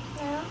is?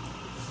 No.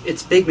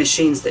 It's big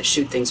machines that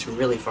shoot things from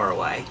really far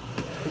away.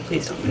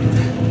 Please don't do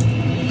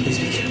that. Please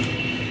be careful.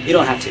 You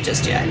don't have to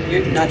just yet.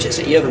 You're not just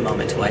yet. You have a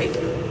moment to wait.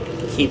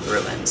 Heap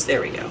ruins. There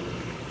we go.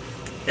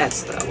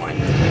 That's the one.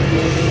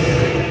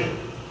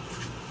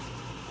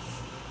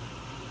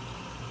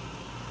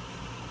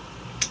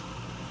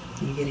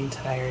 You getting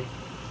tired?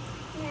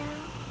 No.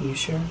 You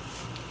sure?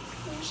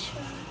 I'm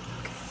sure.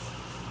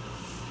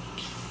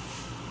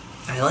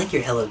 I like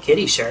your Hello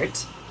Kitty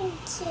shirt.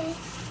 Thank you.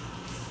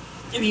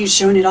 Have you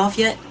shown it off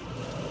yet?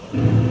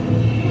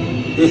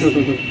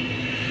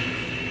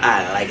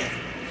 I like it.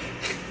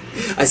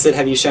 I said,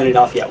 have you shown it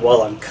off yet,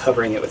 while I'm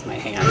covering it with my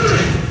hand.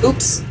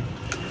 Oops.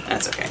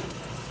 That's okay.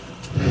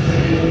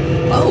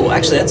 Oh,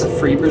 actually, that's a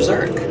free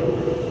berserk.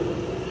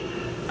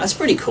 That's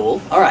pretty cool.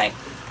 Alright.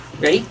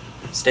 Ready?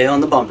 Stay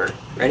on the bumper.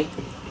 Ready?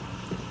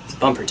 It's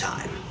bumper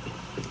time.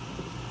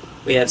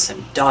 We have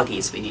some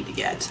doggies we need to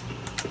get.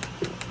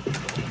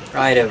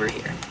 Right over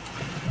here.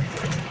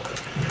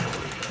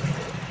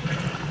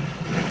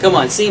 Come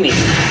on, see me.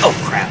 Oh,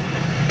 crap.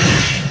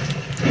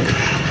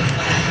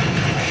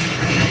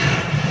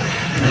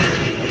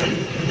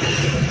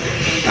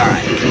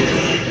 Alright.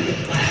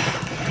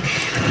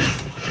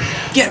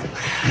 Get him.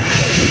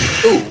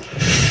 Ooh.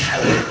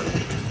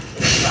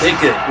 Good,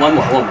 good. One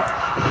more.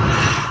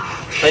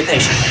 Play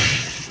patiently.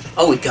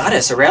 Oh, we got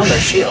us around our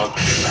shield.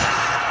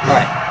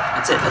 Alright.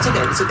 That's it. That's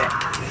okay. That's okay.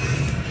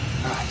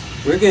 Alright.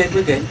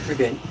 We're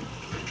good.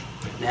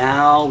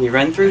 Now, we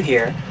run through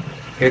here.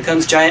 Here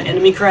comes giant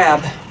enemy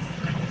crab.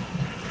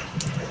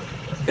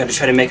 Gotta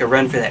try to make a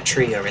run for that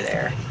tree over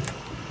there.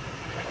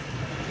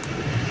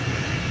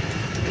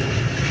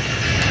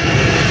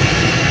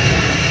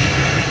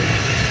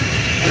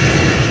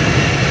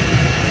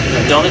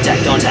 No, don't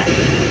attack.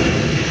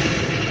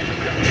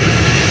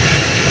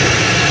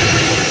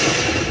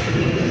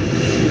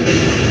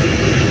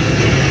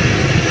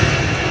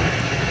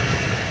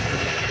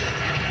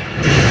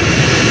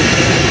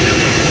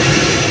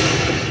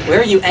 Where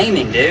are you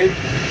aiming, dude?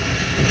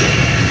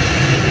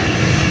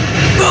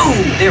 Boom!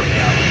 There we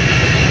go.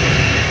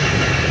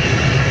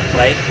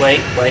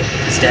 Wait.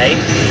 Stay.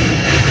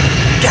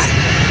 Got it.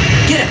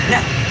 Get it,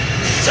 now.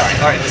 Sorry,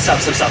 alright, stop.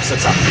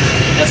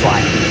 That's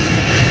why.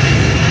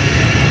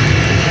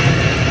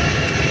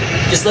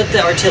 Just let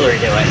the artillery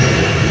do it.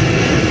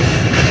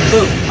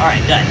 Boom.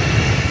 Alright, done.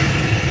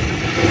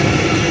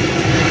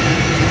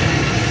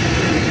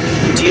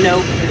 Do you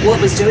know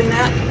what was doing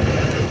that?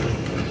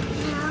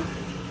 No.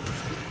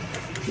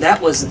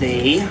 That was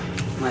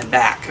my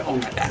back. Oh,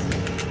 my back.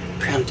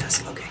 Crown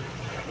tusk, okay.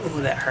 Oh,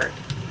 that hurt.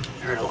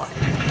 It hurt a lot.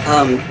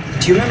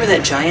 Do you remember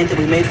that giant that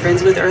we made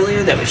friends with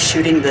earlier that was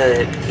shooting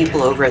the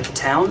people over at the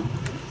town?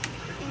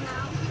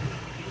 No.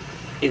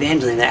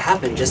 Evangeline, that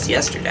happened just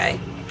yesterday.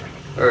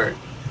 Or,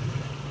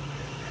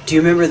 do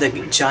you remember the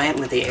giant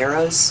with the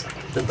arrows?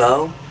 The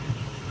bow?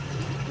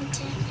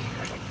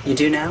 You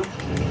do now?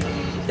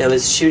 That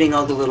was shooting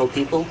all the little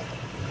people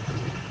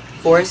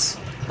for us?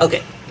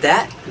 Okay,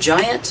 that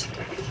giant,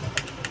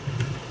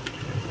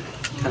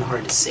 kind of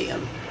hard to see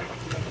him.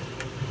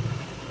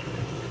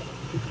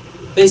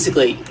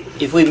 Basically,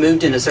 if we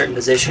moved in a certain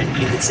position,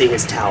 you could see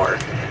his tower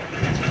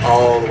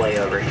all the way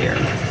over here.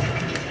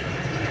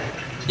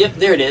 Yep,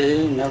 there it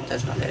is. Nope,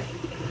 that's not it.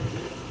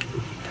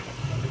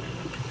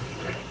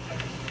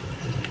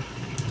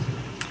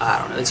 I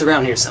don't know. It's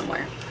around here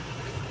somewhere.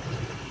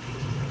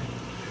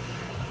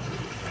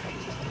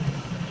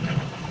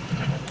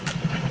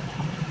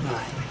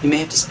 Alright. You may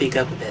have to speak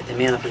up a bit. They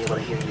may not be able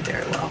to hear you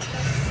very well.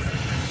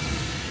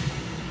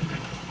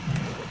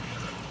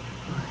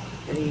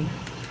 Alright, ready?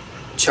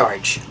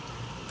 Charge.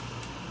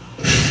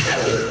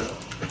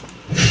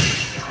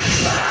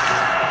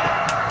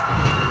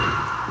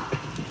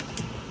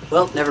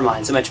 Well, never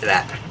mind. So much for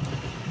that.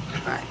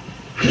 Alright.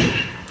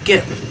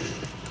 Get him.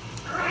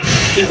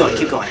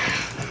 Keep going.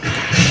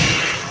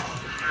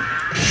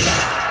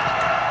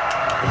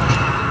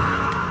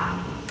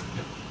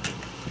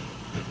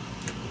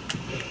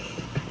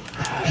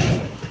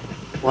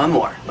 One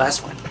more.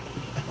 Last one.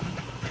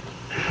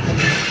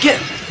 Get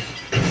him!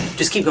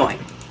 Just keep going.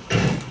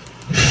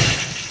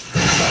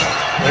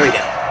 There we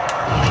go.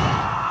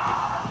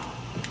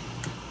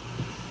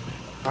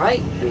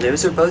 Alright, and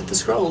those are both the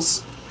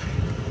scrolls.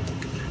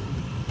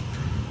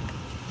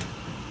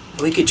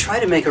 We could try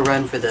to make a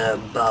run for the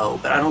bow,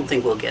 but I don't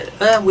think we'll get it.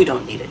 We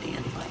don't need it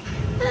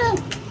anyway.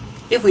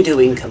 If we do,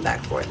 we can come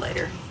back for it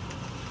later.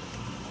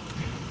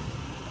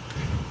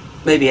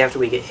 Maybe after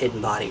we get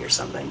hidden body or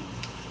something.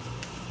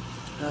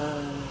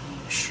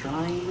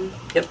 Shrine?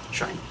 Yep,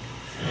 shrine.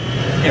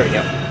 There we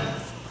go.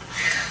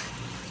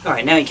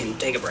 Alright, now you can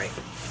take a break.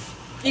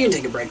 You can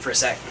take a break for a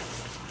sec.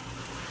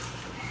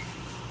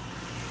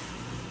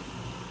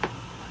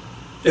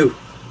 Ooh,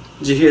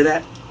 did you hear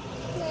that?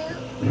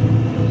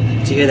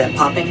 Did you hear that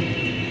popping?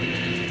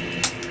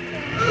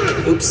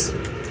 Oops.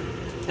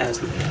 That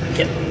was my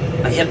hip.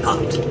 My hip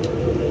popped.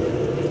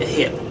 A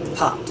hip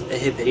popped. A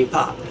hippity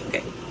popped.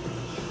 Okay.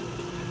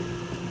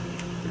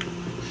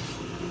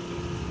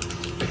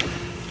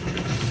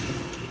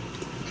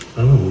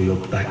 Oh, you're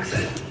back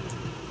then.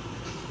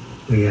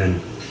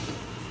 Again,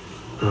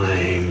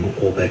 I'm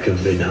Orbeck of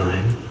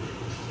Vindheim,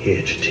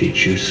 here to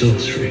teach you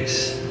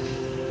sorceries.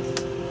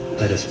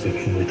 Let us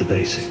begin with the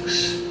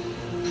basics.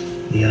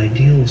 The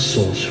ideal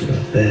sorcerer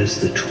bears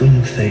the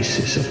twin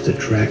faces of the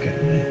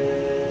dragon.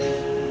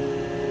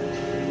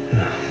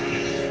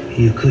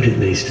 You could at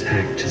least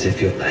act as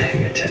if you're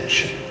paying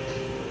attention.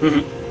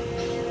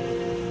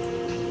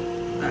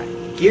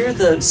 Alright, here are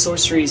the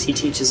sorceries he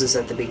teaches us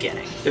at the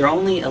beginning. There are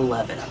only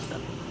 11 of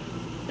them.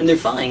 And they're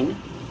fine,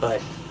 but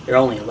there are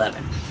only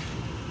 11.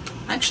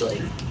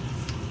 Actually...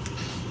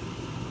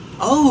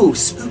 Oh,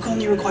 spook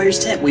only requires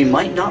 10. We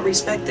might not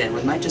respect then.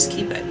 We might just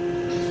keep it,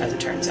 as it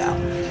turns out.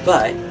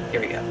 But,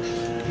 here we go.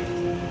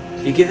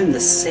 You give him the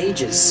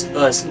Sage's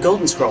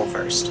Golden Scroll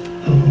first.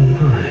 Oh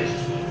my.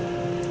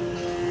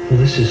 Well,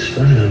 this is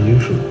very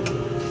unusual.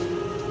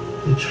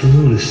 It's from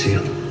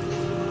Ulysseum,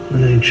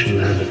 an ancient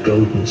land of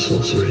golden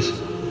sorceries.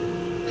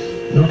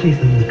 Not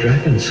even the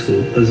Dragon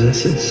School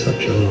possesses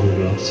such a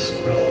long-lost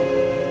scroll.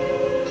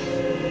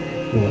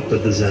 What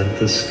would the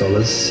Xanthus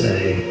scholars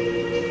say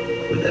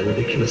with their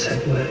ridiculous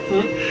headwear?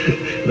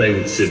 They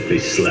would simply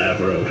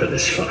slaver over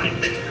this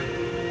find.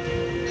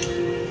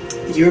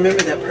 You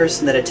remember that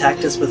person that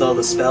attacked us with all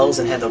the spells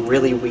and had the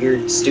really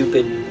weird,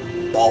 stupid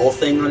ball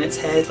thing on its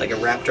head, like it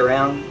wrapped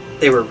around?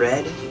 They were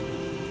red?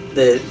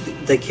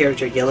 The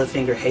character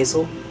Yellowfinger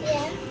Hazel?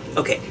 Yeah.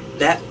 Okay,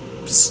 that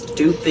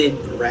stupid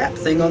wrap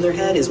thing on their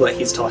head is what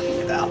he's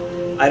talking about.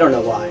 I don't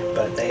know why,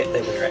 but they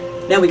were red.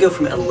 Now we go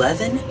from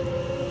 11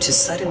 to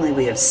suddenly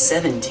we have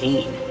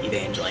 17,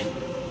 Evangeline.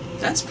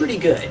 That's pretty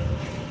good.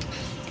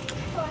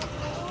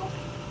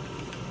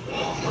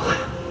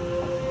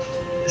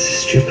 This is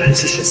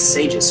stupendous. This is the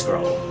Sage's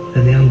Scroll.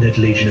 And the undead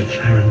legion of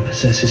Farron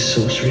possesses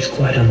sorceries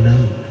quite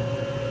unknown.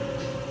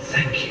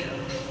 Thank you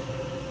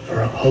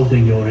for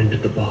upholding your end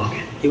of the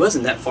bargain. He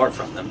wasn't that far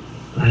from them.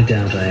 I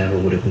doubt I ever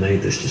would have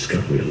made this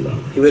discovery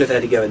alone. He would have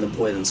had to go in the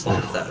poison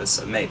swamp though,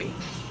 so maybe.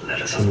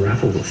 Let us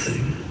unravel the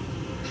thing,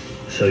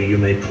 so you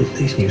may put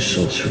these new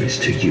sorceries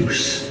to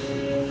use.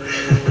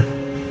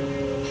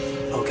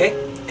 Okay,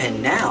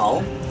 and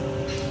now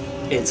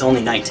it's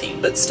only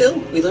 19, but still,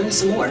 we learned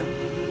some more.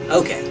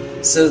 Okay,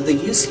 so the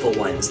useful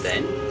ones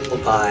then,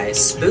 we'll buy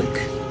Spook.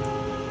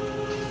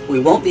 We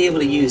won't be able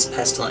to use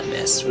Pestilent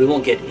Mist. We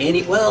won't get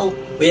any, well,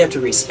 we have to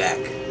respec.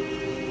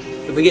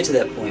 If we get to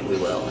that point, we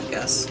will, I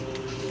guess.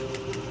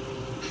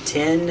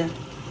 10,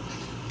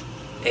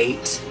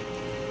 8.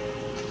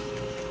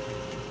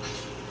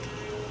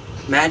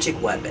 Magic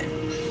Weapon.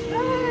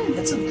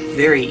 That's a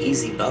very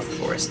easy buff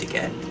for us to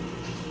get,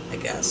 I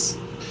guess.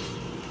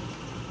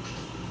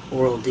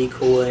 Oral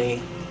Decoy.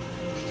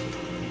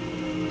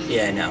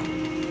 Yeah, no.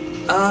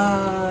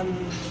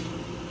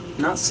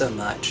 Not so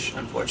much,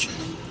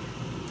 unfortunately.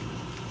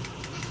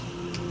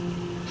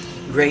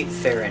 Great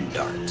Farron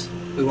Dart.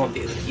 We won't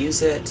be able to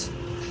use it.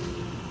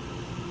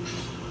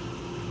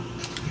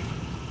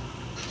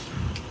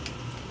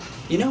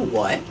 You know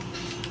what?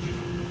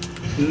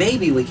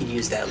 Maybe we could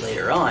use that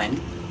later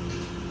on.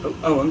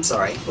 Oh, I'm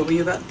sorry. What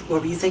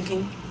were you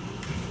thinking?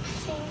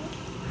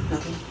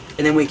 Nothing?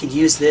 And then we could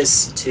use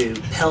this to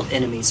pelt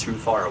enemies from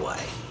far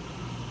away.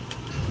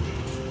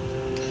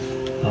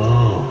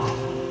 Oh,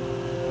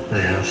 I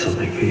have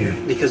something for you.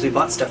 Because we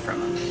bought stuff from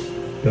them.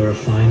 You're a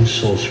fine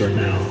sorcerer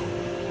now.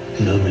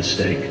 No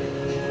mistake.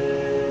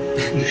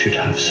 You should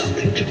have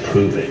something to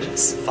prove it.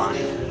 It's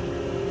fine.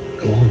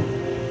 Go on.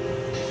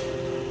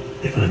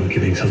 If I'm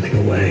giving something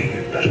away,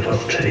 you better well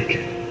take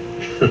it.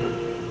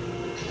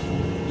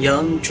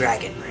 Young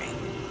Dragon Ring.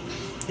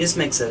 This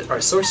makes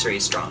our sorcery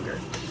stronger.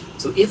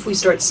 So if we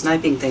start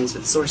sniping things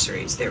with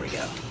sorceries, there we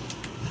go.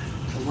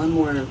 And one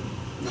more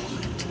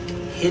moment.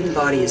 Hidden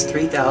Body is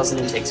 3,000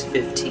 and takes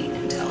 15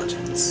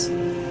 intelligence.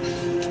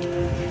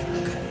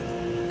 Okay,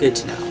 good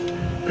to know.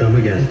 Come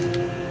again.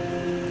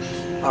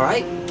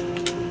 Alright.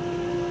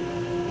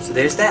 So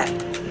there's that.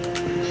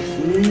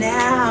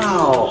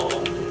 Now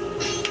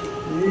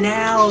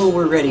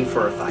we're ready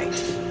for a fight.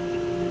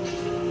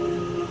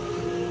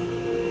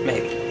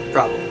 Maybe.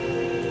 Probably.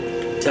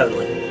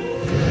 Totally.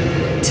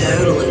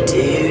 Totally,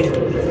 dude.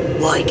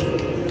 Like,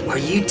 are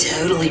you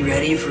totally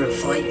ready for a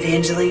fight,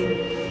 Evangeline?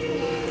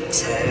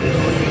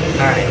 Totally.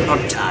 Alright,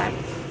 bumper time.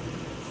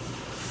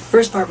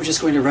 First part, we're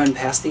just going to run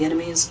past the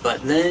enemies,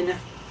 but then...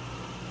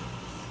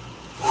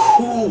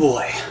 Oh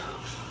boy.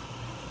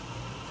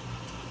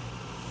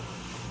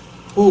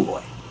 Oh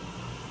boy.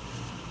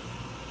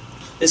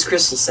 This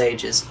Crystal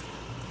Sage is...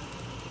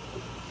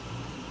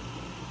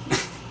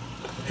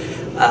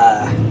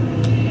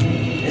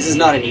 this is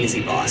not an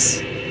easy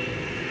boss,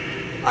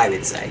 I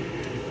would say.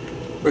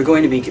 We're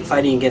going to be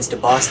fighting against a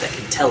boss that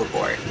can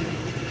teleport.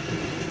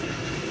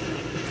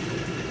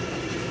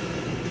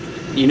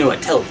 You know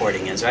what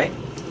teleporting is, right?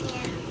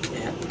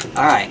 Yeah.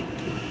 Alright.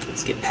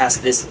 Let's get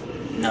past this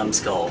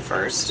numbskull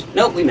first.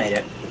 Nope, we made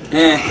it.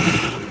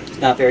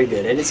 Not very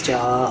good at his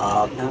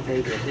job. Not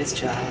very good at his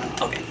job.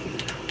 Okay.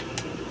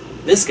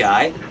 This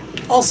guy,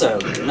 also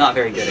not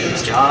very good at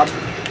his job.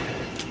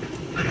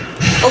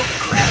 Oh,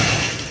 crap.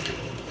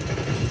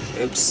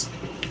 Oops.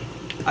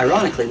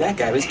 Ironically, that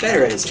guy was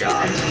better at his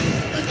job.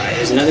 Alright,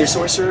 there's another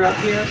sorcerer up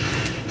here.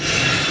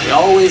 He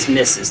always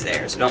misses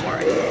there, so don't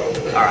worry.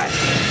 Alright.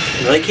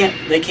 Well,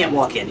 they can't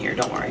walk in here,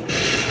 don't worry.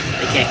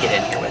 They can't get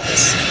in here with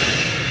us.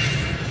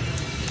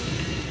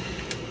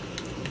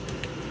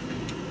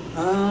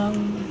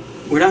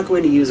 We're not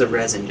going to use a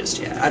resin just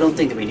yet. I don't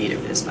think that we need it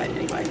for this fight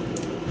anyway.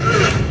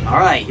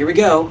 Alright, here we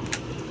go.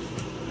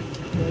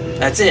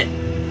 That's it.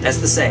 That's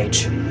the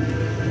Sage.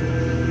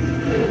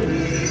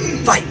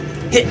 Fight!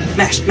 Hit!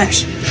 Mash!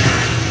 Mash!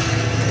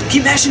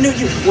 Keep mashing! No,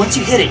 once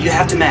you hit it, you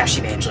have to mash,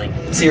 Evangeline.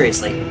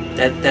 Seriously.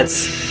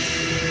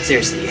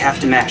 Seriously, you have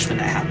to mash when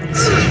that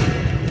happens.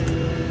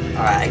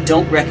 Alright, I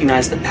don't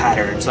recognize the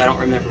pattern, so I don't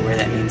remember where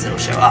that means it'll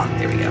show. Ah,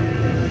 there we go.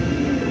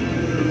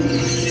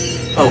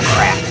 Oh,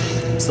 crap.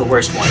 It's the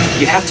worst one.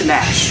 You have to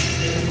mash.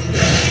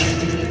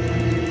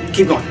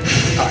 Keep going.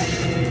 Alright.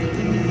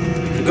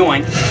 Keep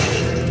going.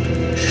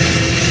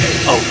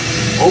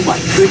 Oh my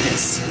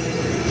goodness.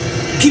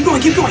 Keep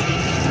going, keep going.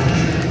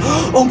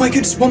 Oh my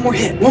goodness, one more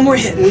hit,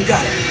 and we've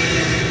got it.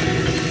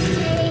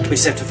 We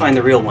just have to find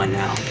the real one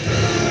now.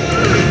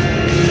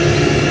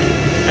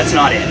 That's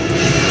not it.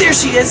 There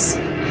she is!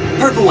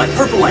 Purple one,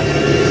 purple one.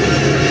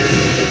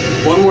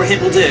 One more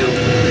hit will do.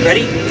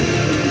 Ready?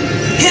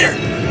 Hit her!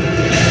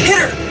 Hit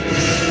her!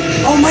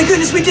 Oh my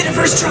goodness, we did it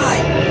first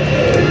try!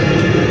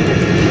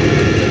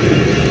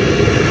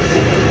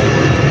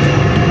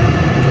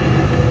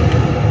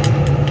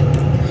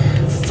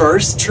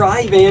 First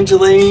try,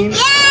 Evangeline! Yay!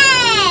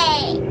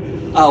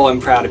 Oh, I'm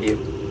proud of you.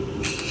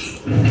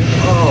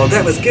 Oh,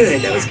 that was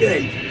good, that was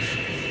good.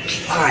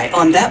 Alright,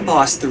 on that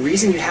boss, the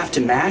reason you have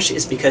to mash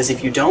is because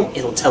if you don't,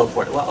 it'll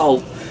teleport. Well,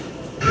 oh.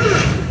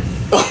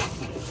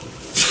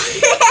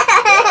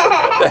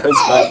 That was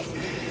fun.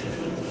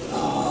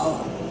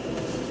 Oh,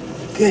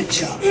 good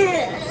job.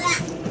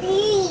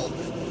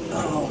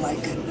 Oh my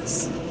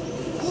goodness.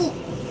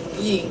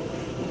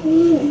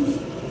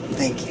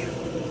 Thank you.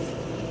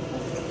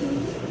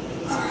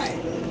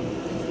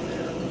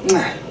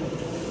 Alright.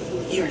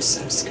 You're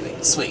so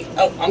sweet.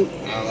 Oh, I'm...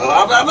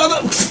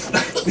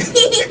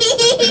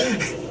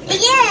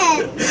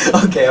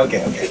 Okay.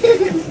 Okay.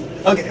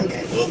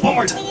 One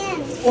more time.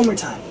 One more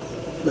time.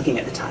 Looking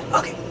at the time.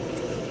 Okay.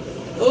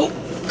 Oh.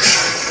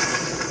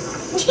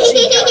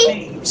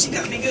 She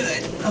got me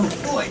good. Oh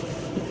boy.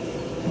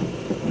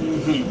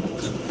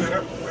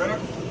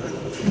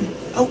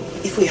 Oh,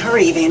 if we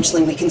hurry,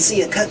 Evangeline, we can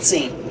see a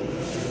cutscene.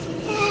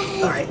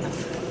 Alright.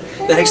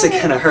 That actually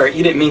kind of hurt.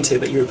 You didn't mean to,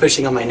 but you were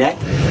pushing on my neck.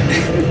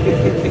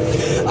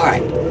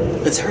 Alright.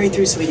 Let's hurry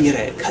through so we can get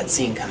a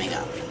cutscene coming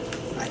up.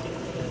 Right.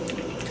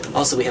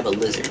 Also, we have a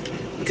lizard.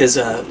 Because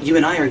you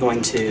and I are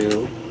going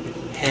to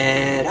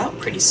head out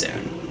pretty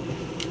soon.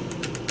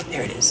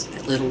 There it is.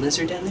 That little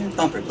lizard down there.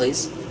 Bumper,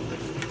 please.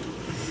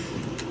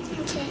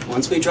 Okay.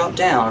 Once we drop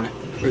down,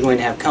 we're going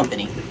to have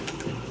company.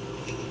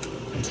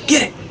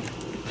 Get it!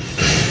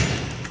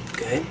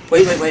 Good.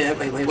 Wait.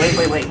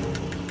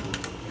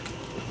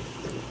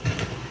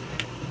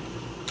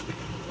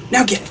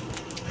 Now get it!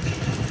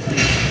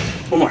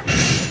 One more.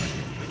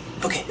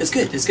 Okay, it's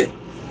good, it's good.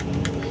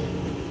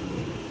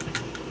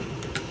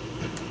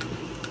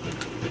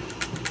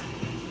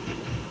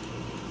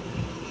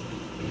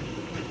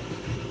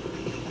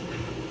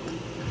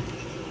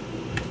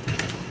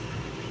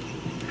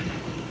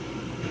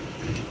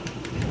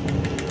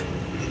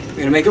 We're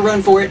gonna make a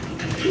run for it.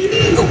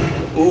 Oh,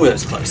 ooh, that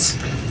was close.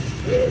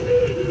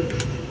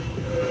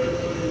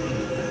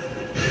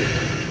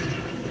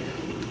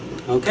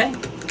 Okay.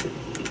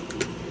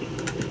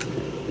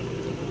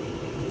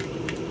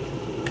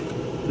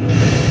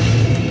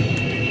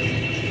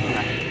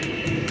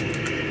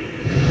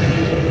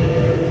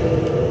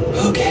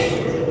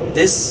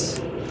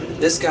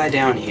 This guy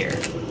down here,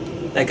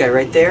 that guy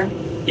right there,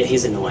 yeah,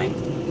 he's annoying.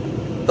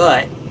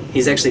 But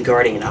he's actually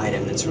guarding an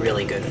item that's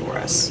really good for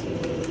us.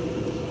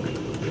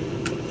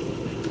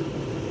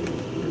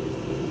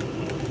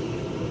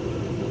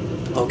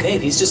 Okay,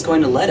 if he's just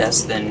going to let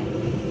us, then...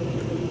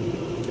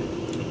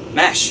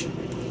 Mash!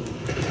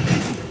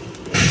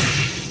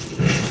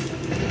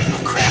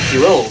 Oh crap, he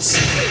rolls!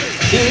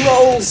 He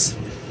rolls!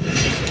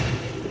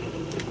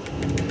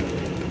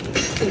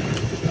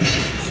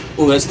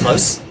 Ooh, that's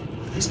close.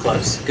 It's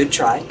close. Good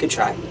try, good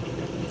try.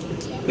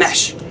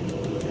 Mash!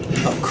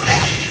 Oh,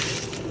 crap.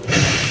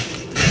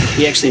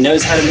 He actually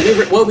knows how to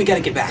maneuver. Whoa, we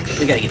gotta get back.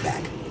 We gotta get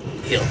back.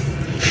 Heal.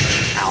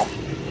 Ow.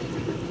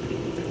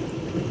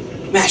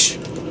 Mash!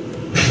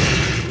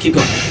 Keep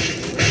going.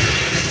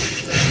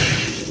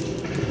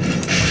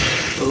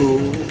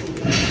 Oh.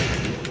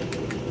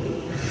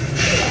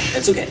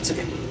 It's okay, it's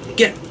okay.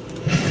 Get him.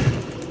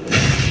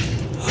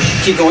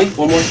 Keep going.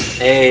 One more.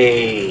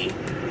 Hey.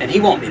 And he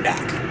won't be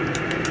back.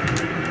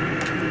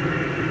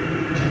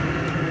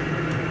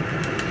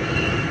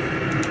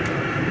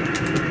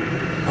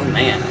 Oh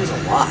man, that was a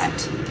lot.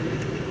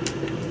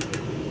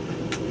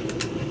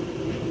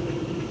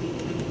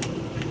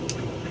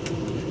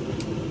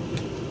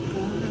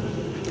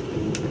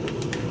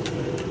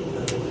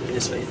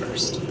 This way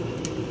first.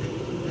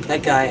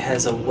 That guy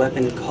has a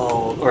weapon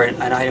called, or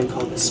an item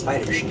called the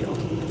Spider Shield.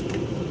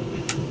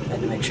 I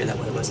had to make sure that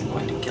way wasn't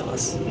going to kill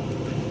us.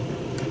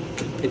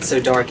 It's so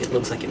dark it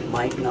looks like it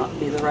might not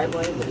be the right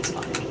way, but it's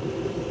fine.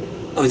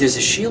 Oh, there's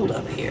a shield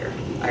up here,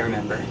 I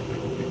remember.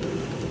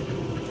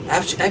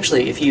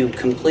 Actually, if you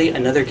complete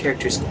another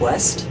character's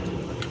quest,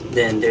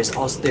 then there's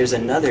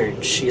another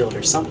shield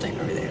or something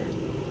over there.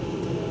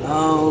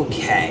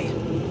 Okay.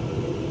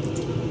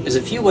 There's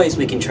a few ways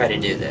we can try to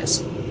do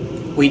this.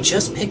 We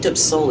just picked up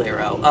Soul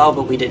Arrow. Oh,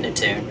 but we didn't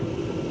attune.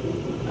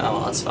 Oh,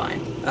 well, that's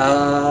fine.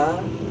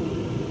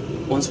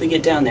 Once we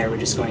get down there, we're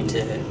just going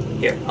to...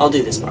 Here, I'll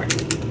do this part.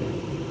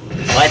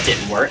 Well, that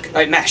didn't work.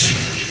 Alright, mash.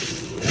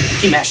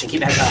 Keep mashing, keep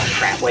mashing. Oh,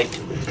 crap, wait.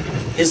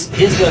 His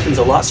weapon's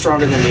a lot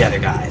stronger than the other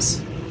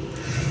guys.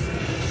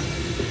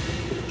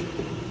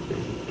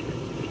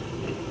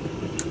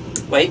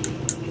 Wait.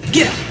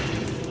 Get him!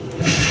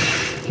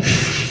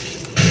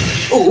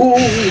 Oh!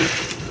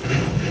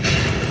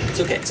 It's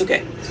okay, it's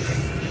okay. It's okay.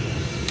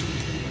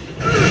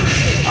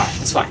 Alright,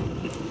 that's fine.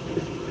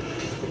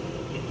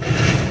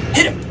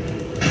 Hit him!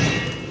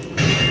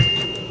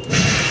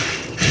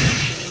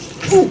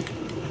 Ooh!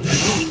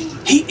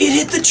 It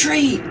hit the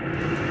tree!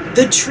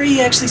 The tree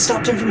actually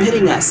stopped him from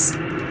hitting us.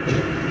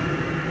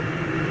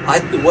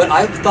 What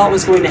I thought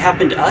was going to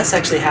happen to us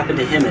actually happened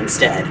to him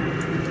instead.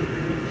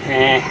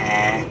 Ha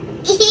ha.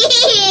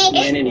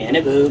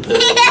 Nana boo boo.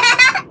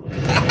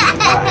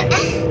 Alright.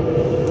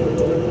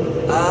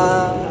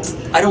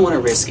 I don't want to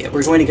risk it.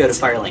 We're going to go to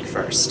Firelink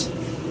first.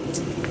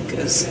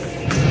 Because...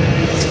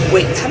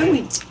 Wait, haven't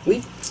we...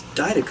 We've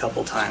died a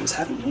couple times,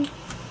 haven't we?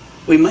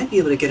 We might be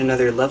able to get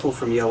another level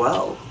from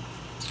Yoel.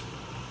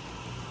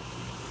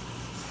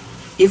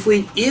 If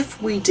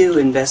we do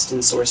invest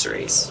in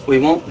sorceries, we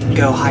won't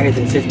go higher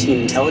than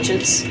 15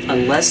 intelligence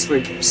unless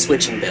we're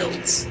switching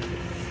builds.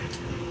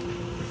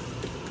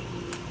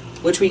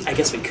 Which I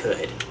guess we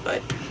could,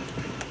 but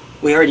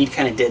we already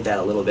kind of did that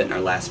a little bit in our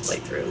last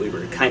playthrough. We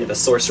were kind of a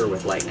sorcerer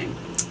with lightning.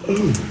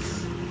 Oh,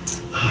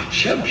 our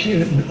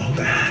champion of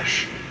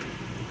Ash.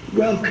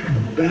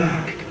 Welcome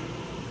back.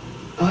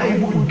 I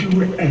would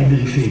do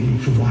anything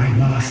for my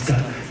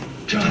master.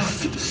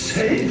 Just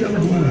say the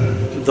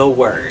word. The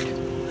word.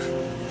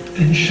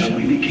 Then shall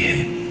we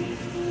begin?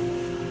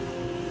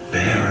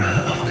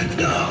 Bearer of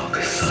the dark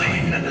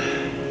sign,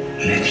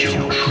 let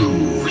your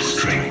true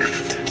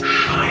strength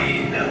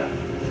shine.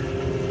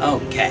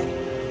 Okay.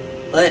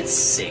 Let's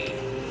see.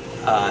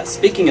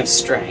 Speaking of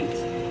strength,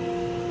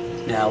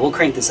 now we'll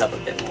crank this up a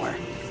bit more.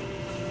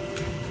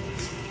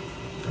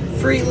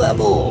 Free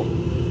level!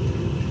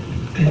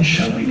 Then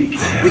shall we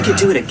begin? We could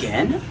do it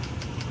again?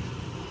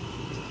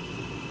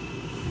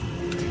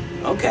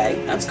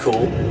 Okay, that's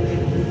cool.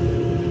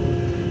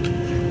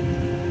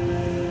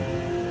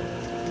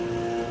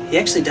 He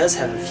actually does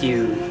have a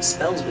few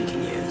spells we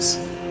can use.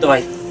 Though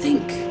I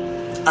think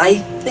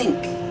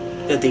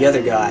that the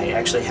other guy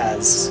actually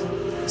has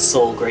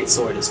Soul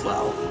Greatsword as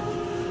well.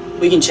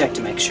 We can check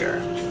to make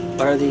sure.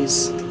 What are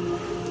these?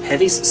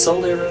 Heavy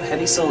Soul Arrow,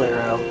 Heavy Soul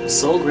Arrow,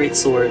 Soul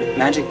Greatsword,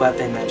 Magic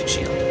Weapon, Magic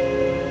Shield.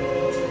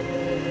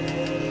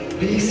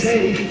 Be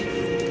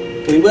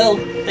safe. We will.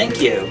 Thank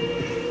you.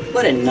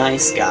 What a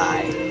nice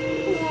guy.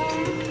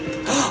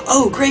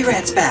 Oh, Grey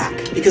Rat's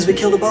back because we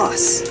killed the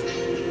boss.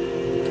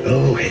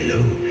 Oh,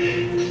 hello.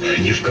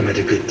 You've come at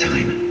a good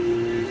time.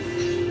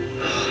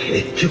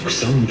 It took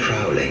some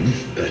prowling,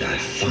 but I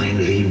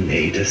finally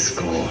made a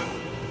score.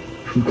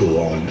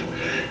 Go on,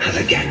 have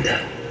a gander.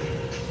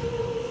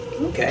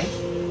 Okay.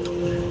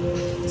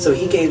 So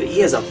he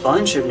has a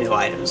bunch of new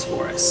items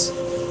for us.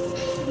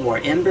 More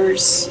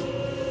embers.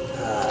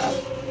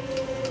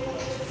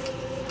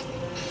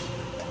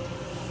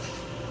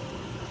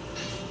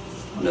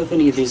 I don't know if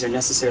any of these are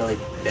necessarily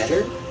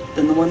better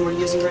than the one we're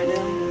using right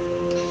now.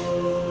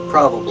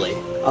 Probably.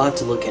 I'll have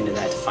to look into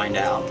that to find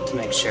out, to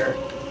make sure.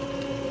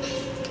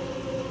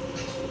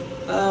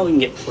 We can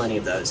get plenty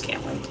of those,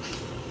 can't we?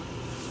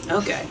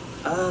 Okay.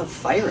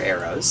 Fire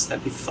arrows.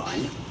 That'd be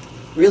fun.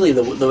 Really,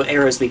 the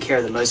arrows we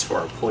care the most for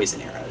are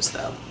poison arrows,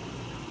 though.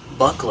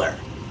 Buckler.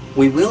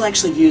 We will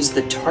actually use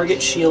the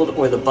target shield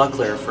or the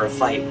buckler for a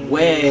fight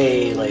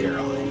way later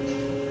on.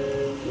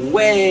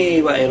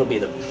 It'll be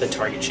the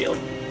target shield.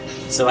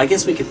 So I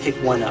guess we could pick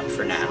one up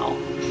for now,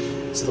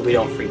 so that we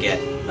don't forget.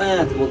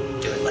 We'll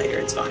do it later,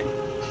 it's fine.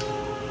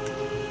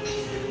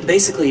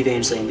 basically,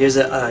 Evangeline, there's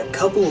a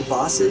couple of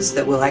bosses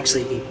that will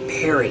actually be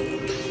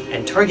parrying,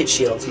 and target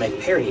shields make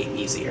parrying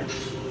easier.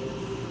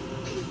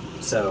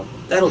 So,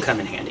 that'll come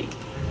in handy.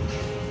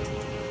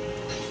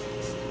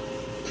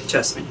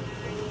 Trust me.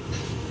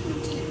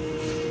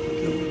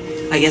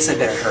 I guess I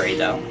better hurry,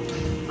 though.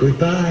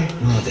 Goodbye.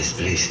 Oh, this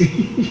place.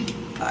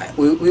 Alright,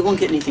 we won't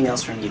get anything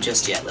else from you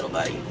just yet, little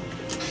buddy.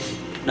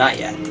 Not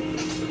yet.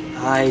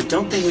 I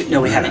don't think we...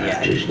 No, we haven't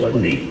yet. Just let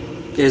me.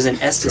 There's an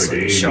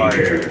Estus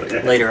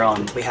shard later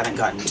on. We haven't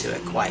gotten to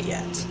it quite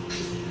yet.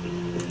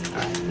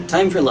 Alright,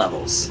 time for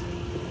levels.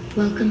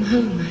 Welcome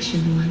home,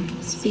 Ashen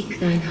One. Speak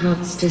thine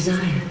heart's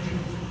desire.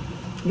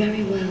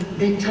 Very well,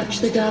 then touch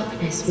the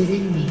darkness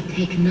within me.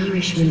 Take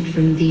nourishment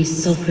from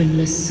these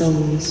sovereignless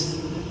souls.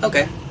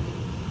 Okay.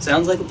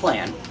 Sounds like a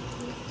plan.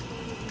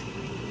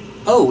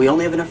 Oh, we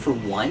only have enough for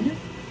one?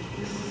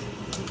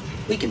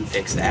 We can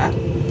fix that.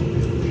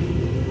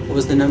 What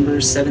was the number?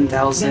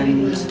 7,000...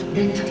 Very well,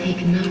 then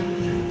take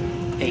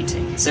nourishment.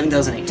 18.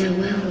 7,018.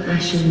 Farewell,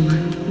 Ashen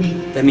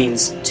One. That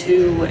means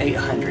 2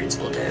 800s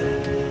will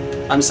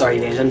do. I'm sorry,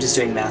 James, I'm just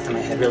doing math in my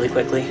head really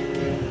quickly.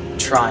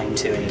 Trying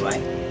to,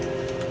 anyway.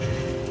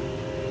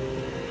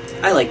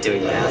 I like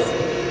doing math,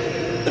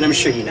 but I'm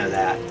sure you know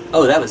that.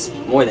 Oh, that was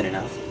more than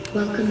enough.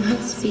 Welcome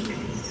home, speak.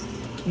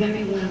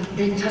 Very well,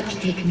 then touch,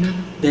 take no.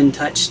 Then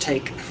touch,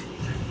 take.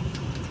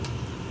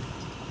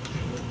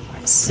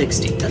 Alright,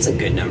 60. That's a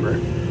good number.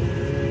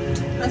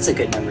 That's a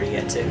good number to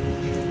get to.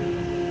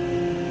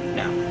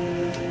 No.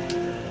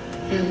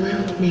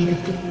 Farewell,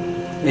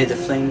 May the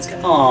flames go.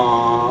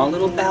 Aww,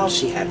 little bow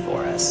she had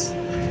for us.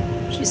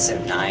 She's so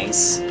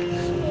nice.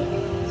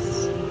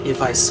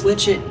 If I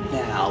switch it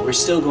now, we're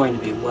still going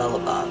to be well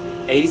above.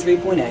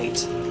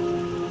 83.8,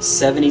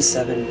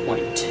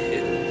 77.2.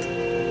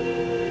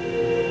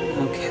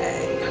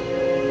 Okay.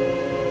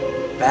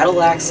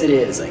 Battle axe it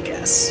is, I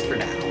guess, for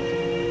now.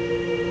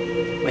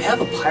 We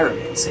have a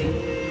pyromancy.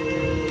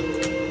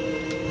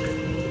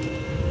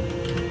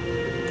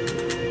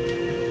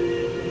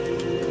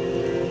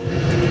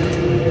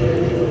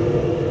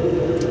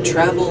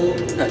 Travel,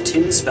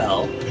 attune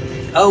spell.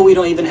 Oh, we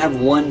don't even have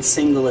one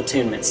single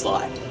attunement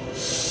slot.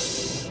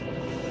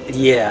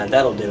 Yeah,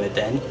 that'll do it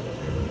then.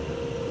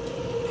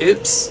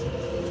 Oops.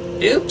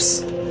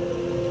 Oops.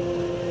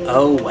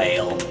 Oh,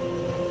 whale.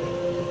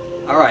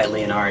 Alright,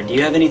 Leonard, do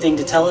you have anything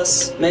to tell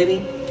us,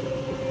 maybe?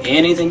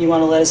 Anything you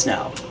want to let us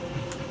know?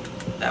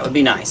 That would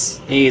be nice.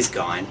 He's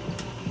gone.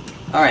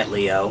 Alright,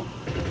 Leo.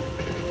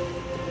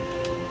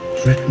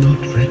 Fret not,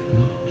 fret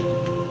not.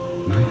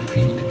 My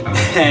feet are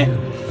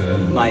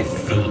firm. My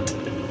feet.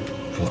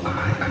 For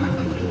I am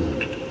the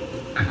Lord,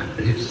 and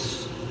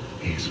this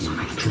is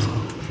my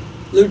throne.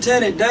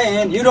 Lieutenant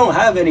Dan, you don't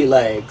have any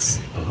legs.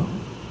 Oh,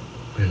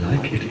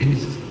 belike it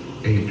is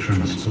a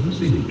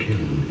transposing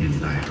kiln in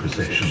thy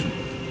possession.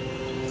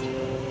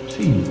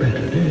 Seen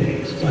better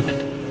days, but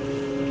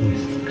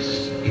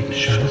methinks it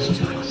shall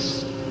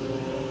suffice.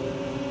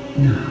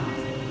 Now,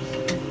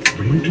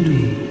 bring to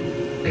me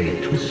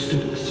a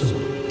twisted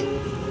soul.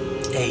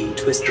 A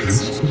twisted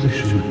soul.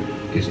 Transposition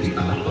is the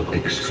art of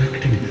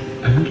extracting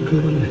and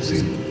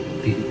coalescing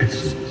the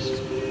essence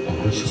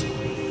of a soul.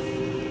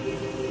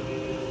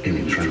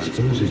 In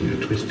transposing a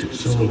twisted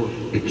soul,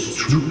 its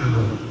true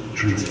power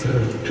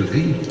transferred to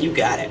thee. You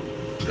got it.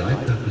 Thy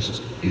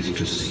purpose is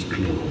to seek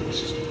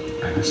lords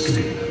and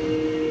slay them.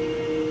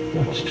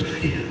 What's to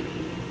fear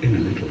in a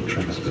little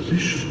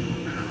transposition?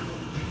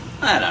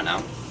 I don't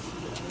know.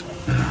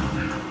 Now,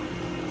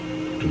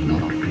 do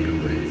not be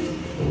away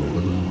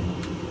overlong.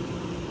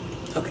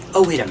 Okay.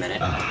 Oh, wait a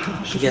minute.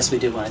 I guess we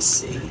do want to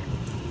see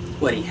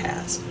what he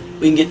has.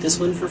 We can get this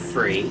one for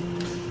free.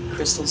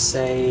 Crystal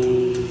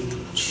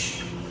Sage...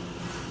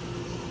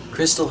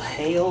 Crystal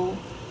Hail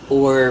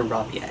or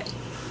Rapier?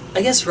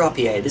 I guess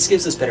Rapier. This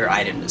gives us better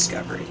item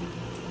discovery.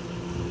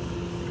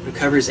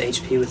 Recovers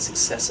HP with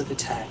successive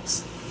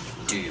attacks.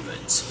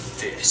 Demon's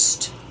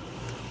Fist.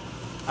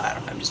 I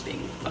don't know, I'm just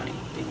being funny.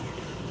 Being weird.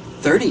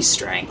 30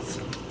 strength?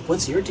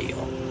 What's your deal?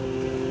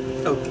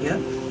 Oh, yeah?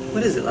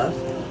 What is it, love?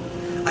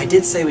 I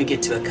did say we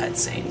get to a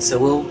cutscene, so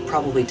we'll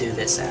probably do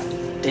this after.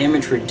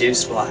 Damage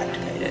reduced while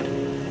activated.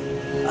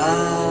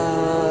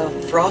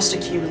 Frost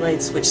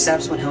accumulates, which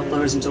saps one health,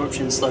 lowers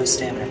absorption, slows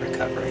stamina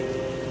recovery.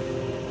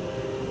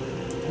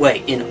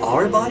 Wait, in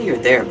our body or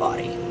their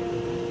body?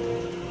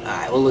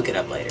 Alright, we'll look it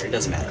up later. It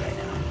doesn't matter right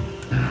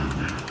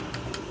now.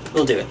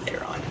 We'll do it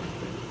later on.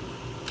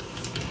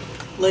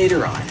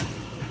 Later on.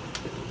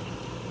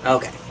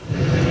 Okay.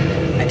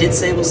 I did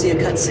say we'll see a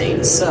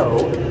cutscene,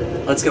 so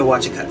let's go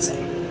watch a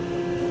cutscene.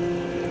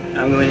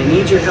 I'm going to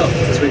need your help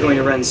because we're going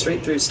to run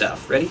straight through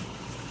stuff. Ready?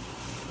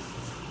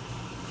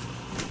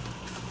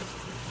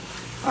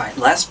 Alright,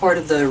 last part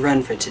of the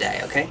run for today,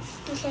 okay?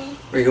 Okay.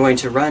 We're going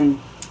to run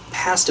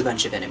past a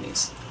bunch of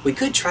enemies. We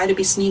could try to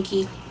be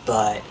sneaky,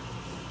 but...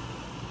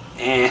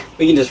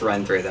 we can just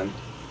run through them.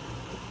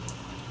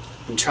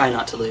 And try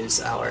not to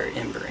lose our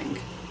embering.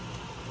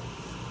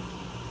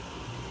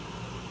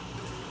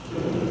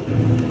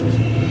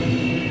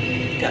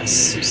 Got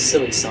some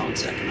silly song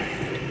stuck in my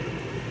head.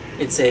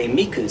 It's a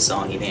Miku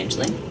song,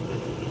 Evangeline.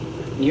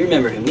 You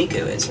remember who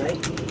Miku is, right?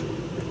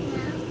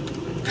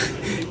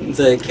 No.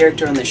 The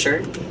character on the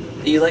shirt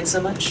that you like so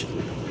much?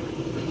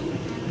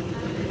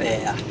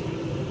 Yeah.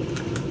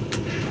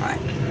 Alright.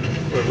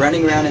 We're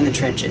running around in the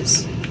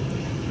trenches.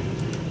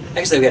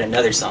 Actually, I've got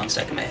another song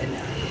stuck in my head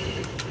now.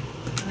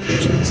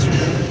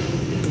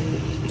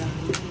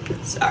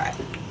 Alright.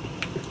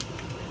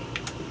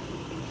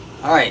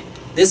 Alright,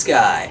 this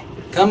guy.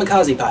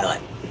 Kamikaze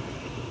pilot.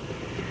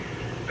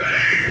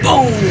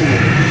 Boom!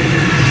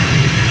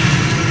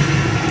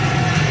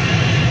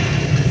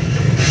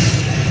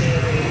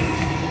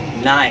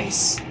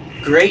 Nice.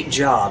 Great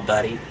job,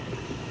 buddy.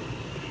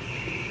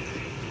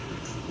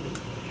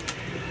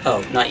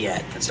 Oh, not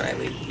yet. That's right,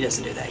 he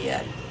doesn't do that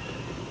yet.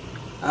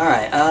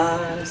 Alright,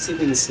 let's see if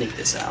we can sneak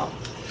this out.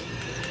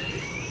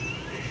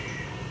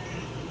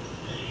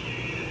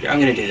 Here, I'm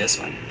gonna do this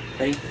one.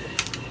 Ready?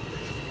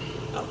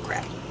 Oh,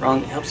 crap.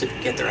 Wrong. It helps if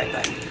you get the right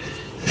button.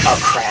 Oh,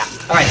 crap.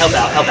 Alright, help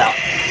out, help out.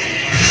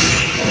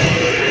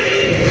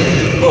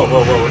 Whoa,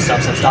 whoa, whoa,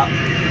 stop, stop, stop.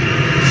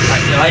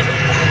 Alright, you know what?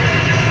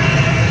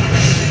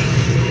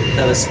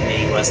 That was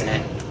me, wasn't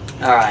it?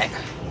 Alright.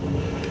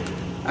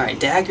 Alright,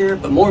 dagger,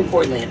 but more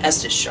importantly, an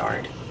Estus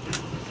shard.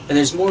 And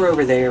there's more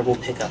over there we'll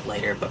pick up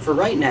later, but for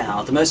right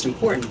now, the most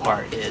important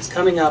part is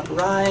coming up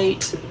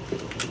right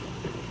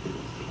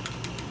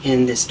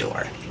in this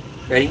door.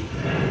 Ready?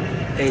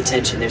 Pay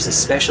attention, there's a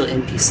special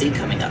NPC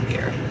coming up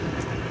here.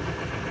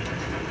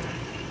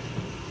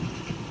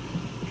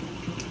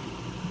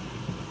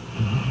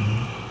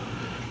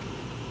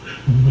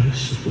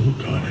 Merciful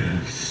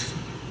goddess,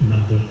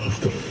 mother of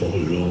the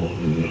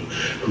forlorn,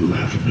 who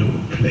have no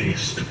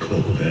place to call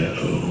their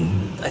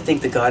own. I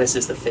think the goddess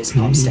is the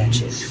facepalm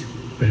statue.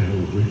 Bear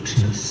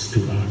witness to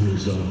our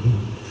resolve.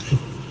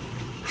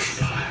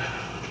 Fire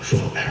for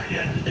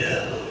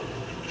Ariandel.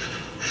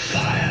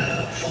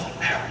 Fire for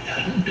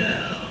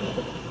Ariandel.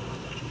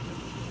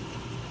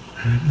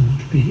 And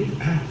the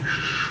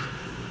ash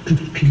to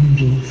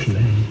kindle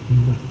flame.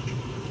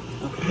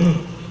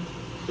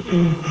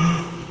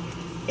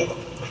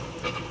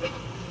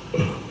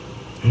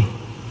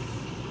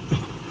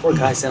 Poor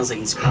guy sounds like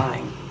he's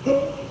crying.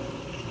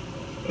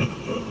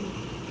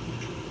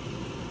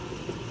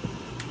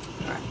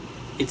 Alright.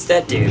 It's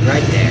that dude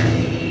right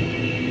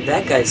there.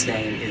 That guy's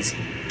name is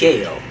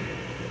Gale.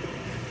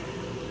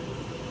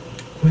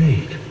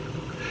 Wait.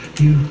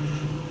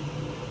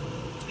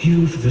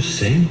 You've the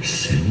same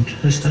scent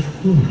as that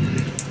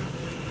woman.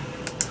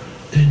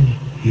 Then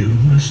you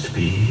must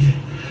be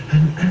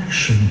an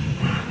ashen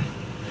one.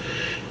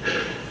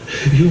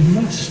 You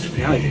must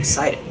be. Now he's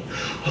excited.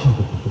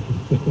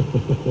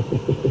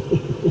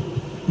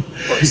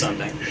 Or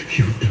something.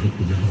 You don't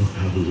know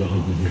how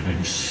long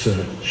I've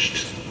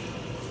searched.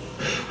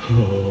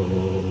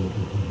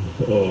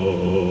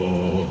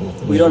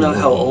 We don't know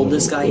how old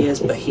this guy is,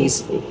 but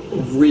he's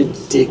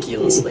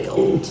ridiculously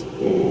old.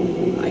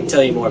 I can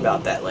tell you more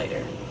about that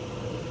later.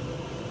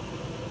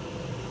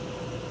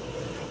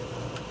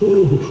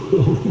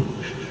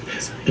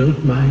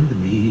 Don't mind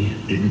me.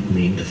 Didn't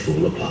mean to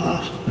fall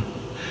apart.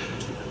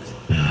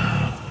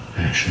 Now,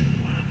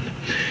 Ashen One,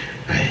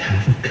 I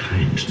have a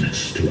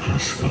kindness to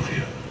ask of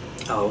you.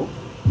 Oh?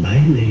 My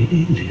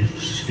lady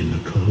lives in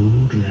the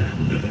cold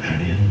land of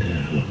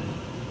Ariandel.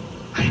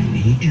 I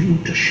need you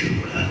to show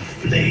her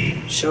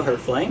flame. Show her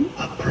flame?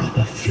 A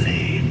proper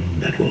flame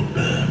that will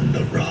burn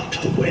the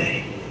rot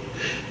away.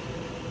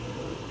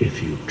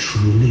 If you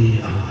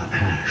truly are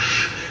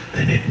ash,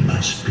 then it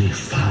must be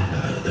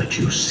fire that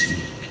you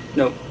seek.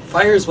 No,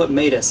 fire is what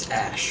made us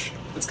ash.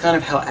 That's kind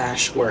of how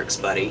ash works,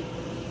 buddy.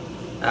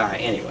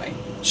 Alright, anyway.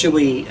 Should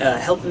we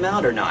help him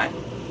out or not? I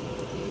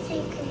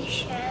think we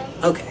should.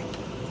 Okay.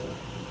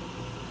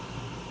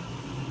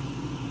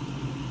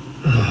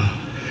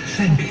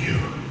 Thank you.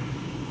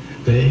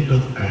 They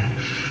of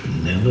ash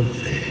never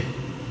fade.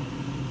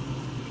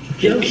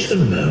 Just a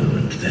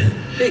moment, then.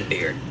 Big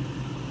beard.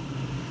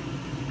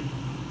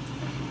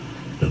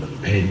 The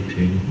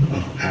painting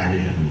of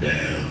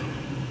Ariandel.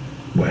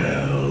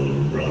 Well,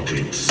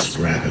 rotted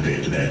scrap of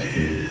it, that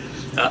is.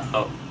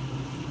 Uh-oh.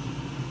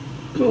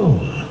 Go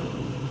on.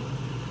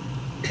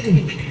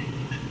 Take it.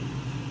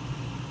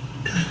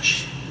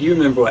 Touch it. You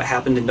remember what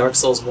happened in Dark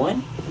Souls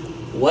 1?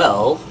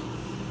 Well...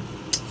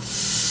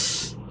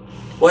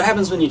 what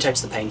happens when you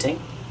touch the painting?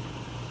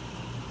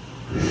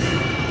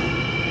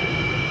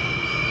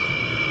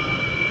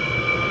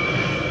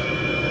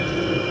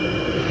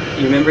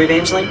 You remember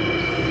Evangeline?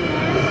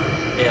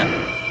 Yeah.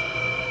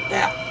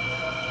 Yeah.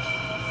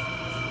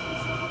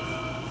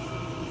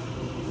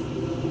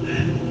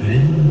 And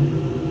then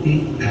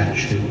the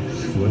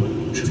ashes were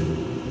too.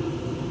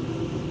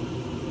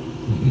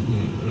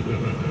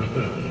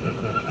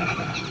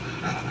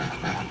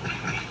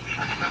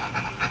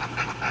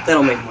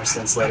 That'll make more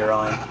sense later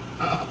on.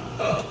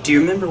 Do you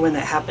remember when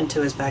that happened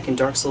to us back in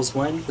Dark Souls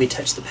 1? We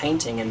touched the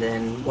painting and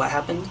then what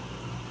happened?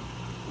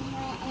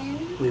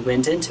 We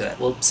went into it.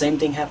 Well, same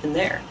thing happened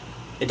there.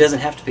 It doesn't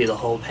have to be the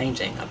whole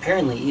painting.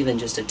 Apparently even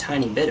just a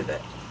tiny bit of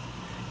it.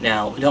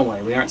 Now, don't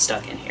worry, we aren't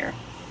stuck in here.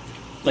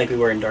 like we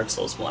were in Dark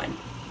Souls 1.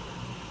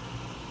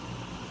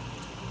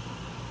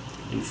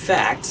 In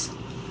fact...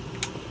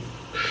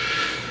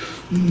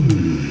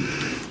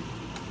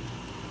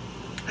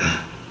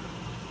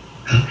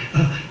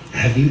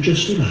 Have you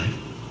just arrived?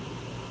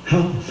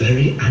 How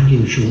very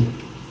unusual.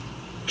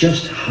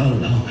 Just how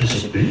long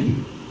has it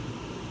been?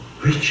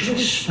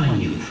 Rejoice, my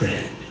new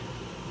friend,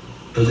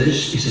 for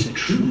this is a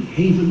true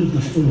haven of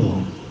the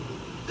forlorn,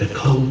 the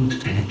cold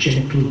and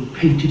gentle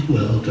painted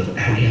world of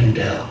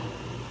Ariandel.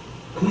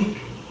 Quick,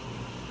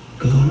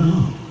 go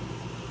on.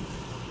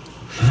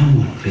 Found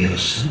one for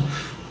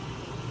yourself.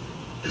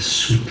 A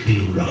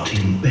sweetly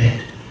rotting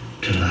bed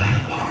to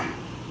lie upon.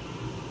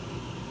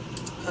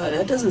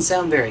 That doesn't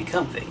sound very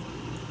comfy.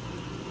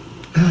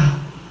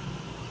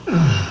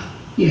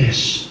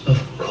 Yes, of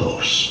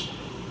course.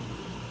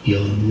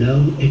 You're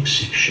no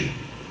exception.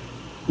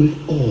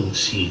 We've all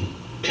seen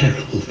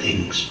terrible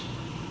things.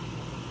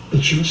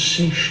 But you're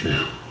safe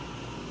now.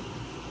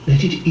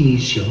 Let it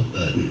ease your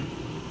burden.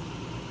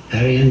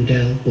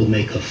 Ariandel will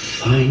make a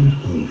fine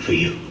home for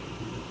you.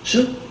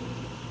 So,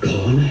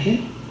 go on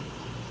ahead.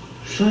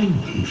 Find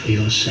one for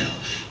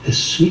yourself, a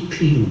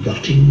sweetly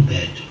rotting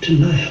bed to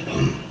lie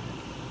upon.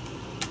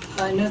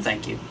 No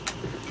thank you.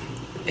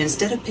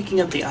 Instead of picking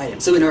up the item,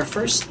 so in our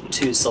first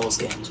 2 Souls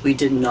games, we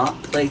did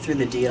not play through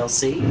the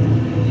DLC.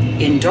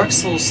 In Dark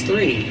Souls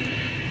 3,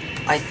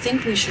 I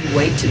think we should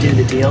wait to do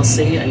the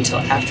DLC until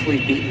after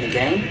we've beaten the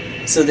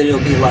game, so that it'll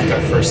be like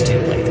our first 2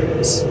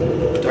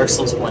 playthroughs. Dark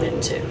Souls 1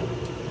 and 2.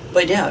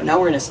 But yeah, now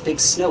we're in a big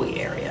snowy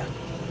area.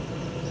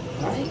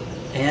 Alright,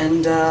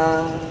 and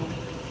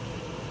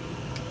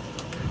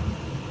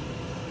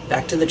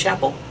back to the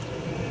chapel.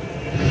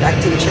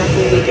 Back to the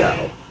chapel we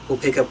go. We'll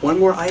pick up one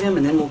more item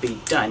and then we'll be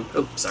done.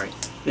 Oh, sorry.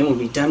 Then we'll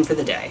be done for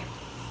the day.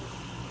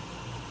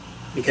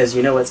 Because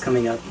you know what's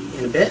coming up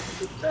in a bit?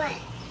 What?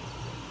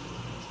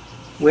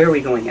 Where are we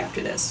going after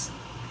this?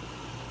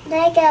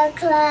 Lego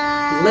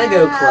Club.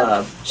 Lego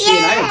Club. She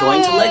and I are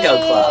going to Lego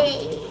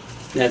Club.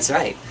 That's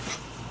right.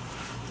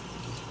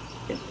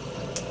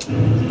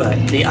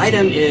 But the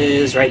item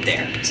is right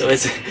there. So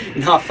it's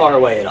not far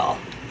away at all.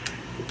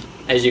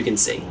 As you can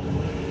see.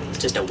 It's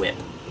just a whip.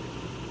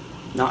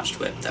 Notched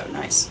whip, though.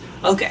 Nice.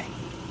 Okay.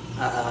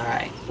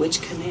 Alright.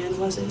 Which command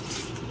was it?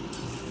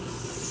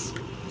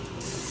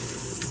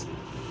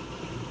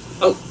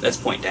 Oh, that's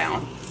point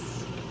down.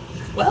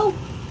 Well,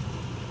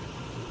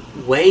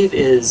 wave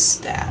is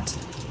that.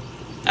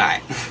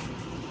 Alright.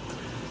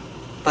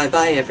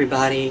 Bye-bye,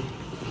 everybody.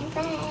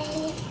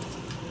 Bye.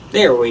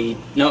 There we...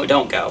 No,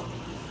 don't go.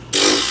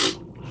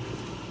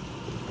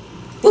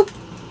 Whoop!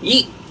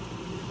 Yeet!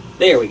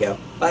 There we go.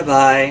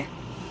 Bye-bye.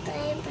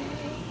 Bye-bye.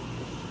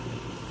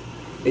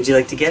 Would you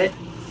like to get it?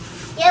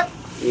 Yep.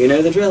 You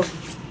know the drill.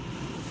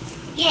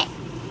 Yeah.